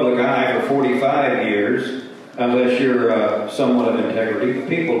the public eye for 45 years unless you're someone of integrity.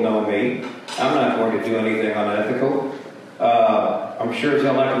 People know me. I'm not going to do anything unethical. I'm sure as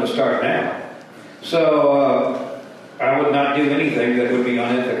hell not going to start now. So I would not do anything that would be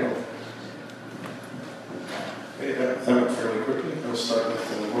unethical. Okay, that went fairly quickly. I'll start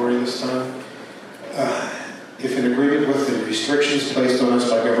with Lori this time. If in agreement with the restrictions placed on us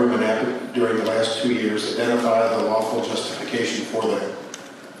by government during the last 2 years, identify the lawful justification for them.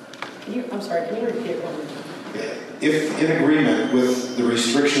 I'm sorry, can you repeat one more time? If in agreement with the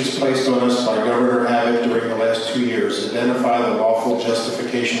restrictions placed on us by Governor Abbott during the last 2 years, identify the lawful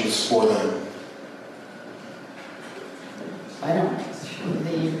justifications for them. I don't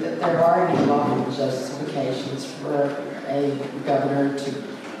believe that there are any lawful justifications for a governor to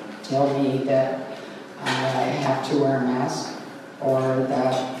tell me that I have to wear a mask or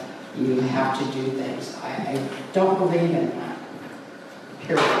that you have to do things. I don't believe in that,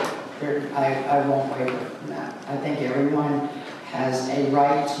 period. I won't waver from that. I think everyone has a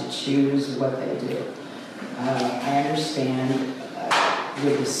right to choose what they do. I understand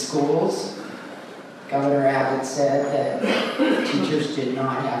with the schools, Governor Abbott said that teachers should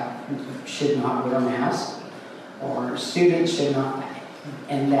not wear masks, or students should not.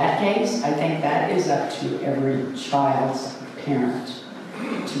 In that case, I think that is up to every child's parent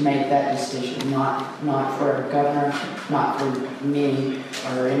to make that decision, not for a governor, not for me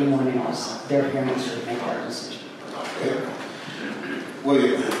or anyone else. Their parents should make that decision. Okay.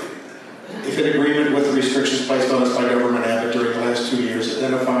 William, if in agreement with the restrictions placed on us by Government Abbott during the last 2 years,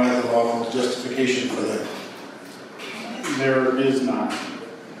 identify the lawful justification for them. There is none.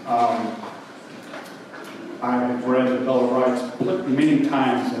 I've read the Bill of Rights many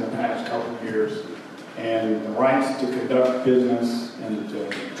times in the past couple of years, and the rights to conduct business and to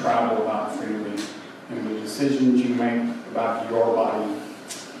travel about freely, and the decisions you make about your body,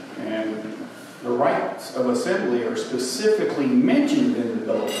 and the rights of assembly are specifically mentioned in the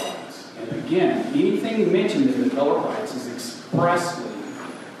Bill of Rights. And again, anything mentioned in the Bill of Rights is expressly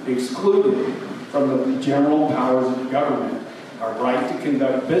excluded from the general powers of government. Our right to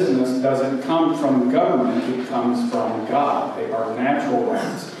conduct business doesn't come from government, it comes from God. They are natural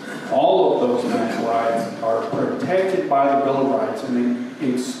rights. All of those natural rights are protected by the Bill of Rights and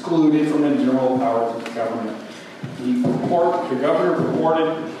excluded from the general powers of government. The governor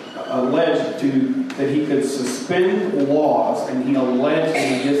alleged that he could suspend laws, and he alleged that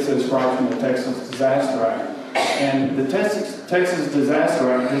he gets this right from the Texas Disaster Act. And the Texas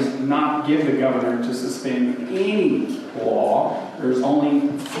Disaster Act does not give the governor to suspend any law. There's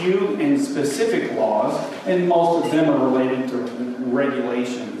only few and specific laws, and most of them are related to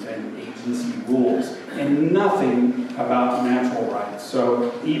regulations and agency rules, and nothing about natural rights.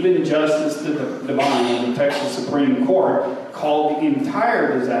 So even Justice Devine of the Texas Supreme Court called the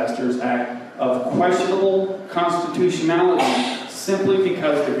entire Disasters Act of questionable constitutionality simply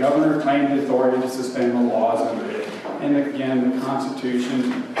because the governor claimed the authority to suspend the laws under it. and again, the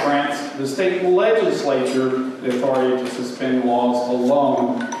Constitution grants the state legislature the authority to suspend laws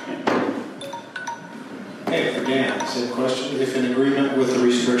alone. Okay, again, same question. If in agreement with the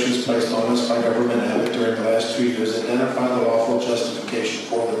restrictions placed on us by Government Abbott during the last 2 years, identify the lawful justification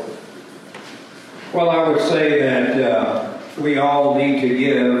for them. Well, I would say that we all need to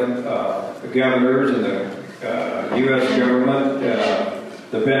give the governors and the U.S. government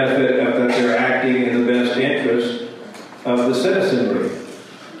the benefit of that they're acting in the best interest of the citizenry.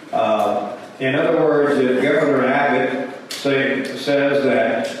 In other words, if Governor Abbott says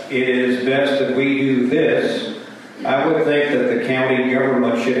that it is best that we do this, I would think that the county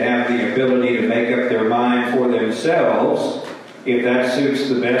government should have the ability to make up their mind for themselves if that suits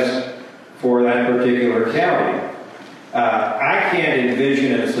the best for that particular county. I can't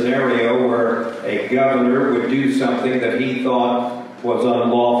envision a scenario where a governor would do something that he thought was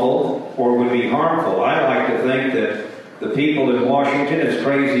unlawful or would be harmful. I like to think that the people in Washington, as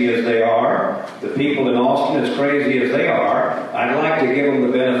crazy as they are, the people in Austin, as crazy as they are, I'd like to give them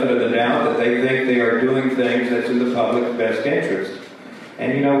the benefit of the doubt that they think they are doing things that's in the public's best interest.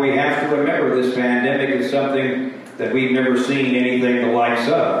 And you know, we have to remember this pandemic is something that we've never seen anything the likes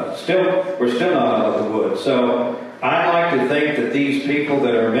of. We're still not out of the woods. So I like to think that these people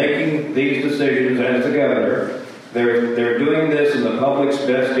that are making these decisions as the governor, they're doing this in the public's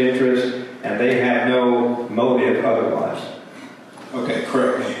best interest, and they have no motive otherwise. Okay,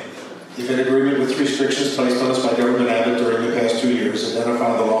 correct me. If in agreement with restrictions placed on us by Government Abbott during the past 2 years,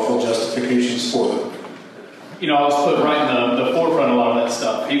 identify the lawful justifications for them. You know, I was put right in the forefront of a lot of that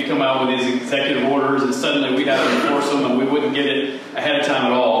stuff. He'd come out with these executive orders, and suddenly we'd have to enforce them, and we wouldn't get it ahead of time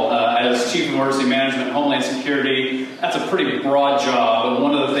at all. As Chief of Emergency Management and Homeland Security, that's a pretty broad job, and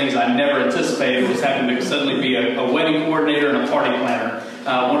one of the things I never anticipated was having to suddenly be a wedding coordinator and a party planner.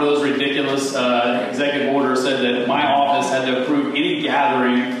 One of those ridiculous executive orders said that my office had to approve any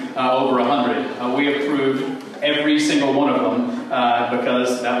gathering over 100. We approved every single one of them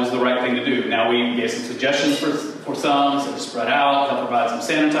because that was the right thing to do. Now, we gave some suggestions for some, so to spread out, help provide some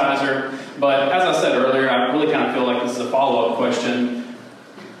sanitizer. But as I said earlier, I really kind of feel like this is a follow-up question.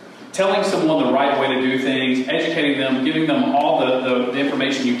 Telling someone the right way to do things, educating them, giving them all the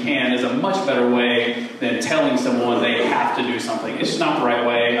information you can is a much better way than telling someone they have to do something. It's just not the right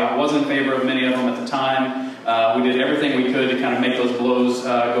way. I was in favor of many of them at the time. We did everything we could to kind of make those blows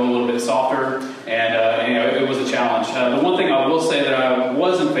go a little bit softer, and you know, it was a challenge. The one thing I will say that I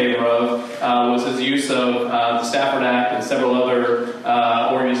was in favor of was his use of the Stafford Act and several other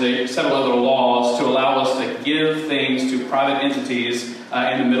laws to allow us to give things to private entities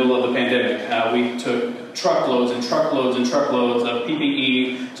in the middle of the pandemic. We took truckloads and truckloads and truckloads of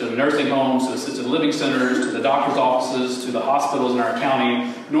PPE to the nursing homes, to assisted living centers, to the doctor's offices, to the hospitals in our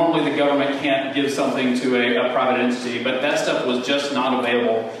county. Normally the government can't give something to a private entity, but that stuff was just not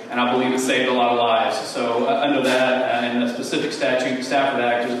available, and I believe it saved a lot of lives. So under that, in the specific statute, the Stafford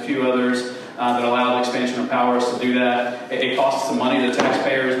Act, there's a few others that allow the expansion of powers to do that. It costs some money to the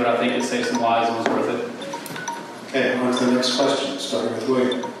taxpayers, but I think it saved some lives and was worth it. Okay, on to the next question, starting with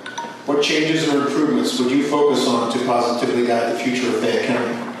William. What changes or improvements would you focus on to positively guide the future of Fayette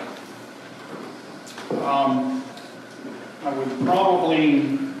County? I would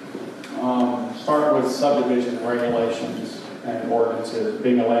probably start with subdivision regulations and ordinances.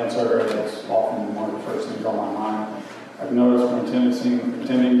 Being a land surveyor, that's often one of the first things on my mind. I've noticed from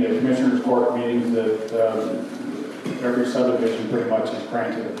attending the Commissioners Court meetings that every subdivision pretty much is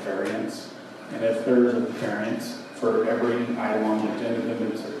granted a variance. And if there's a variance for every item on the agenda,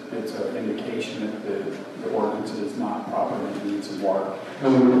 then it's an indication that the ordinance is not proper and needs some work.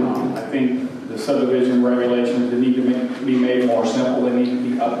 I think the subdivision regulations, they need to be made more simple. They need to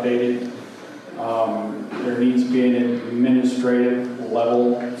be updated. There needs to be an administrative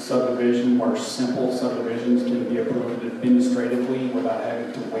level subdivision where simple subdivisions can be approved administratively without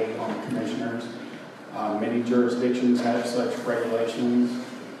having to wait on the commissioners. Many jurisdictions have such regulations.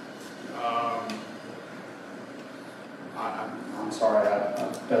 I'm sorry,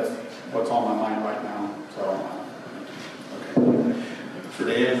 that's what's on my mind right now. So, okay. For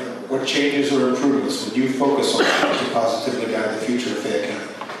Dan, what changes or improvements would you focus on to positively guide the future of Fayette County?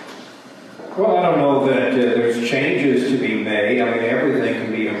 Well, I don't know that there's changes to be made. I mean, everything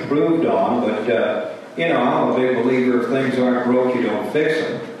can be improved on, but you know, I'm a big believer if things aren't broke, you don't fix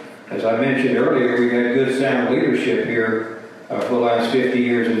them. As I mentioned earlier, we've had good sound leadership here for the last 50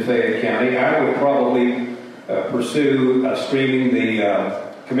 years in Fayette County. I would probably pursue streaming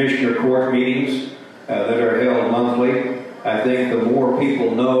the Commissioner Court meetings that are held monthly. I think the more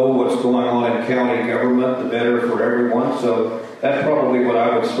people know what's going on in county government, the better for everyone. So that's probably what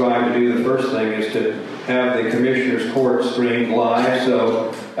I would strive to do. The first thing is to have the Commissioners' Court streamed live,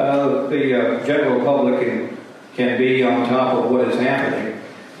 so the general public can be on top of what is happening.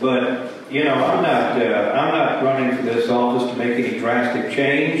 But you know, I'm not running for this office to make any drastic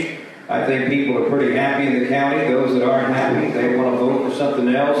change. I think people are pretty happy in the county. Those that aren't happy, they want to vote for something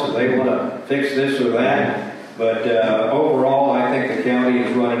else, or they want to fix this or that. But overall, I think the county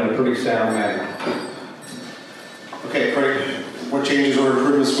is running in a pretty sound manner. Okay, Craig, what changes or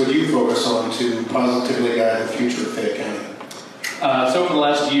improvements would you focus on to positively guide the future of Fayette County? So for the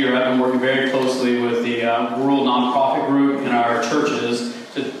last year, I've been working very closely with the rural nonprofit group in our churches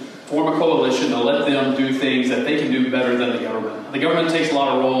to form a coalition to let them do things that they can do better than the government. The government takes a lot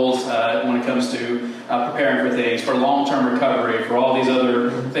of roles when it comes to preparing for things, for long-term recovery, for all these other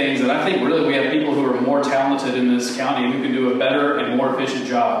things. And I think really we have people who are more talented in this county who can do a better and more efficient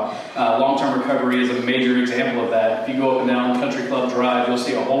job. Long-term recovery is a major example of that. If you go up and down Country Club Drive, you'll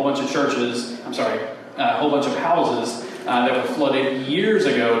see a whole bunch of a whole bunch of houses that were flooded years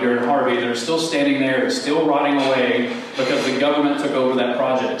ago during Harvey. They're still standing there, still rotting away because the government took over that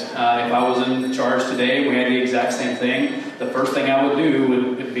project. If I was in charge today, we had the exact same thing. The first thing I would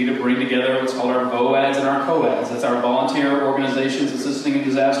do would be to bring together what's called our VOADs and our COADs. That's our volunteer organizations assisting in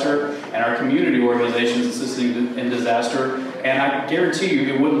disaster and our community organizations assisting in disaster. And I guarantee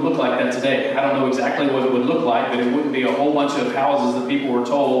you it wouldn't look like that today. I don't know exactly what it would look like, but it wouldn't be a whole bunch of houses that people were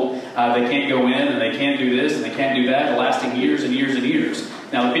told they can't go in and they can't do this and they can't do that, lasting years and years and years.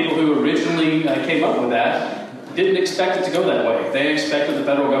 Now, the people who originally came up with that didn't expect it to go that way. They expected the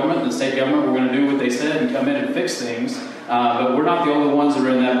federal government and the state government were going to do what they said and come in and fix things. But we're not the only ones that are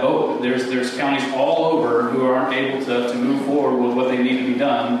in that boat. There's counties all over who aren't able to move forward with what they need to be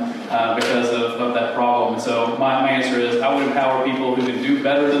done because of that problem. So my answer is I would empower people who can do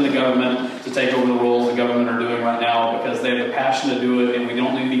better than the government to take over the roles the government are doing right now because they have the passion to do it, and we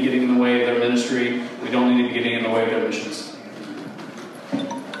don't need to be getting in the way of their ministry. We don't need to be getting in the way of their missions.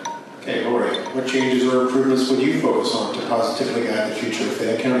 Okay, Lori, what changes or improvements would you focus on to positively guide the future of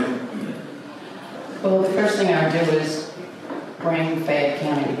Fayette County? Well, the first thing I would do is bring Fayette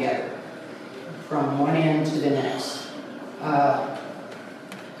County together from one end to the next.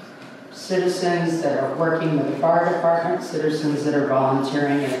 Citizens that are working with the fire department, citizens that are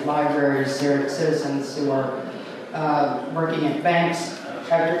volunteering at libraries, citizens who are working at banks,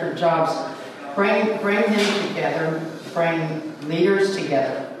 have different jobs. Bring them together, bring leaders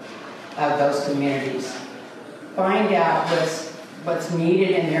together of those communities. Find out what's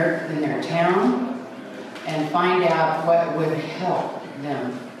needed in their town, and find out what would help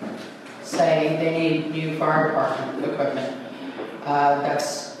them. Say they need new fire department equipment.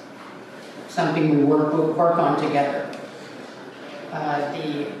 That's something we work on together.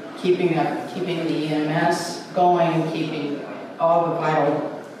 Keeping the EMS going, keeping all the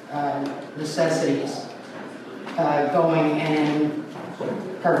vital necessities going and in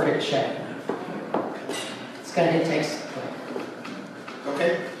perfect shape. It takes.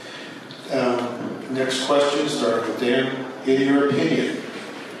 Okay. Next question, starting with Dan. In your opinion,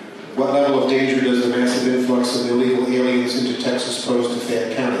 what level of danger does the massive influx of illegal aliens into Texas pose to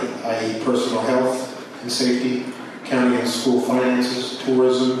Fayette County, i.e. personal health and safety, county and school finances,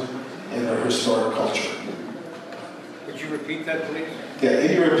 tourism, and our historic culture? Would you repeat that, please? Yeah,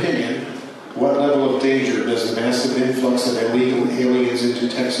 in your opinion, what level of danger does the massive influx of illegal aliens into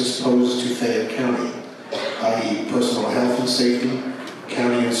Texas pose to Fayette County, i.e. personal health and safety,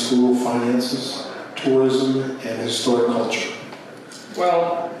 county and school finances, tourism, and historic culture?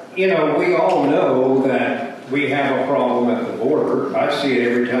 Well, you know, we all know that we have a problem at the border. I see it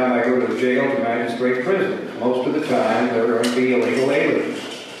every time I go to jail to magistrate prisons. Most of the time, there are going to be illegal aliens.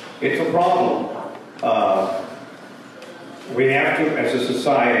 It's a problem. We have to, as a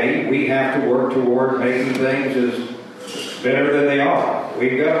society, we have to work toward making things as better than they are.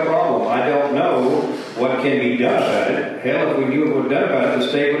 We've got a problem. I don't know what can be done about it. Hell, if we knew what was done about it, the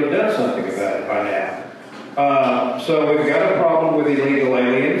state would have done something about it by now. So we've got a problem with illegal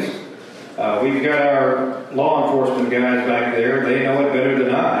aliens. We've got our law enforcement guys back there. They know it better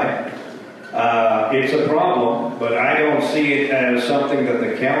than I. It's a problem, but I don't see it as something that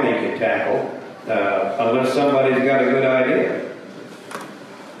the county can tackle unless somebody's got a good idea.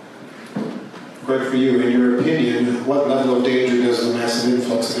 Greg, for you, in your opinion, what level of danger does the massive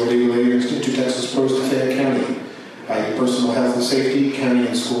influx of illegal aliens into Texas pose to Fayette County, i.e. personal health and safety, county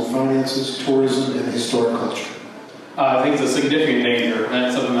and school finances, tourism, and historic culture? I think it's a significant danger.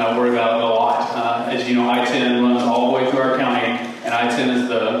 That's something that I worry about a lot. As you know, I-10 runs all the way through our county, and I-10 is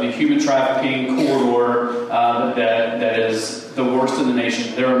the human trafficking corridor that is the worst in the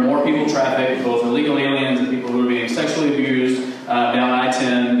nation. There are more people trafficked, both illegal aliens and people who are being sexually abused down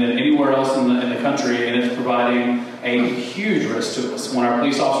I-10 than anywhere else in the country, and it's providing a huge risk to us. When our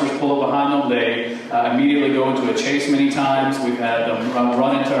police officers pull up behind them, they immediately go into a chase many times. We've had them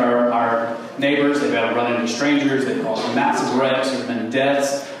run into our neighbors, they've had them run into strangers, they've caused massive wrecks, there's been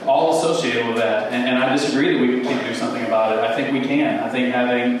deaths, all associated with that. And I disagree that we can't do something about it. I think we can. I think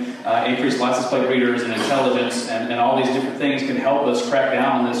having increased license plate readers and intelligence and all these different things can help us crack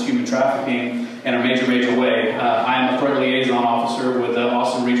down on this human trafficking in a major, major way. I am a threat liaison officer with the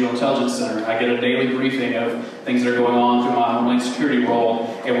Austin Regional Intelligence Center. I get a daily briefing of things that are going on through my Homeland Security role,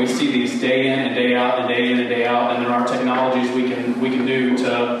 and we see these day in and day out and day in and day out, and there are technologies we can do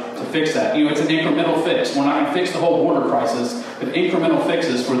to fix that. You know, it's an incremental fix. We're not going to fix the whole border crisis, but incremental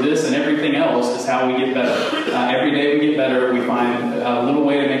fixes for this and everything else is how we get better. Every day we get better. We find a little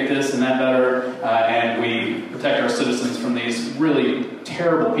way to make this and that better, and we protect our citizens from these really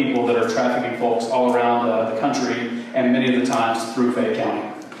terrible people that are trafficking folks all around the country, and many of the times through Fayette County.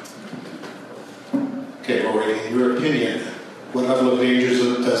 Okay, Lori, in your opinion, what level of dangers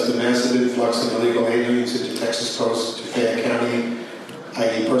does the massive influx of illegal aliens into Texas pose to Fayette County,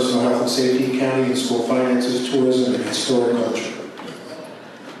 i.e. personal health and safety, county and school finances, tourism, and historic culture?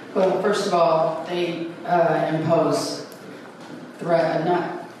 Well, first of all, they impose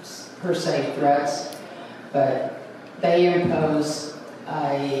not per se threats, but they impose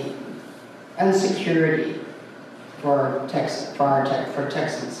a insecurity for Texans.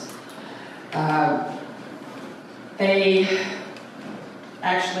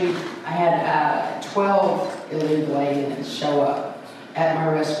 I had 12 illegal aliens show up at my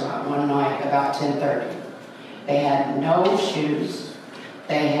restaurant one night about 10:30. They had no shoes.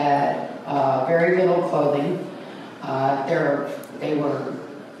 They had very little clothing.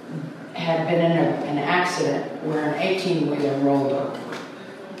 Had been in an accident where an 18-wheeler rolled over,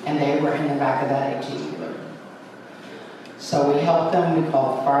 and they were in the back of that 18-wheeler. So we helped them. We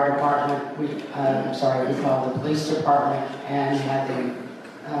called the fire department. We called the police department and had them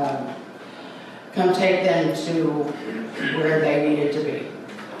come take them to where they needed to be.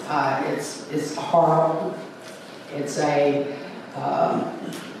 It's horrible. It's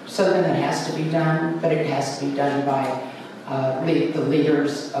something that has to be done, but it has to be done by the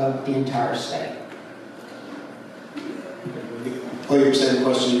leaders of the entire state. William, same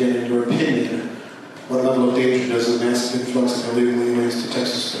question again. In your opinion, what level of danger does the massive influx of illegal aliens to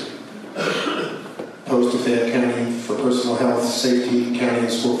Texas pose to Fayette County for personal health, safety, county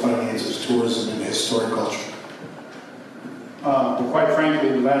and school finances, tourism, and historic culture? Quite frankly,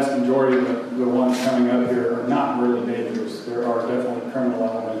 the vast majority of the ones coming up here are not really dangerous. There are definitely criminal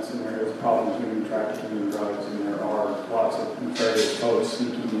elements, and there is problems with human trafficking and drugs, and there are lots of nefarious folks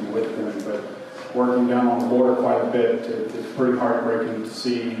sneaking in with them. But working down on the border quite a bit, it's pretty heartbreaking to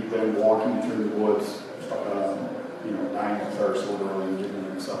see them walking through the woods, dying of thirst literally and giving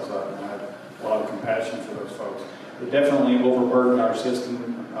themselves up. And I have a lot of compassion for those folks. They definitely overburden our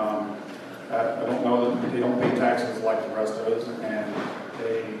system. I don't know that they don't pay taxes like the rest of us, and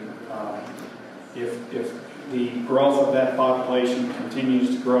if the growth of that population continues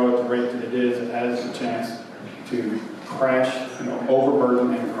to grow at the rate that it is, it has a chance to crash,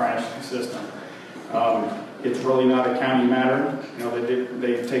 overburden and crash the system. It's really not a county matter.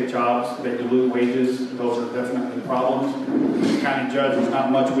 They take jobs, they dilute wages. Those are definitely problems. As a county judge, there's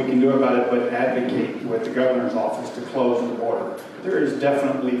not much we can do about it but advocate with the governor's office to close the border. There is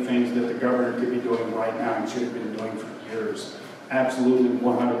definitely things that the governor could be doing right now and should have been doing for years. Absolutely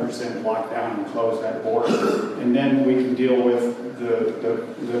 100% lock down and close that border. And then we can deal with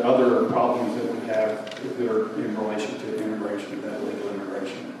the other problems that we have that are in relation to immigration, that legal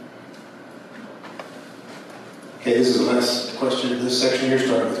immigration. Okay, this is the last question in this section here,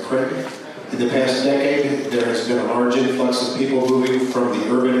 starting with Craig. In the past decade, there has been a large influx of people moving from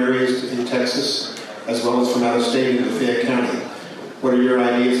the urban areas in Texas, as well as from out of state into Fayette County. What are your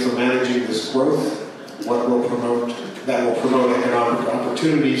ideas for managing this growth? What will promote economic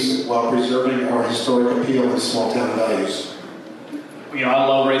opportunities while preserving our historic appeal and small town values? I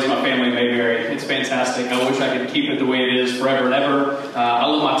love raising my family in Mayberry. It's fantastic. I wish I could keep it the way it is forever and ever. I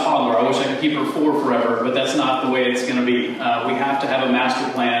love my toddler. I wish I could keep her 4 forever, but that's not the way it's going to be. We have to have a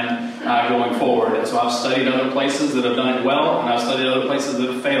master plan going forward. And so I've studied other places that have done it well, and I've studied other places that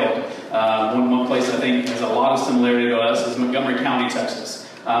have failed. One place I think has a lot of similarity to us is Montgomery County, Texas.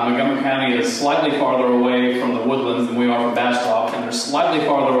 Montgomery County is slightly farther away from the Woodlands than we are from Bastrop, and they're slightly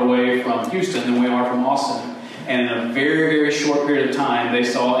farther away from Houston than we are from Austin. And in a very, very short period of time, they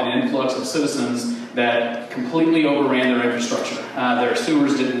saw an influx of citizens that completely overran their infrastructure. Their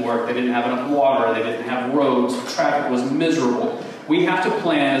sewers didn't work, they didn't have enough water, they didn't have roads, traffic was miserable. We have to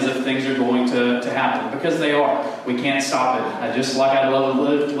plan as if things are going to happen, because they are. We can't stop it. Just like I'd love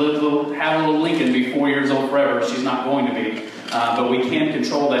to have a little Lincoln be 4 years old forever, she's not going to be. But we can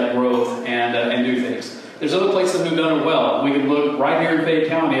control that growth and do things. There's other places who've done it well. We can look right here in Fayette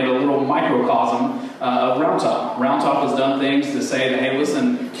County at a little microcosm of Round Top. Round Top has done things to say that, hey,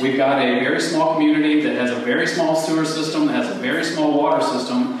 listen, we've got a very small community that has a very small sewer system, that has a very small water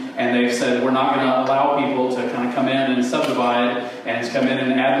system, and they've said we're not going to allow people to kind of come in and subdivide and come in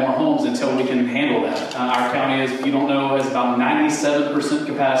and add more homes until we can handle that. Our county, as you don't know, has about 97%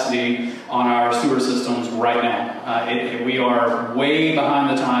 capacity on our sewer systems right now. We are way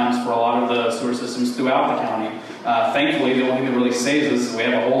behind the times for a lot of the sewer systems throughout the county. Thankfully, the only thing that really saves us is we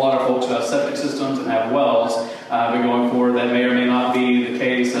have a whole lot of folks who have septic systems and have wells. But going forward, that may or may not be the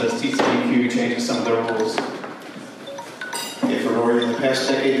case as TCEQ changes some of their rules. Okay, for Lori, in the past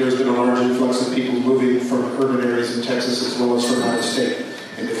decade, there's been a large influx of people moving from urban areas in Texas as well as from out of state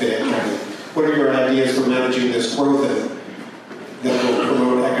into Fayette County. What are your ideas for managing this growth that will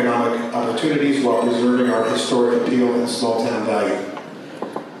promote economic opportunities while preserving our historic appeal and small town value?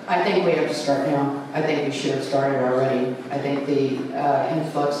 I think we have to start now. I think we should have started already. I think the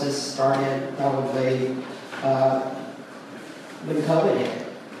influxes started probably when COVID hit.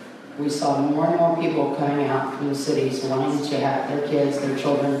 We saw more and more people coming out from the cities wanting to have their kids, their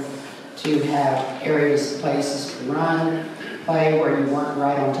children, to have areas, places to run, play where you weren't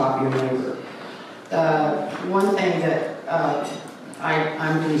right on top of your neighbor. One thing that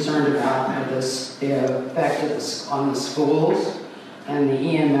I'm concerned about is the effect on the schools and the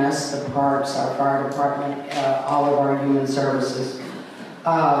EMS, the parks, our fire department, all of our human services,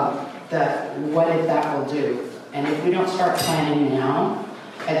 that what if that will do. And if we don't start planning now,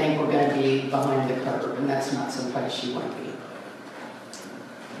 I think we're going to be behind the curve, and that's not someplace you want to be.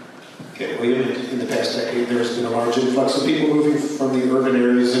 Okay, William, in the past decade, there's been a large influx of people moving from the urban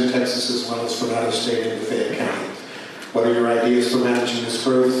areas in Texas as well as from out of state into Fayette County. What are your ideas for managing this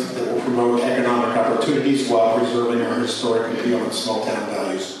growth that will promote economic opportunities while preserving our historic appeal and small town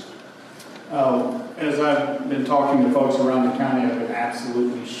values? As I've been talking to folks around the county, I've been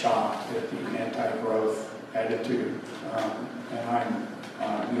absolutely shocked at the anti-growth attitude. And I'm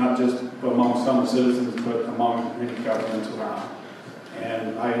not just among some citizens, but among many governments around.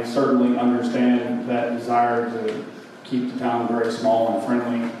 And I certainly understand that desire to keep the town very small and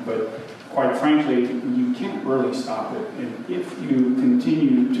friendly, but quite frankly, you can't really stop it. And if you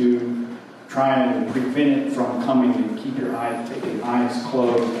continue to try and prevent it from coming and keep your take an eyes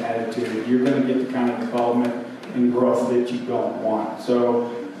closed attitude, you're going to get the kind of development and growth that you don't want.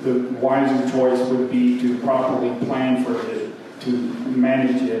 So the wiser choice would be to properly plan for it, to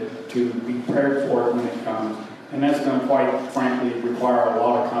manage it, to be prepared for it when it comes. And that's going to, quite frankly, require a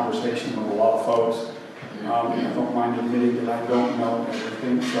lot of conversation with a lot of folks. I don't mind admitting that I don't know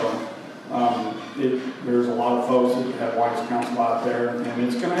everything. So there's a lot of folks that have wise counsel out there, and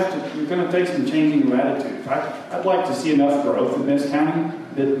it's going to you're going to take some changing of attitude. I'd like to see enough growth in this county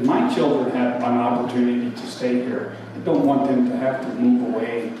that my children have an opportunity to stay here. I don't want them to have to move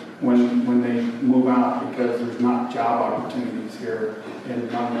away when they move out because there's not job opportunities here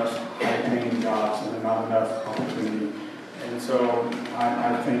and not enough high-paying jobs and not enough opportunity. And so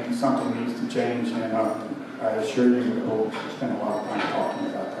I think something needs to change, and I assure you we'll spend a lot of time talking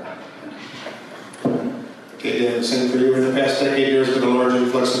about that. Okay, Dan, same for you. In the past decade, there's been a large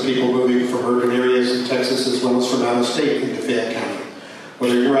influx of people moving from urban areas in Texas as well as from out of state into Fayette County.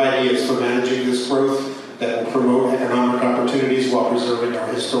 What are your ideas for managing this growth that will promote economic opportunities while preserving our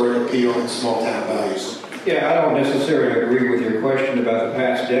historic appeal and small town values? Yeah, I don't necessarily agree with your question about the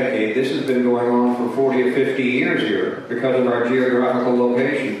past decade. This has been going on for 40 or 50 years here because of our geographical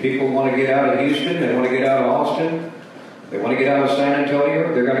location. People want to get out of Houston, they want to get out of Austin, they want to get out of San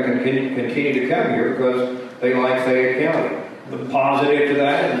Antonio. They're going to continue to come here because they like Fayette County. The positive to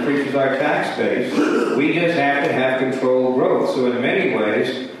that, it increases our tax base. We just have to have controlled growth. So in many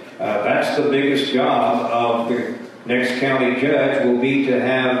ways, that's the biggest job of the next county judge will be to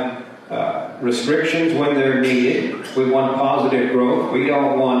have restrictions when they're needed. We want positive growth. We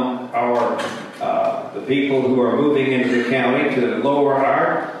don't want the people who are moving into the county to lower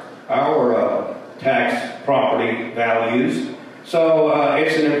our tax property values. So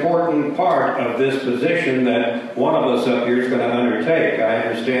it's an important part of this position that one of us up here is going to undertake. I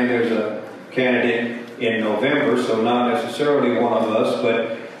understand there's a candidate in November, so not necessarily one of us,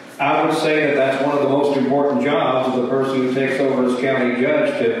 but I would say that that's one of the most important jobs of the person who takes over as county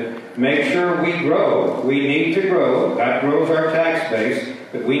judge, to make sure we grow. We need to grow. That grows our tax base,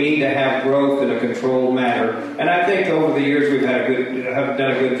 but we need to have growth in a controlled manner. And I think over the years we've have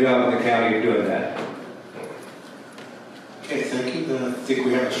done a good job in the county of doing that. Okay, thank you. I think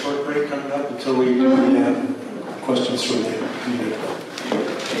we have a short break coming up until we have questions from the community.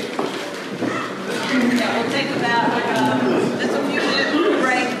 Yeah, we'll take about just a few minutes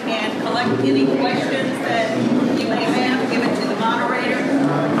break and collect any questions that you may have. Give it to the moderator.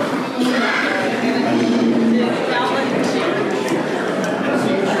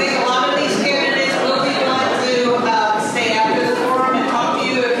 I think a lot of these candidates will be glad to stay after the forum and talk to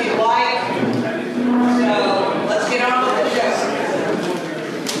you if you like. So let's get on with the show.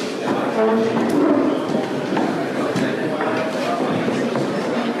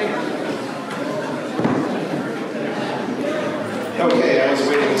 Okay, I was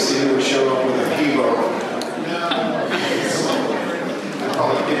waiting to see who would show up with a P-vote. I'll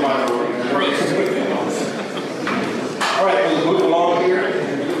probably get mine over. All right, we'll move along here.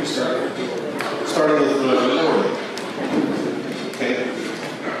 Starting with Lori. Okay.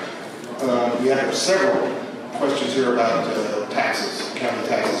 We have several questions here about taxes, county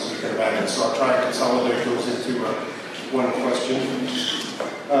taxes, you can imagine. So I'll try to consolidate those into one question.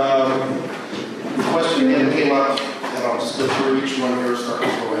 The question again came up, and I'll just go through each one here, start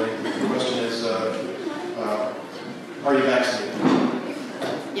with Lori. The question is, are you vaccinated?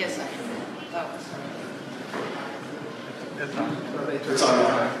 Yes, I am. It's on now.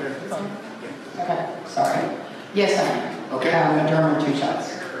 Okay, sorry. Yes, I am. Okay. Moderna 2 shots.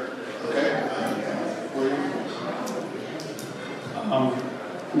 Okay.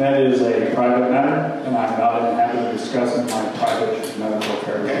 That is a private matter, and I'm not in the habit of discussing my private medical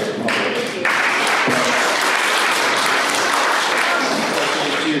affairs with the public.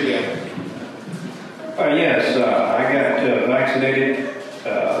 Question to you again. Yes, I got vaccinated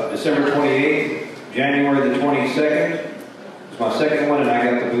December 28th, January the 22nd. It's my second one, and I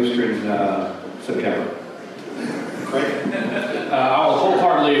got the booster in September. Great. I will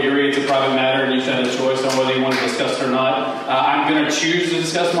wholeheartedly agree it's a private matter, and you should have a choice on whether you want to discuss it or not. I'm going to choose to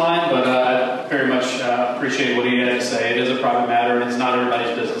discuss mine, but I very much appreciate what he had to say. It is a private matter, and it's not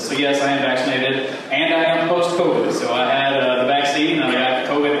everybody's business. So yes, I am vaccinated, and I am post-COVID. So I had the vaccine, and I got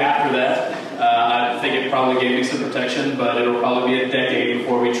COVID after that. I think it probably gave me some protection, but it'll probably be a decade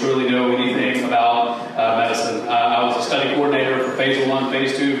before we truly know anything about medicine. I was a study coordinator for phase 1,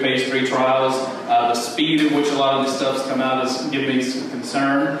 phase 2, phase 3 trials. The speed at which a lot of this stuff's come out has given me some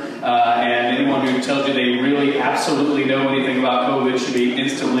concern. And anyone who tells you they really absolutely know anything about COVID should be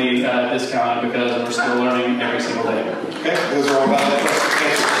instantly discounted because we're still learning every single day. Okay, those are all valid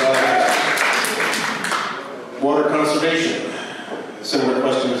questions. Water conservation. Similar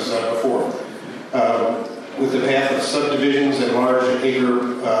questions before. With the path of subdivisions and large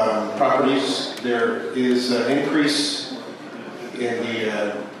acre properties, there is an increase in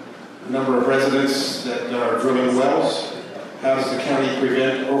the number of residents that are drilling wells. How does the county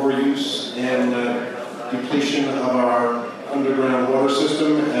prevent overuse and depletion of our underground water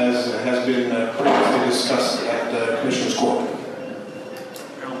system, as has been previously discussed at Commissioner's Court?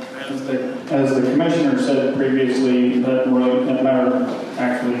 As the commissioner said previously, that matter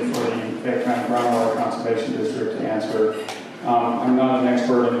actually for the Fayette County Groundwater Conservation District to answer. I'm not an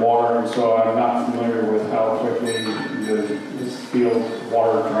expert in water, and so I'm not familiar with how quickly this field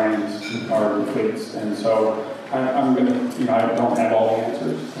water drains or depletes. And so I'm going to, I don't have all the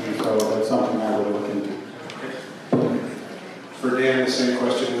answers, and so that's something I would look into. For Dan, the same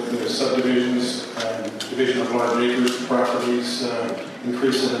question with the subdivisions, division of large acres, properties,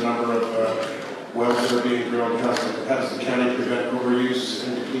 increase in the number of wells that are being drilled. How does the county prevent overuse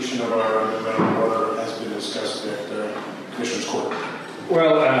and depletion of our underground water, as been discussed at Commissioner's Court?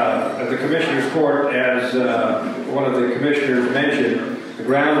 Well, at the Commissioner's Court, as one of the commissioners mentioned, the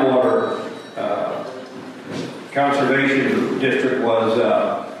groundwater conservation district was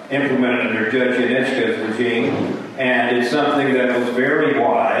implemented under Judge Yanechka's regime, and it's something that was very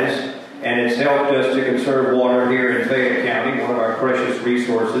wise, and it's helped us to conserve water here in Fayette County, one of our precious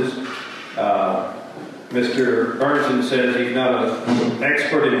resources. Mr. Bernsen says he's not an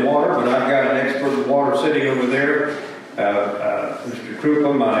expert in water, but I've got an expert in water sitting over there. Mr.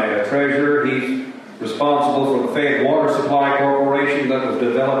 Krupa, my treasurer, he's responsible for the Fayette Water Supply Corporation that was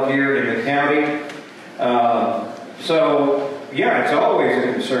developed here in the county. So, yeah, it's always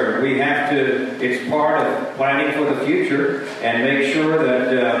a concern. We have to, it's part of planning for the future and make sure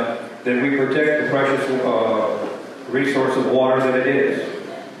that, that we protect the precious resource of water that it is.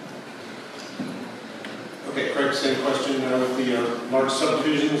 Okay, Craig, same question with the large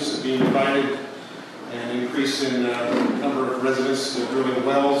subdivisions being divided an increase in number of residents drilling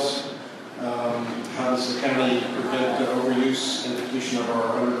wells. How does the county prevent overuse and depletion of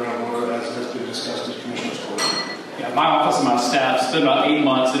our underground water, as has been discussed at Commissioner's Court? Yeah, my office and my staff spent about 8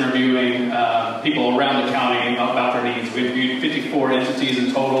 months interviewing people around the county about their needs. We interviewed 54 entities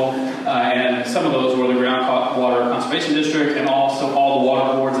in total, and some of those were the Groundwater Conservation District and also all the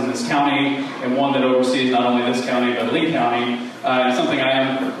water boards in this county, and one that oversees not only this county but Lee County. It's something I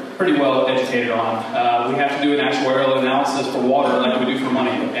am pretty well educated on. We have to do an actuarial analysis for water like we do for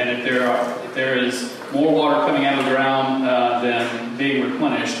money, and if there is more water coming out of the ground than being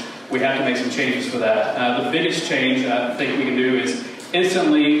replenished, we have to make some changes for that. The biggest change I think we can do is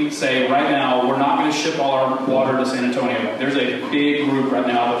instantly say, right now, we're not going to ship all our water to San Antonio. There's a big group right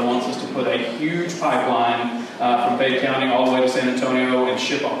now that wants us to put a huge pipeline from Fayette County all the way to San Antonio and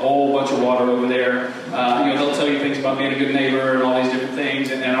ship a whole bunch of water over there. They'll tell you things about being a good neighbor and all these different things,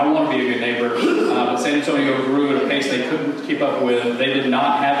 and I want to be a good neighbor. But San Antonio grew at a pace they couldn't keep up with. They did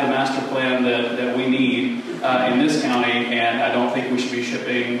not have the master plan that we need in this county, and I don't think we should be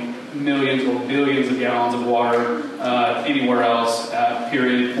shipping millions or billions of gallons of water anywhere else,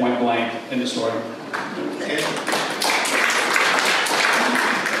 period, point blank, end of story. Okay.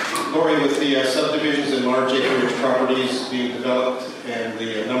 Lori, with the subdivisions and large acreage properties being developed and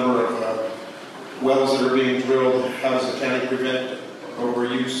the number of wells that are being drilled, how does the county prevent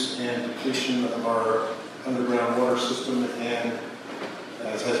overuse and depletion of our underground water system, and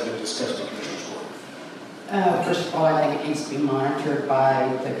as has been discussed in Commissioner's Court? First of all, I think it needs to be monitored by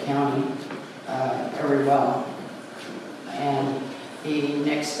the county every well. And the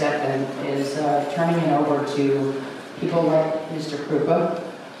next step is turning it over to people like Mr. Krupa,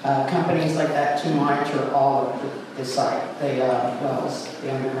 companies like that, to monitor all of the site, the wells,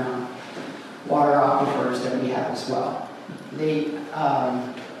 the underground water aquifers that we have as well. You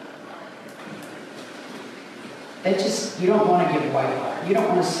don't want to give away water. You don't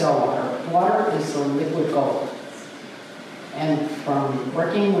want to sell water. Water is the liquid gold. And from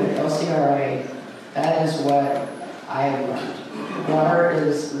working with LCRA, that is what I have learned. Water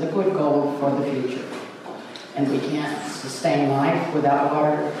is liquid gold for the future. And we can't sustain life without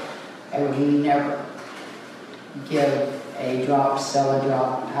water. I would never give a drop, sell a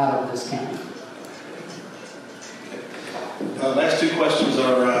drop out of this county. Last two questions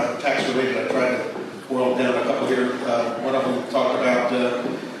are tax related. I tried to boil down a couple here. One of them talked about the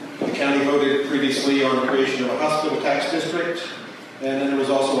county voted previously on the creation of a hospital tax district, and then there was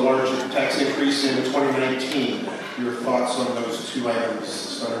also a large tax increase in 2019. Your thoughts on those two items,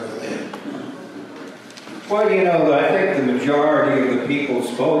 starting with Dan? Well, I think the majority of the people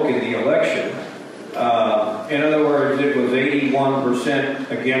spoke in the election. In other words, it was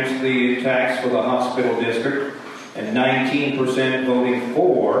 81% against the tax for the hospital district and 19% voting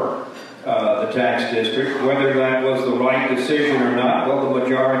for the tax district. Whether that was the right decision or not, well, the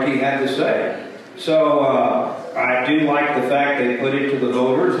majority had to say. So I do like the fact they put it to the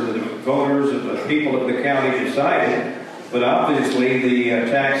voters, and the voters and the people of the county decided. But obviously the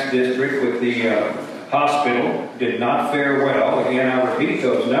tax district with the hospital did not fare well. Again, I repeat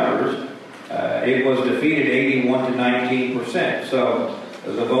those numbers. It was defeated 81 to 19%. So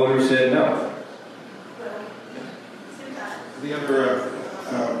the voters said no. The other,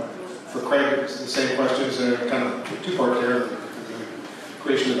 for Craig, it's the same questions, kind of two-part there. The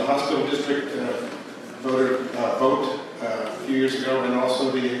creation of the hospital district vote a few years ago, and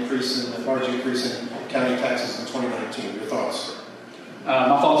also the large increase in county taxes in 2019. Your thoughts?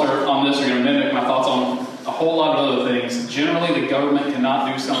 My thoughts on this are going to mimic my thoughts on a whole lot of other things. Generally, the government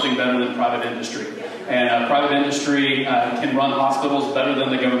cannot do something better than private industry. And private industry can run hospitals better than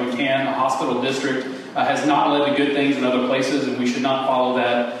the government can. A hospital district has not led to good things in other places, and we should not follow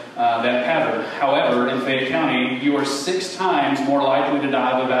that pattern. However, in Fayette County, you are 6 times more likely to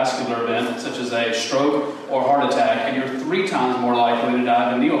die of a vascular event, such as a stroke or heart attack, and you're 3 times more likely to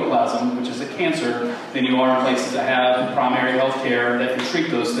die of a neoplasm, which is a cancer, than you are in places that have primary health care that can treat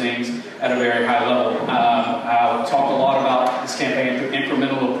those things at a very high level. I've talked a lot about this campaign through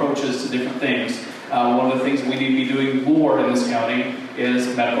incremental approaches to different things. One of the things we need to be doing more in this county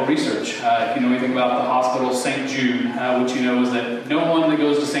is medical research. If you know anything about the hospital St. Jude, what you know is that no one that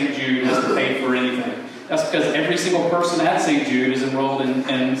goes to St. Jude has to pay for anything. That's because every single person at St. Jude is enrolled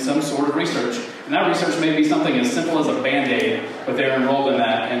in some sort of research. And that research may be something as simple as a Band-Aid, but they're enrolled in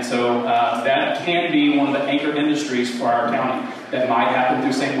that. And so that can be one of the anchor industries for our county. That might happen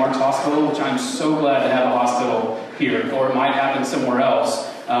through St. Mark's Hospital, which I'm so glad to have a hospital here, or it might happen somewhere else.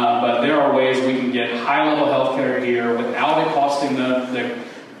 But there are ways we can get high-level health care here without it costing the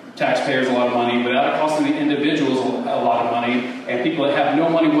taxpayers a lot of money without it costing the individuals a lot of money, and people that have no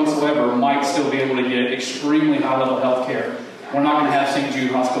money whatsoever might still be able to get extremely high-level health care. We're not going to have St.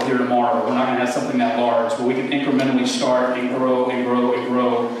 Jude Hospital here tomorrow. We're not going to have something that large, but we can incrementally start and grow and grow and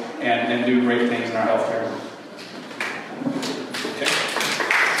grow and do great things in our health care. Okay.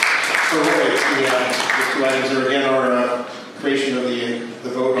 So the two items are again our creation of the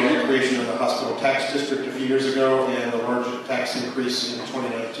vote on the creation of the hospital tax district a few years ago and the large tax increase in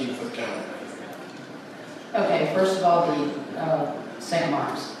 2019 for the county. Okay, first of all, the St.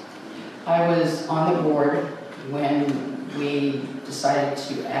 Mark's. I was on the board when we decided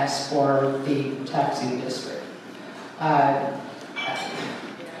to ask for the taxing district.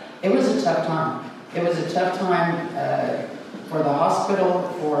 It was a tough time. It was a tough time for the hospital,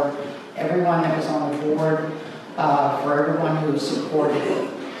 for everyone that was on the board, for everyone who supported it.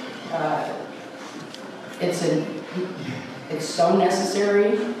 It's so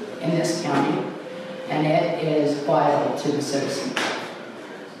necessary in this county, and it is vital to the citizens.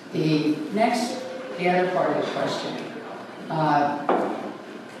 The other part of the question.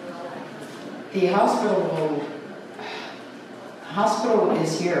 The hospital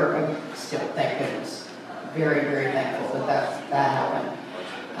is here still, thank goodness. Very, very thankful that happened.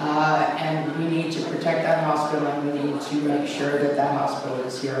 And we need to protect that hospital, and we need to make sure that that hospital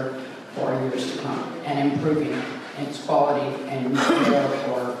is here for years to come and improving its quality and care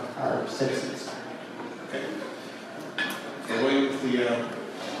for our citizens. Okay. And William,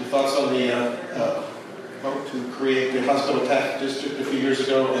 your thoughts on the vote to create the hospital tax district a few years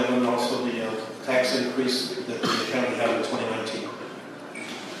ago, and then also the tax increase that the county had in 2019?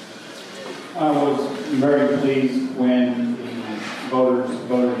 I was very pleased when the voters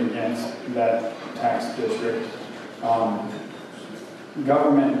voted against that tax district.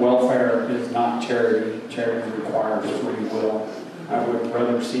 Government welfare is not charity. Charity requires free will. I would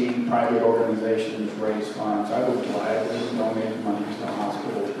rather see private organizations raise funds. I would gladly donate money to the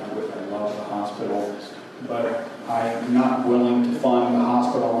hospital. I love the hospital. But I'm not willing to fund the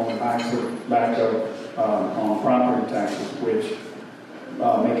hospital on the back of on property taxes, which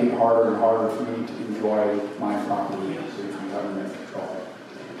make it harder and harder for me to enjoy my property from government control.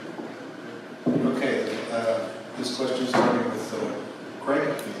 Okay, this question starting with Craig,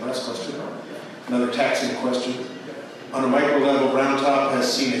 the last question. Another taxing question. On a micro level, Round Top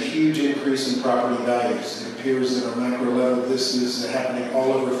has seen a huge increase in property values. It appears that on a macro level, this is happening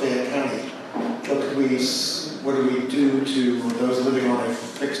all over Fayette County. What do we do to those living on a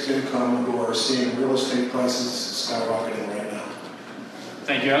fixed income who are seeing real estate prices skyrocketing right now?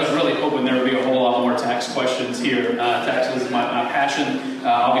 Thank you. I was really hoping there would be a whole lot more tax questions here. Taxes is my passion.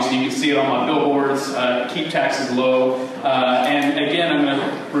 Obviously, you can see it on my billboards. Keep taxes low. And again, I'm going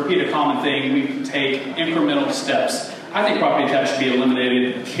to repeat a common thing. We can take incremental steps. I think property tax should be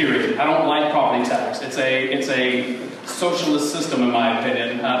eliminated, period. I don't like property tax. It's a socialist system, in my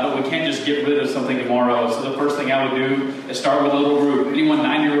opinion, but we can't just get rid of something tomorrow. So the first thing I would do is start with a little group. Anyone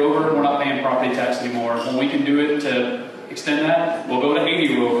 90 or over, we're not paying property tax anymore. When we can do it to extend that, we'll go to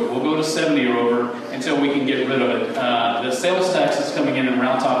 80 or over, we'll go to 70 or over until we can get rid of it. The sales tax that's coming in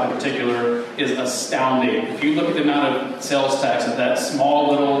Round Top in particular is astounding. If you look at the amount of sales tax that small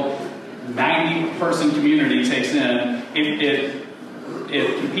little 90-person community takes in,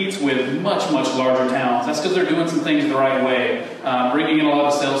 it competes with much, much larger towns. That's because they're doing some things the right way. Bringing in a lot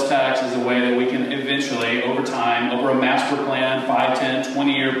of sales tax is a way that we can eventually, over time, over a master plan, 5, 10,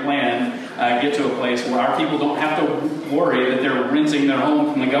 20-year plan, get to a place where our people don't have to worry that they're renting their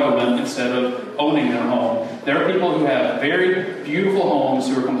home from the government instead of owning their home. There are people who have very beautiful homes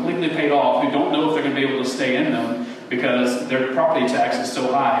who are completely paid off, who don't know if they're going to be able to stay in them because their property tax is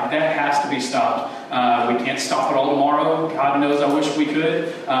so high. That has to be stopped. We can't stop it all tomorrow. God knows I wish we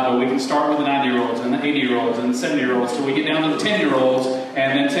could. But we can start with the 90-year-olds and the 80-year-olds and the 70-year-olds till we get down to the 10-year-olds,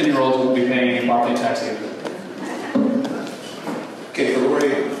 and then 10-year-olds won't be paying any property tax either. Okay, for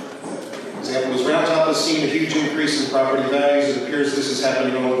Lori, example is Round Top has seen a huge increase in property values. It appears this is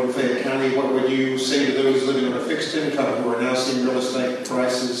happening all over Fayette County. What would you say to those living on a fixed income who are now seeing real estate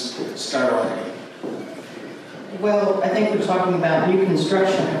prices skyrocketing? Well, I think we're talking about new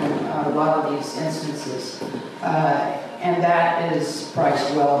construction in a lot of these instances, and that is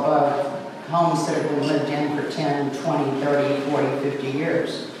priced well above homes that have been lived in for 10, 20, 30, 40, 50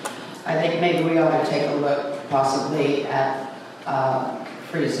 years. I think maybe we ought to take a look possibly at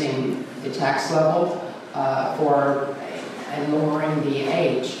freezing the tax level and lowering the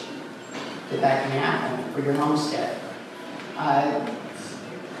age that can happen for your homestead. I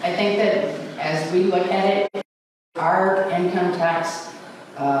think that as we look at it, our income tax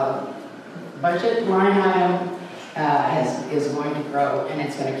budget line item is going to grow, and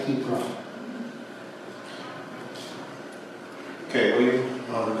it's going to keep growing. Okay, William,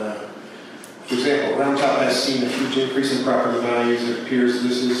 for example, Round Top has seen a huge increase in property values. It appears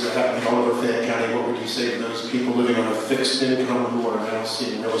this is happening all over Fayette County. What would you say to those people living on a fixed income who are now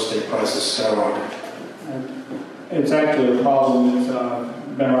seeing real estate prices skyrocket? It's actually a problem that's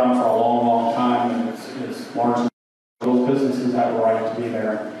been around for a long, long time, and it's largely those businesses have a right to be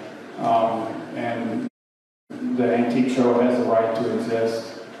there. And the antique show has a right to exist.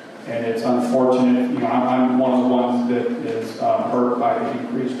 And it's unfortunate, you know, I'm one of the ones that is hurt by the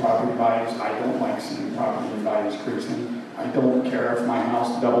increased property values. I don't like seeing property values increasing. I don't care if my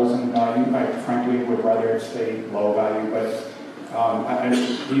house doubles in value. I frankly would rather it stay low value, but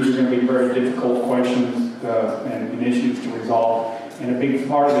these are going to be very difficult questions and issues to resolve. And a big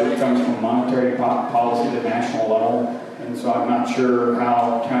part of it comes from monetary policy at the national level. And so I'm not sure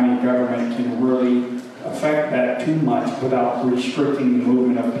how county government can really affect that too much without restricting the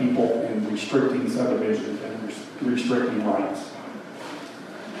movement of people and restricting subdivisions and restricting rights.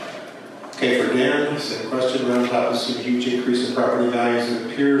 Okay, for Dan, same question. Round Top has seen a huge increase in property values.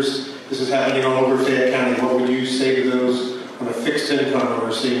 It appears this is happening all over Fayette County. What would you say to those on a fixed income who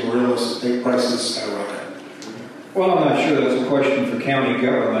are seeing real estate prices skyrocket? Well, I'm not sure that's a question for county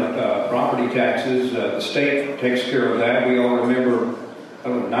government. Property taxes, the state takes care of that. We all remember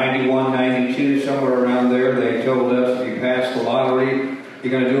 91, 92, somewhere around there, they told us if you pass the lottery,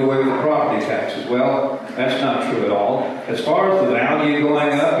 you're going to do away with the property taxes. Well, that's not true at all. As far as the value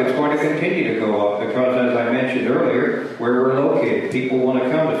going up, it's going to continue to go up because, as I mentioned earlier, where we're located, people want to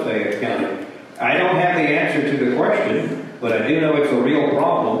come to Fayette County. I don't have the answer to the question, but I do know it's a real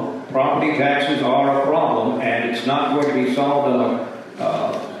problem. Property taxes are a problem, and it's not going to be solved in a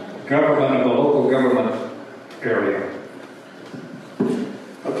local government area.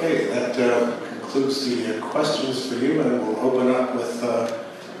 Okay, that concludes the questions for you, and we'll open up with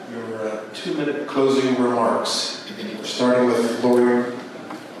your 2-minute closing remarks. Starting with Lori.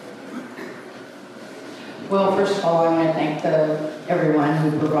 Well, first of all, I want to thank everyone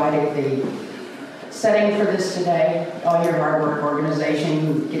who provided the setting for this today, all your hard work,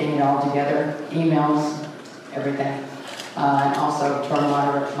 organization, getting it all together, emails, everything. And also to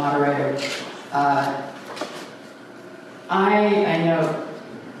our moderator. I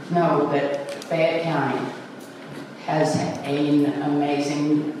know that Fayette County has an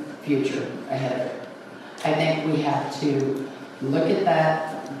amazing future ahead of it. I think we have to look at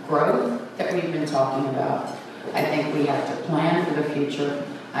that growth that we've been talking about. I think we have to plan for the future.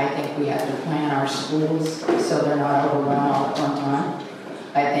 I think we have to plan our schools so they're not overwhelmed all at one time.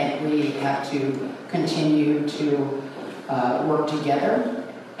 I think we have to continue to work together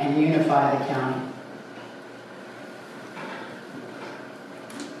and unify the county.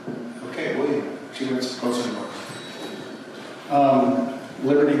 Okay, William, 2 minutes of closing remarks.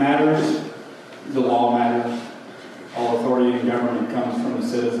 Liberty matters, the law matters. All authority in government comes from the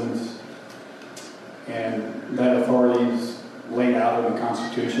citizens, and that authority is laid out in the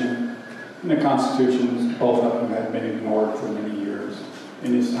Constitution. And the Constitutions, both of them, have been ignored for many years,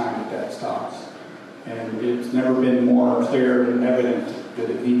 and it's time that stops. And it's never been more clear and evident that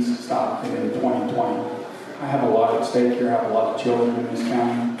it needs to stop than in 2020. I have a lot at stake here. I have a lot of children in this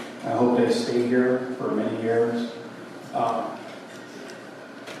county. I hope they stay here for many years.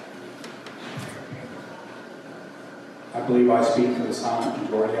 I believe I speak for the silent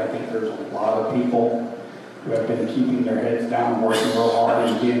majority. I think there's a lot of people who have been keeping their heads down, working real hard,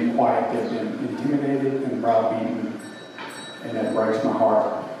 and being quiet. They've been intimidated and browbeaten, and that breaks my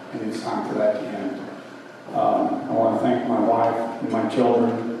heart, and it's time for that to end. I want to thank my wife and my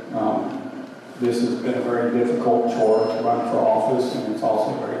children. This has been a very difficult chore to run for office, and it's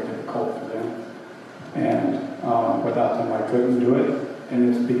also very difficult for them. And without them, I couldn't do it, and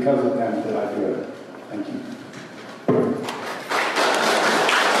it's because of them that I do it. Thank you.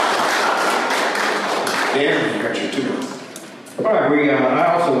 Dan, you got your 2 minutes. All right,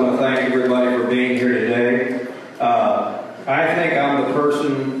 I also want to thank everybody for being here today. I think I'm the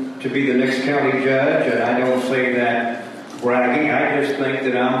person to be the next county judge, and I don't say that bragging. I just think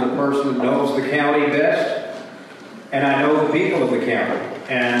that I'm the person who knows the county best, and I know the people of the county.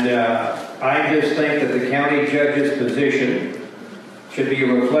 And I just think that the county judge's position should be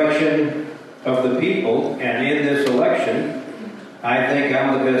a reflection of the people, and in this election, I think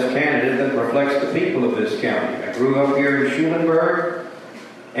I'm the best candidate that reflects the people of this county. I grew up here in Schulenburg,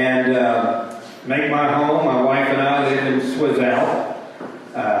 and make my home. My wife and I live in Swizzell.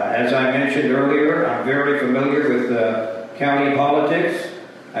 As I mentioned earlier, I'm very familiar with county politics.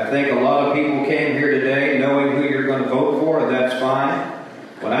 I think a lot of people came here today knowing who you're going to vote for, and that's fine.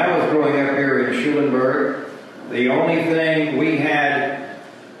 When I was growing up here in Schulenburg, The only thing we had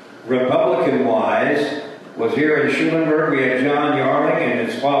Republican-wise was here in Schulenburg. We had John Yarling and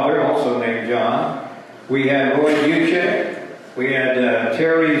his father, also named John. We had Roy Buchek. We had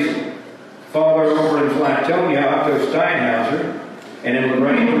Terry's father over in Flatonia, Otto Steinhauser. And in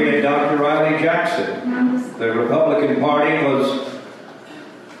LaGrange, we had Dr. Riley Jackson. The Republican Party was,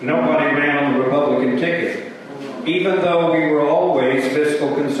 nobody ran on the Republican ticket, even though we were always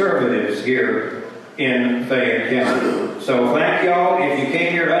fiscal conservatives here in Fayette County. So thank y'all. If you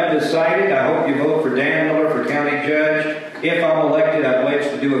came here undecided, I hope you vote for Dan Miller for county judge. If I'm elected, I pledge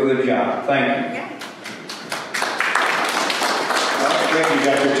to do a good job. Thank you. Thank you,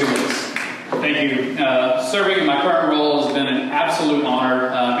 got your 2 minutes. Thank you. Serving in my current role has been an absolute honor.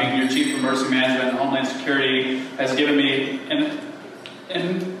 Being your Chief of Emergency Management and Homeland Security has given me an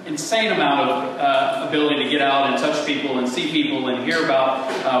insane amount of ability to get out and touch people and see people and hear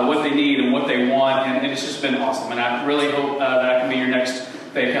about what they need and what they want, and it's just been awesome. And I really hope that I can be your next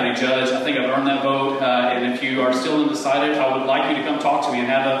Fayette County judge. I think I've earned that vote, and if you are still undecided, I would like you to come talk to me and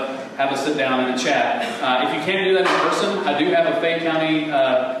have a sit down and a chat. If you can't do that in person, I do have a Fayette County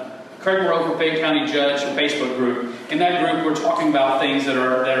Craig Moreau for Fayette County Judge Facebook group. In that group, we're talking about things that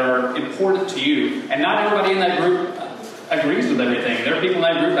are important to you, and not everybody in that group agrees with everything. There are people in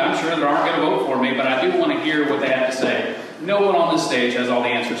that group that I'm sure that aren't going to vote for me, but I do want to hear what they have to say. No one on this stage has all the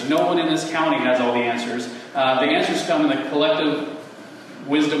answers. No one in this county has all the answers. The answers come in the collective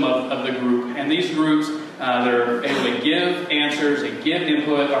wisdom of the group, and these groups that are able to give answers and give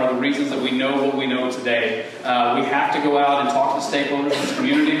input are the reasons that we know what we know today. We have to go out and talk to stakeholders in this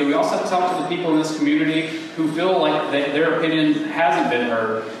community, but we also have to talk to the people in this community who feel like their opinion hasn't been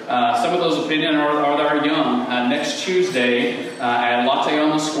heard. Some of those opinions are young. Next Tuesday at Latte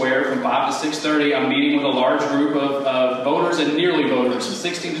on the Square from 5 to 6:30, I'm meeting with a large group of voters and nearly voters,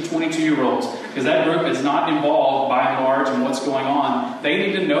 16 to 22-year-olds, because that group is not involved by and large in what's going on. They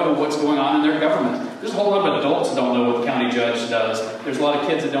need to know what's going on in their government. There's a whole lot of adults that don't know what the county judge does. There's a lot of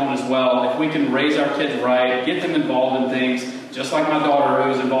kids that don't as well. If we can raise our kids right, get them involved in things, just like my daughter who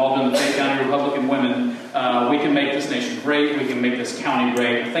is involved in the Fayette County Republican Women, we can make this nation great. We can make this county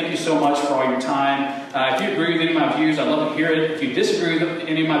great. Thank you so much for all your time. If you agree with any of my views, I'd love to hear it. If you disagree with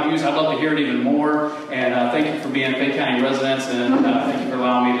any of my views, I'd love to hear it even more. And thank you for being Fayette County residents, and thank you for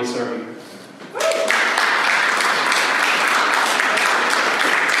allowing me